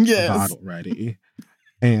Gigi bottle ready.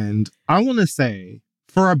 And I want to say,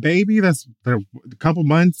 for a baby that's a couple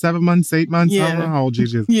months, 7 months, 8 months, I don't know how old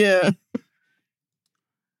Gigi is. Yeah.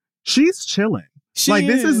 She's chilling.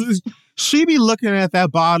 This is she be looking at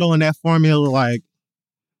that bottle and that formula like,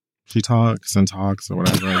 she talks and talks or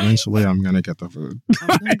whatever. Eventually, I'm going to get the food.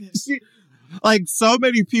 So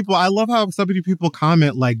many people, I love how so many people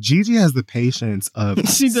comment, like, Gigi has the patience of...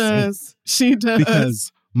 She does.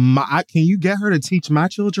 Because... can you get her to teach my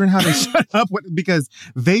children how to shut up? Because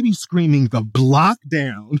they be screaming the block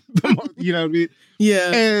down. You know what I mean?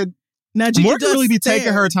 Yeah. And Now, Gigi Morgan does really be stare.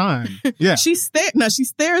 taking her time. Yeah. She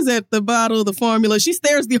stares at the bottle, the formula. She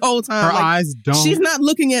stares the whole time. Her eyes don't She's not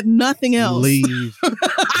looking at nothing else. leave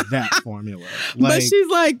that formula. But she's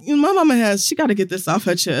like, my mama she got to get this off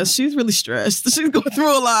her chest. She's really stressed. She's going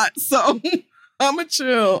through a lot. So I'm a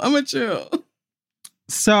chill.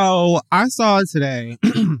 So I saw today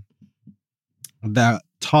that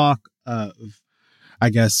talk of, I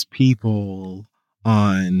guess, people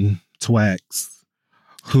on Twex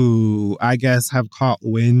who I guess have caught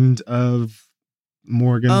wind of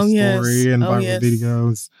Morgan's story and viral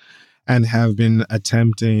videos and have been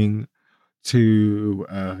attempting to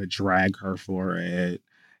drag her for it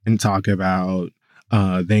and talk about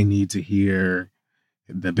they need to hear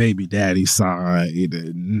the baby daddy side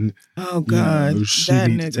and she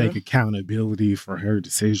needs to take accountability for her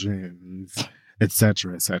decisions,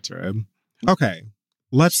 etc., etc. Okay.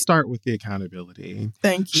 Let's start with the accountability.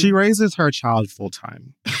 Thank you. She raises her child full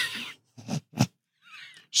time.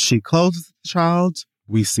 She clothes the child.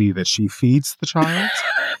 We see that she feeds the child.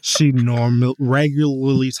 She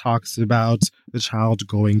regularly talks about the child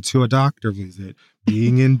going to a doctor visit,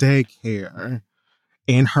 being in daycare,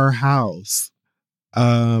 in her house.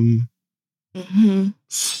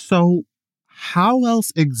 So how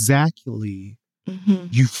else exactly,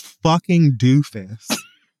 you fucking doofus,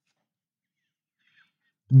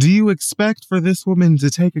 do you expect for this woman to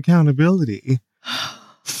take accountability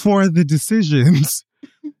for the decisions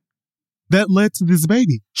that led to this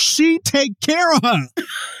baby? She take care of her.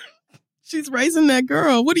 She's raising that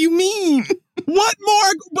girl. What do you mean? What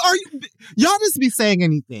more are you? Y'all just be saying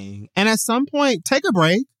anything. And at some point, take a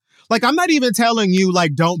break. Like, I'm not even telling you,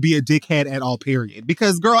 like, don't be a dickhead at all, period.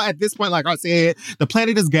 Because, girl, at this point, like I said, the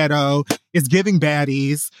planet is ghetto. It's giving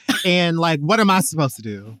baddies. And, like, what am I supposed to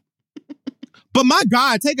do? But my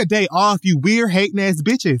God, take a day off, you weird hating ass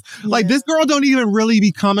bitches. Yeah. Like, this girl don't even really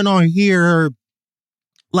be coming on here,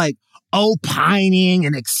 like, opining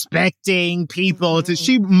and expecting people to.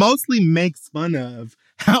 She mostly makes fun of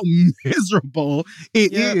how miserable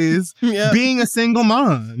it is being a single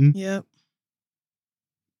mom. Yep.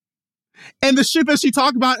 And the shit that she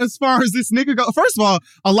talked about as far as this nigga go. First of all,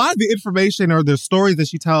 a lot of the information or the stories that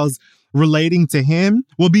she tells relating to him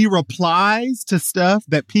will be replies to stuff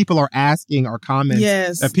that people are asking or comments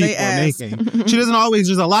that people are making. She doesn't always,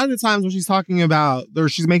 just a lot of the times when she's talking about, or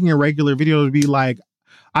she's making a regular video to be like,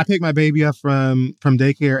 I picked my baby up from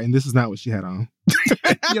daycare and this is not what she had on.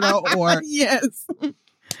 Or yes.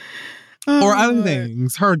 Or other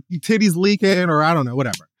things. Her titties leaking or I don't know,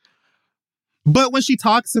 whatever. But when she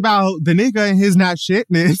talks about the nigga and his not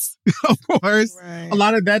shitness, of course, a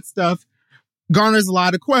lot of that stuff garners a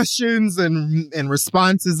lot of questions and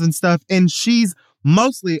responses and stuff. And she's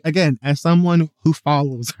mostly, again, as someone who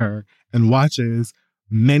follows her and watches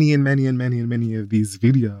many of these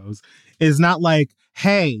videos, is not like,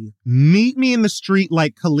 hey, meet me in the street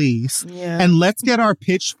like Khalees and let's get our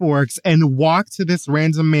pitchforks and walk to this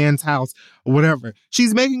random man's house or whatever.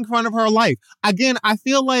 She's making fun of her life. Again, I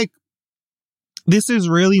feel like this is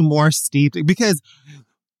really more steeped because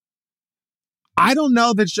I don't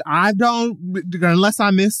know that unless I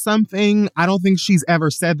missed something, I don't think she's ever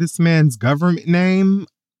said this man's government name.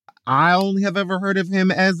 I only have ever heard of him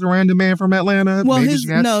as the random man from Atlanta. Well,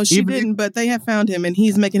 she didn't, but they have found him and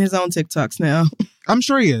he's making his own TikToks now. I'm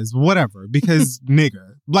sure he is, whatever, because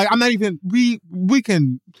nigga. Like, I'm not even, we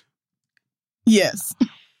can. Yes.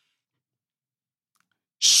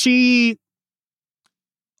 She,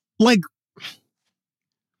 like,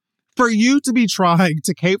 for you to be trying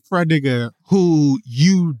to cape for a nigga who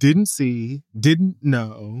you didn't see, didn't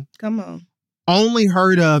know. Come on. Only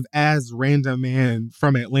heard of as random man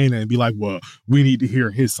from Atlanta and be like, well, we need to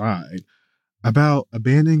hear his side about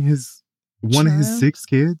abandoning one of his 6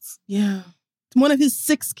 kids. Yeah. One of his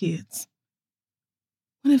 6 kids.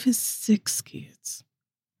 One of his 6 kids.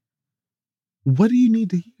 What do you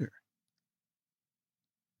need to hear?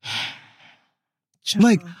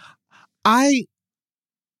 Like,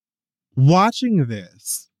 watching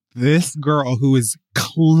this girl who is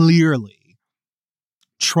clearly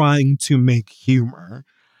trying to make humor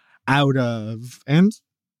out of, and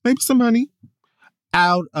maybe some money,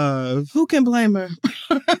 out of... Who can blame her?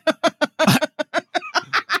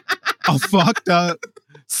 A fucked up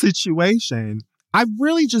situation. I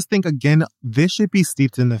really just think, again, this should be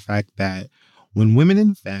steeped in the fact that when women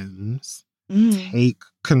and femmes take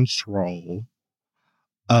control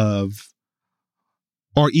of,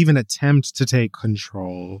 or even attempt to take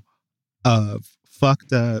control of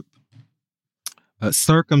fucked up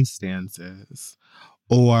circumstances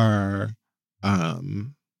or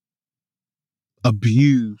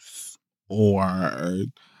abuse or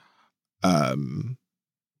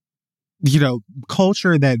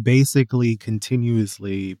culture that basically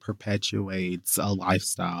continuously perpetuates a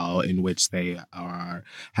lifestyle in which they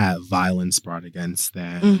have violence brought against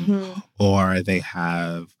them, or they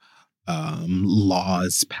have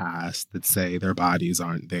laws passed that say their bodies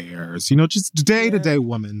aren't theirs. Just day-to-day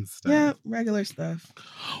woman stuff. Yeah, regular stuff.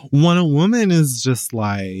 When a woman is just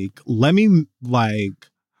like, let me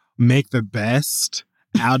make the best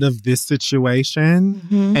out of this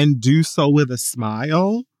situation and do so with a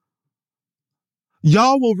smile,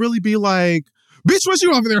 y'all will really be like, bitch, what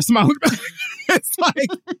you over there smiling about? It's like,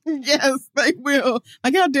 yes, they will.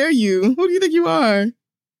 Like, how dare you? Who do you think you are?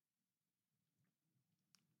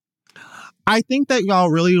 I think that y'all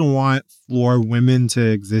really want for women to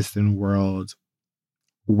exist in a world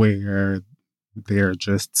where they're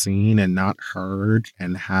just seen and not heard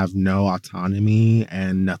and have no autonomy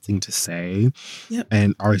and nothing to say,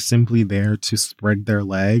 and are simply there to spread their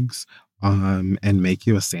legs and make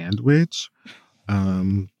you a sandwich.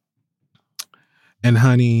 And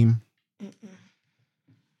honey,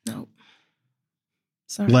 nope.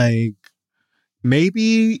 Sorry. Like,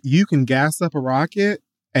 maybe you can gas up a rocket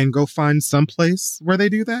and go find someplace where they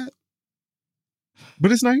do that,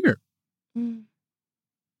 but it's not here.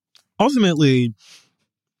 Ultimately,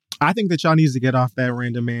 I think that y'all need to get off that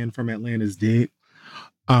random man from Atlanta's dick.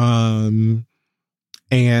 And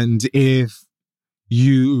if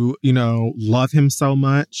you love him so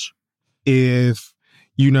much, if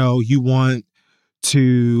you want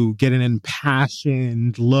to get an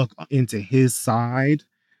impassioned look into his side,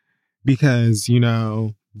 because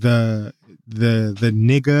the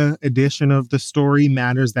nigga edition of the story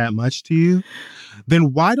matters that much to you,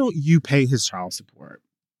 then why don't you pay his child support?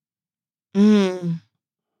 Now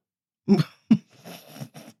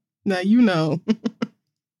you know.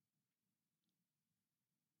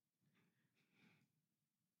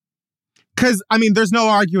 Because, there's no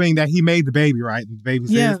arguing that he made the baby, right? The baby's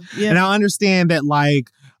his. And I understand that,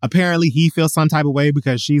 apparently he feels some type of way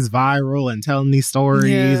because she's viral and telling these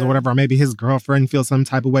stories or whatever. Or maybe his girlfriend feels some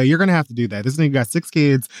type of way. You're going to have to do that. This nigga got 6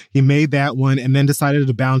 kids. He made that one and then decided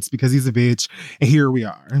to bounce because he's a bitch. And here we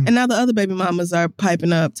are. And now the other baby mamas are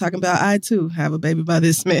piping up, talking about, I too have a baby by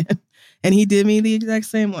this man. And he did me the exact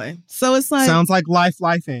same way. So it's like... Sounds like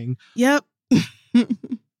lifing. Yep.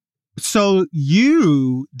 So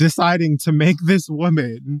you deciding to make this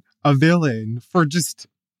woman a villain for just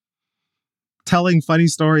telling funny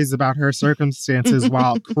stories about her circumstances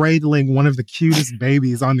while cradling one of the cutest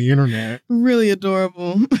babies on the internet. Really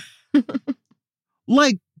adorable.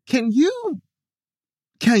 Like, can your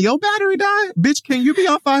battery die? Bitch, can you be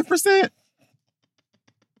on 5%?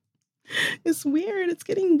 It's weird. It's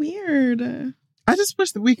getting weird. I just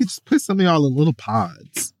wish that we could just put some of y'all in little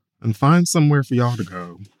pods and find somewhere for y'all to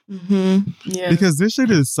go. Yeah. Because this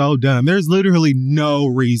shit is so dumb. There's literally no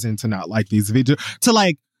reason to not like these videos.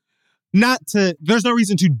 There's no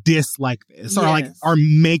reason to dislike this or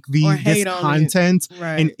make this content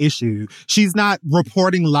an issue. She's not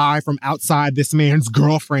reporting live from outside this man's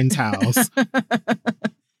girlfriend's house.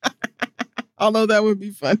 Although that would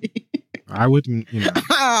be funny. I wouldn't,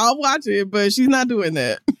 I'll watch it, but she's not doing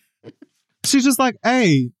that. She's just like,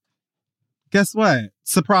 hey, guess what?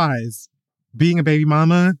 Surprise. Being a baby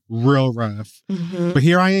mama, real rough. But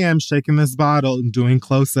here I am shaking this bottle and doing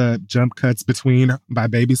close-up jump cuts between my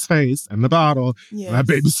baby's face and the bottle, my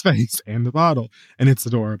baby's face and the bottle. And it's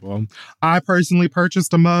adorable. I personally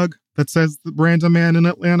purchased a mug that says the random man in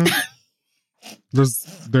Atlanta.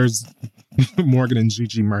 There's Morgan and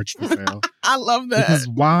Gigi merch for sale. I love that. Because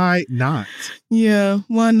why not? Yeah,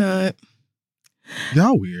 why not?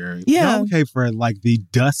 Y'all weird. Yeah. Y'all okay for the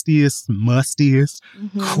dustiest, mustiest,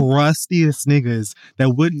 crustiest niggas that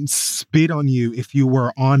wouldn't spit on you if you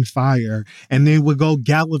were on fire, and they would go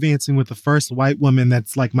gallivanting with the first white woman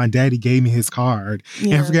that's like, my daddy gave me his card,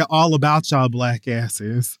 and forget all about y'all black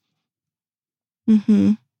asses.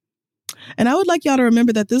 And I would like y'all to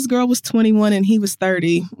remember that this girl was 21 and he was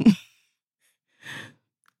 30.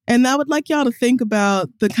 And I would like y'all to think about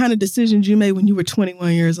the kind of decisions you made when you were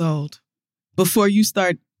 21 years old before you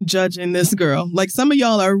start judging this girl. Like, some of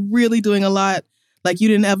y'all are really doing a lot. Like, you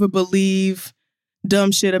didn't ever believe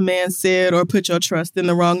dumb shit a man said or put your trust in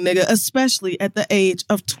the wrong nigga, especially at the age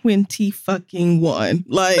of 20-fucking-1.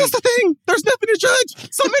 Like, that's the thing. There's nothing to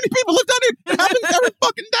judge. So many people have done it. It happens every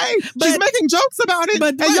fucking day. She's making jokes about it.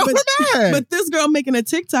 And y'all are mad. But this girl making a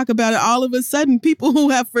TikTok about it, all of a sudden, people who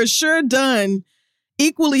have for sure done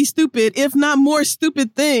equally stupid, if not more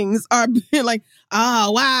stupid things, are like,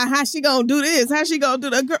 oh, wow, how she gonna do this? How she gonna do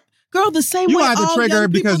that? Girl, the same You way either all trigger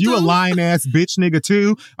young because people you a do. lying ass bitch nigga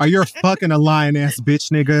too, or you're fucking a lying ass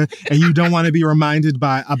bitch nigga, and you don't want to be reminded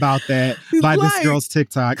about that by this Like, girl's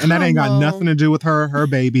TikTok, and that ain't got come on. nothing to do with her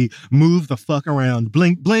baby. Move the fuck around.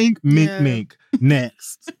 Blink, blink, mink, Yeah. mink.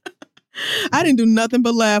 Next. I didn't do nothing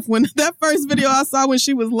but laugh when that first video I saw when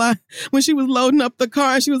she was loading up the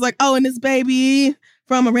car and she was like, "Oh, and this baby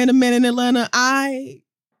from a random man in Atlanta." I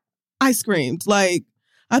screamed. Like,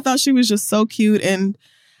 I thought she was just so cute, and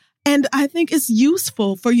I think it's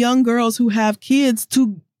useful for young girls who have kids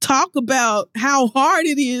to talk about how hard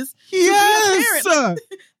it is. Yes.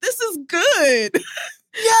 This is good.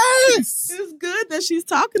 Yes. It's good that she's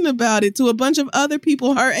talking about it to a bunch of other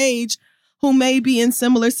people her age who may be in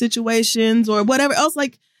similar situations or whatever else.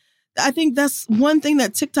 Like, I think that's one thing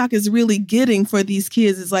that TikTok is really getting for these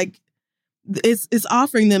kids is like, it's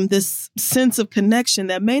offering them this sense of connection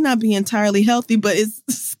that may not be entirely healthy, but it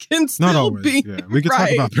can still Not always. be. Yeah. We could talk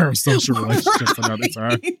about parasocial relationships another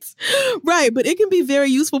time. Right. But it can be very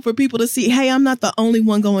useful for people to see, hey, I'm not the only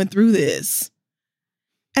one going through this.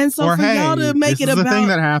 And so Or for hey, y'all to make this it is about a thing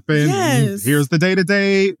that happened. Yes. Here's the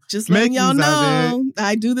day-to-day. just letting y'all makings of know,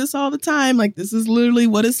 I do this all the time. Like, this is literally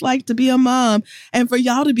what it's like to be a mom. And for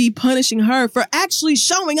y'all to be punishing her for actually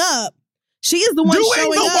showing up. She is the one Doing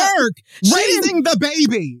showing the up. work. She Raising the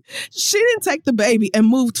baby. She didn't take the baby and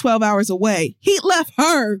move 12 hours away. He left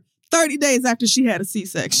her 30 days after she had a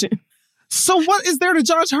C-section. So what is there to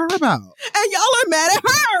judge her about? And y'all are mad at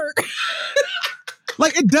her.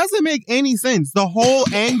 Like, it doesn't make any sense. The whole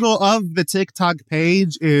angle of the TikTok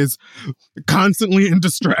page is constantly in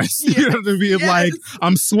distress. Yes. You know, to be like,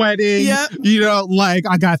 I'm sweating. Yep. You know, like,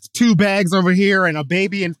 I got 2 bags over here and a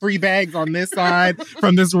baby and 3 bags on this side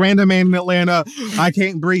from this random man in Atlanta. I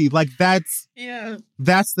can't breathe. Like, that's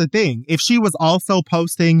the thing. If she was also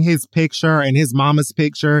posting his picture and his mama's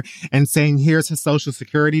picture and saying, here's his social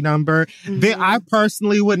security number, then I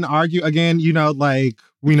personally wouldn't argue. Again, you know, like,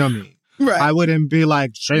 we know me. Right. I wouldn't be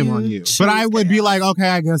like, shame on you. But I would be like, okay,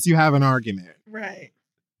 I guess you have an argument. Right.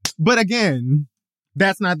 But again,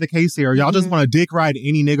 that's not the case here. Y'all just want to dick ride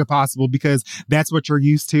any nigga possible because that's what you're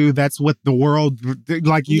used to. That's what the world,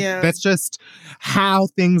 like, that's just how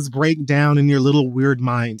things break down in your little weird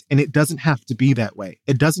mind. And it doesn't have to be that way.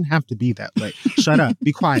 It doesn't have to be that way. Shut up.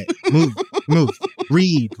 Be quiet. Move.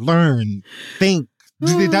 Read. Learn. Think.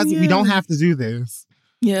 We don't have to do this.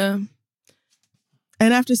 Yeah.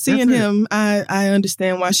 And after seeing him, I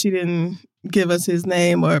understand why she didn't give us his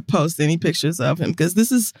name or post any pictures of him. Because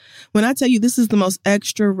this is, when I tell you, this is the most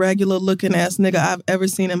extra regular looking ass nigga I've ever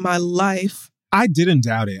seen in my life. I didn't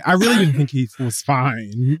doubt it. I really didn't think he was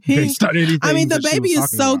fine based on anything. I mean, the baby is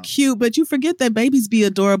so cute, but you forget that babies be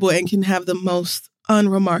adorable and can have the most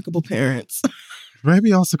unremarkable parents.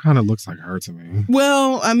 Baby also kind of looks like her to me.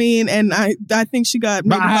 Well, I mean, and I think she got...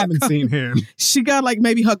 But I haven't seen him. She got like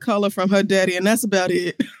maybe her color from her daddy, and that's about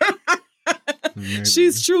it.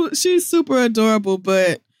 She's super adorable,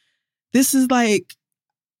 but this is like...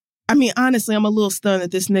 I mean, honestly, I'm a little stunned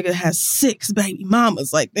that this nigga has 6 baby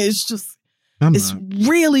mamas. Like, it's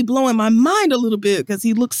really blowing my mind a little bit because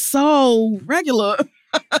he looks so regular.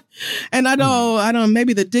 And I don't,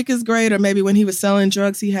 maybe the dick is great, or maybe when he was selling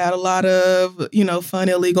drugs, he had a lot of, fun,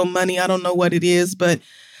 illegal money. I don't know what it is, but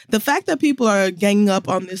the fact that people are ganging up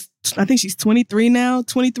on this, I think she's 23 now,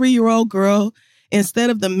 23-year-old girl, instead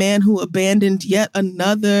of the man who abandoned yet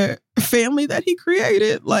another family that he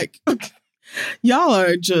created. Like, y'all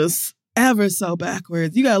are just ever so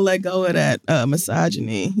backwards. You got to let go of that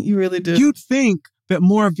misogyny. You really do. You'd think that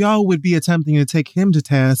more of y'all would be attempting to take him to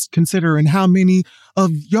task, considering how many of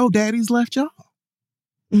your daddies left y'all.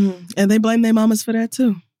 Mm-hmm. And they blame their mamas for that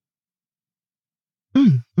too.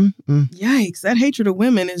 Yikes. That hatred of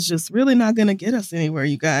women is just really not going to get us anywhere,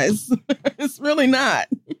 you guys. It's really not.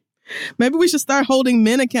 Maybe we should start holding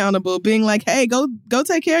men accountable, being like, hey, go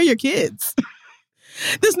take care of your kids.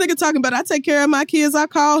 This nigga talking about, I take care of my kids, I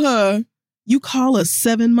call her. You call a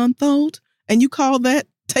 7-month-old and you call that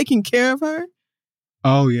taking care of her?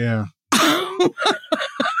 Oh, yeah.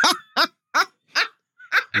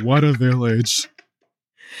 What a village.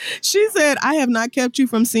 She said, I have not kept you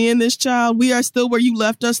from seeing this child. We are still where you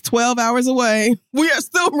left us 12 hours away. We are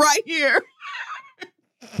still right here.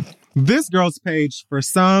 This girl's page, for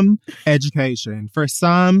some education, for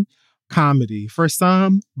some comedy, for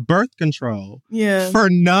some birth control, for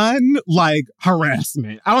none, like,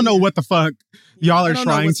 harassment. I don't know what the fuck y'all are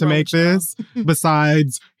trying to make this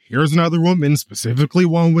besides, here's another woman, specifically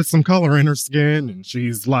one with some color in her skin, and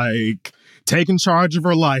she's like taking charge of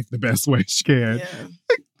her life the best way she can.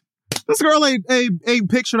 Yeah. This girl ain't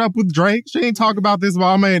pictured up with Drake. She ain't talking about this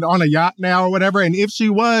mama on a yacht now or whatever. And if she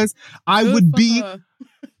was, I would be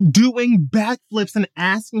doing backflips and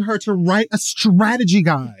asking her to write a strategy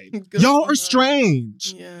guide. Y'all are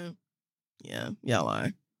strange. Yeah, y'all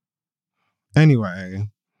are. Anyway,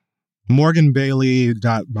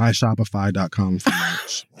 morganbailey.myshopify.com for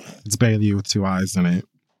merch. It's Bailey with 2 eyes in it.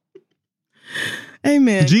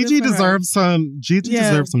 Amen. Gigi deserves some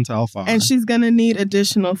Telfar. And she's going to need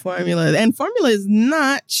additional formula. And formula is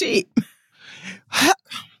not cheap.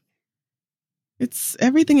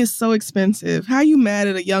 Everything is so expensive. How you mad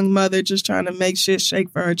at a young mother just trying to make shit shake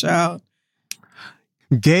for her child?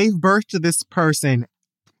 Gave birth to this person,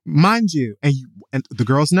 mind you, and the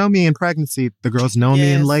girls know me in pregnancy. The girls know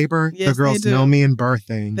me in labor. Yes, the girls know me in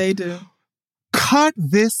birthing. They do. Cut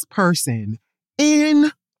this person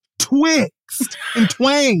in twixt and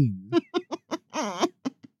twain. Sawed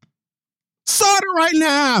her right in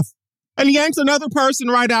half and yanked another person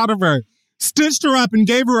right out of her. Stitched her up and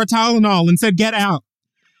gave her a Tylenol and said, get out.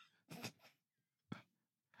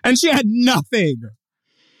 And she had nothing.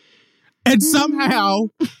 And somehow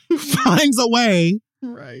finds a way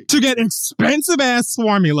to get expensive-ass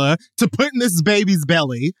formula to put in this baby's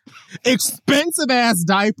belly, expensive-ass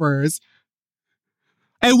diapers,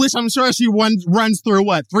 and which I'm sure she runs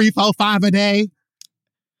through, 3, 4, 5 a day?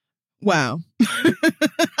 Wow.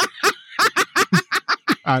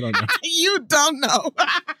 I don't know. You don't know.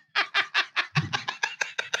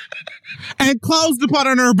 And clothes to put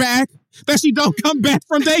on her back that she don't come back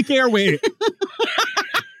from daycare with.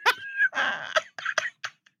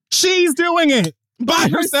 She's doing it by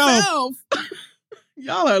herself.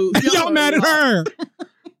 Y'all mad at her.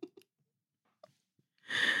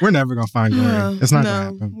 We're never going to find Gary. It's not going to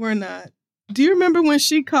happen. We're not. Do you remember when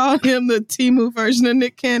she called him the Temu version of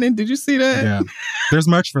Nick Cannon? Did you see that? Yeah. There's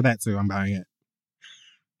merch for that too. I'm buying it.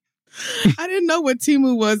 I didn't know what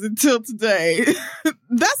Temu was until today.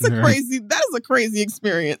 That is a crazy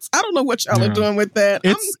experience. I don't know what y'all are doing with that.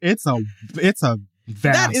 It's a vast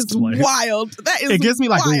that is place. Wild. That is it gives me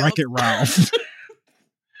like wild. Wreck-It Ralph.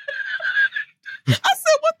 I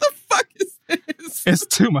said, what the fuck is this? It's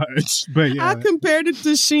too much. But yeah. I compared it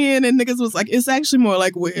to Shein and niggas was like, it's actually more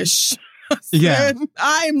like Wish. I said,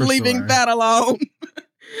 I'm leaving that alone.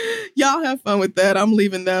 Y'all have fun with that. I'm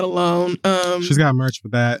leaving that alone. She's got merch for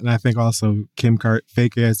that, and I think also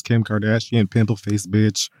fake ass Kim Kardashian pimple face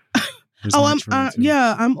bitch.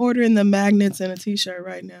 I'm ordering the magnets and a t-shirt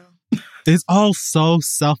right now. It's all so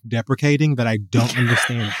self-deprecating that I don't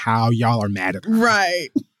understand how y'all are mad at her. Right.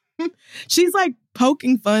 She's like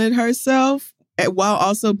poking fun at herself while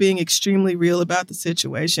also being extremely real about the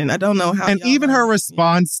situation. I don't know how. And even her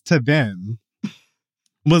response to them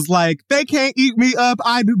was like, they can't eat me up.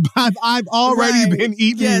 I've already been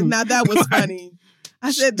eaten. Yeah, now that was funny.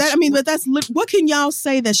 I said that. I mean, but that's what can y'all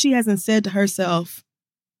say that she hasn't said to herself?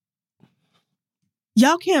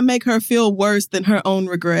 Y'all can't make her feel worse than her own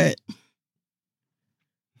regret.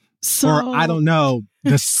 Or I don't know,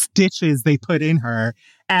 the stitches they put in her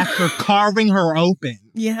after carving her open.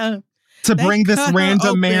 Yeah. To bring this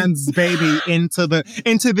random man's baby into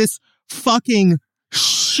this fucking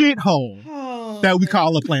shithole that we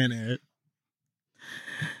call a planet.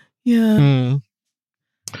 Yeah.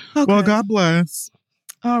 Okay. Well, God bless.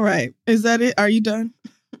 All right. Is that it? Are you done?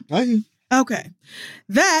 Okay.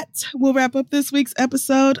 That will wrap up this week's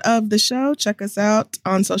episode of the show. Check us out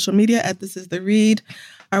on social media at This Is The Read.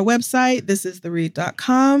 Our website,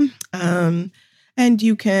 thisistheread.com. And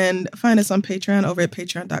you can find us on Patreon over at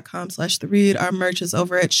patreon.com/theread. Our merch is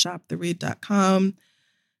over at shoptheread.com.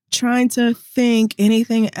 Trying to think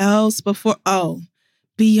anything else before. Oh,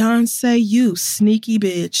 Beyonce, you sneaky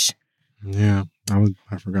bitch. Yeah,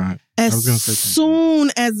 I forgot. As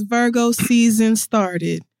soon as Virgo season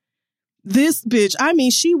started, this bitch, I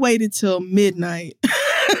mean, she waited till midnight.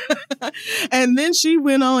 And then she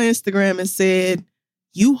went on Instagram and said,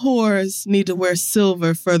 you whores need to wear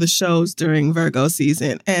silver for the shows during Virgo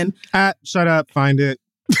season. And shut up, find it.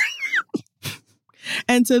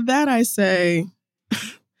 And to that I say,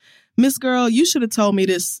 Miss Girl, you should have told me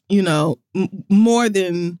this, more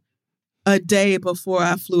than a day before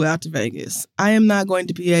I flew out to Vegas. I am not going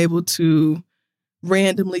to be able to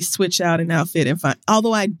randomly switch out an outfit and find,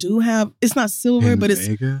 although I do have, it's not silver, but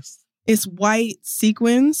it's white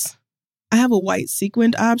sequins. I have a white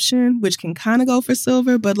sequined option, which can kind of go for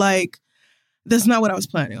silver, but that's not what I was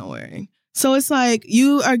planning on wearing. So it's like,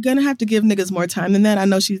 you are going to have to give niggas more time than that. I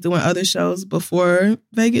know she's doing other shows before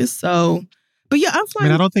Vegas. So, but yeah, I'm fine. I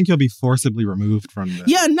mean, I don't think you'll be forcibly removed from this.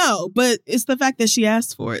 Yeah, no, but it's the fact that she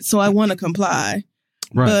asked for it. So I want to comply.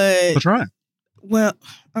 Right. But try. Well,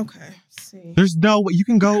 okay. See. There's no way you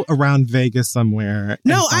can go around Vegas somewhere.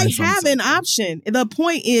 No, I have an option. The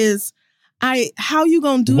point is, how you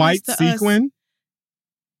gonna do white this to sequin? Us?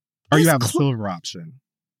 Or you have a silver option.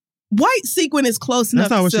 White sequin is close enough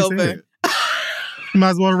to silver. She said. You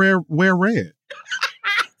might as well wear red.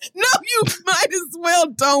 No, you might as well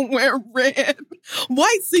don't wear red.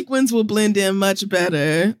 White sequins will blend in much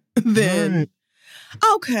better than... Right.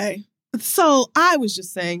 Okay. So I was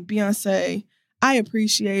just saying, Beyonce, I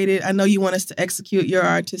appreciate it. I know you want us to execute your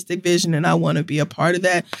artistic vision, and I want to be a part of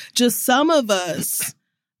that. Just some of us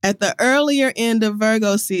at the earlier end of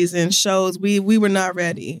Virgo season shows we were not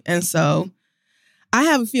ready. And so I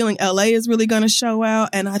have a feeling LA is really going to show out.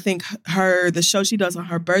 And I think the show she does on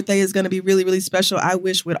her birthday is going to be really, really special. I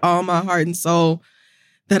wish with all my heart and soul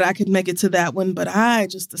that I could make it to that one. But I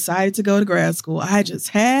just decided to go to grad school. I just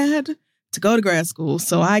had to go to grad school.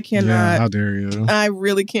 So I cannot. Yeah, how dare you? I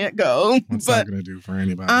really can't go. What's that going to do for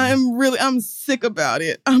anybody? I'm sick about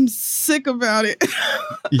it. I'm sick about it.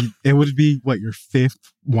 It would be, what, your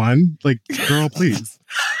fifth one? Like, girl, please.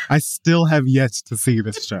 I still have yet to see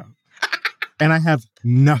this show. And I have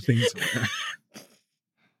nothing to wear.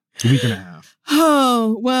 It's a week and a half.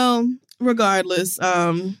 Oh, well, regardless,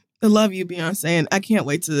 I love you, Beyonce, and I can't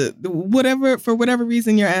wait to for whatever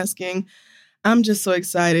reason you're asking. I'm just so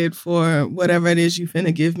excited for whatever it is you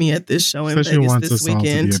finna give me at this show in Vegas this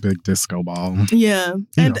weekend. To be a big disco ball. Yeah.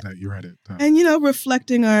 You know that. You read it. And,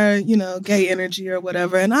 reflecting our, gay energy or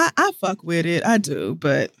whatever. And I fuck with it. I do,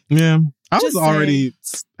 but. Yeah. I was already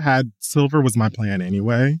silver was my plan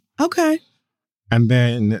anyway. Okay. And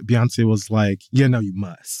then Beyonce was like, yeah, no, you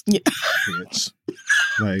must. Yeah. Bitch.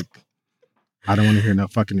 Like, I don't want to hear no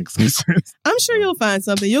fucking excuses. I'm sure you'll find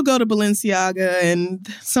something. You'll go to Balenciaga and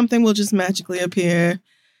something will just magically appear.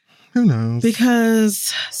 Who knows?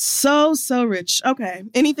 Because so rich. Okay.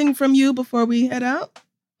 Anything from you before we head out?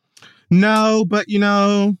 No, but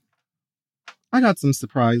I got some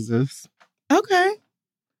surprises. Okay.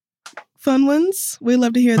 Fun ones. We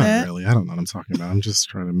love to hear that. Not really. I don't know what I'm talking about. I'm just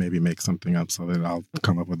trying to maybe make something up so that I'll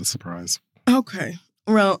come up with a surprise. Okay.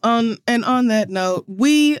 Well, on that note,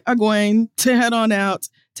 we are going to head on out.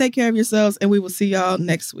 Take care of yourselves, and we will see y'all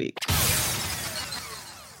next week.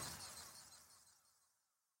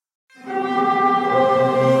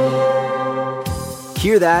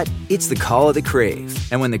 Hear that? It's the call of the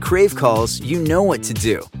Crave. And when the Crave calls, you know what to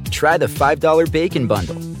do. Try the $5 Bacon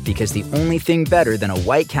Bundle, because the only thing better than a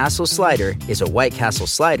White Castle slider is a White Castle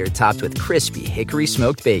slider topped with crispy hickory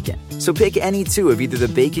smoked bacon. So pick any two of either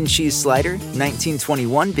the Bacon Cheese Slider,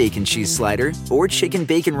 1921 Bacon Cheese Slider, or Chicken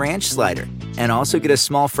Bacon Ranch Slider. And also get a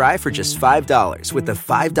small fry for just $5 with the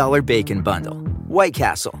 $5 Bacon Bundle. White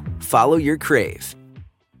Castle. Follow your Crave.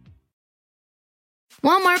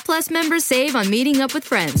 Walmart Plus members save on meeting up with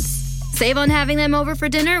friends. Save on having them over for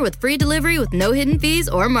dinner with free delivery with no hidden fees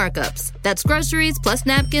or markups. That's groceries plus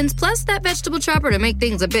napkins plus that vegetable chopper to make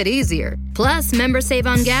things a bit easier. Plus, members save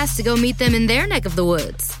on gas to go meet them in their neck of the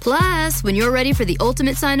woods. Plus, when you're ready for the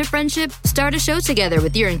ultimate sign of friendship, start a show together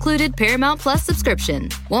with your included Paramount Plus subscription.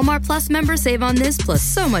 Walmart Plus members save on this plus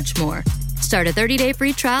so much more. Start a 30-day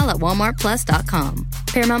free trial at walmartplus.com.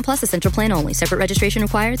 Paramount Plus Essential Plan only. Separate registration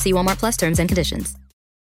required. See Walmart Plus terms and conditions.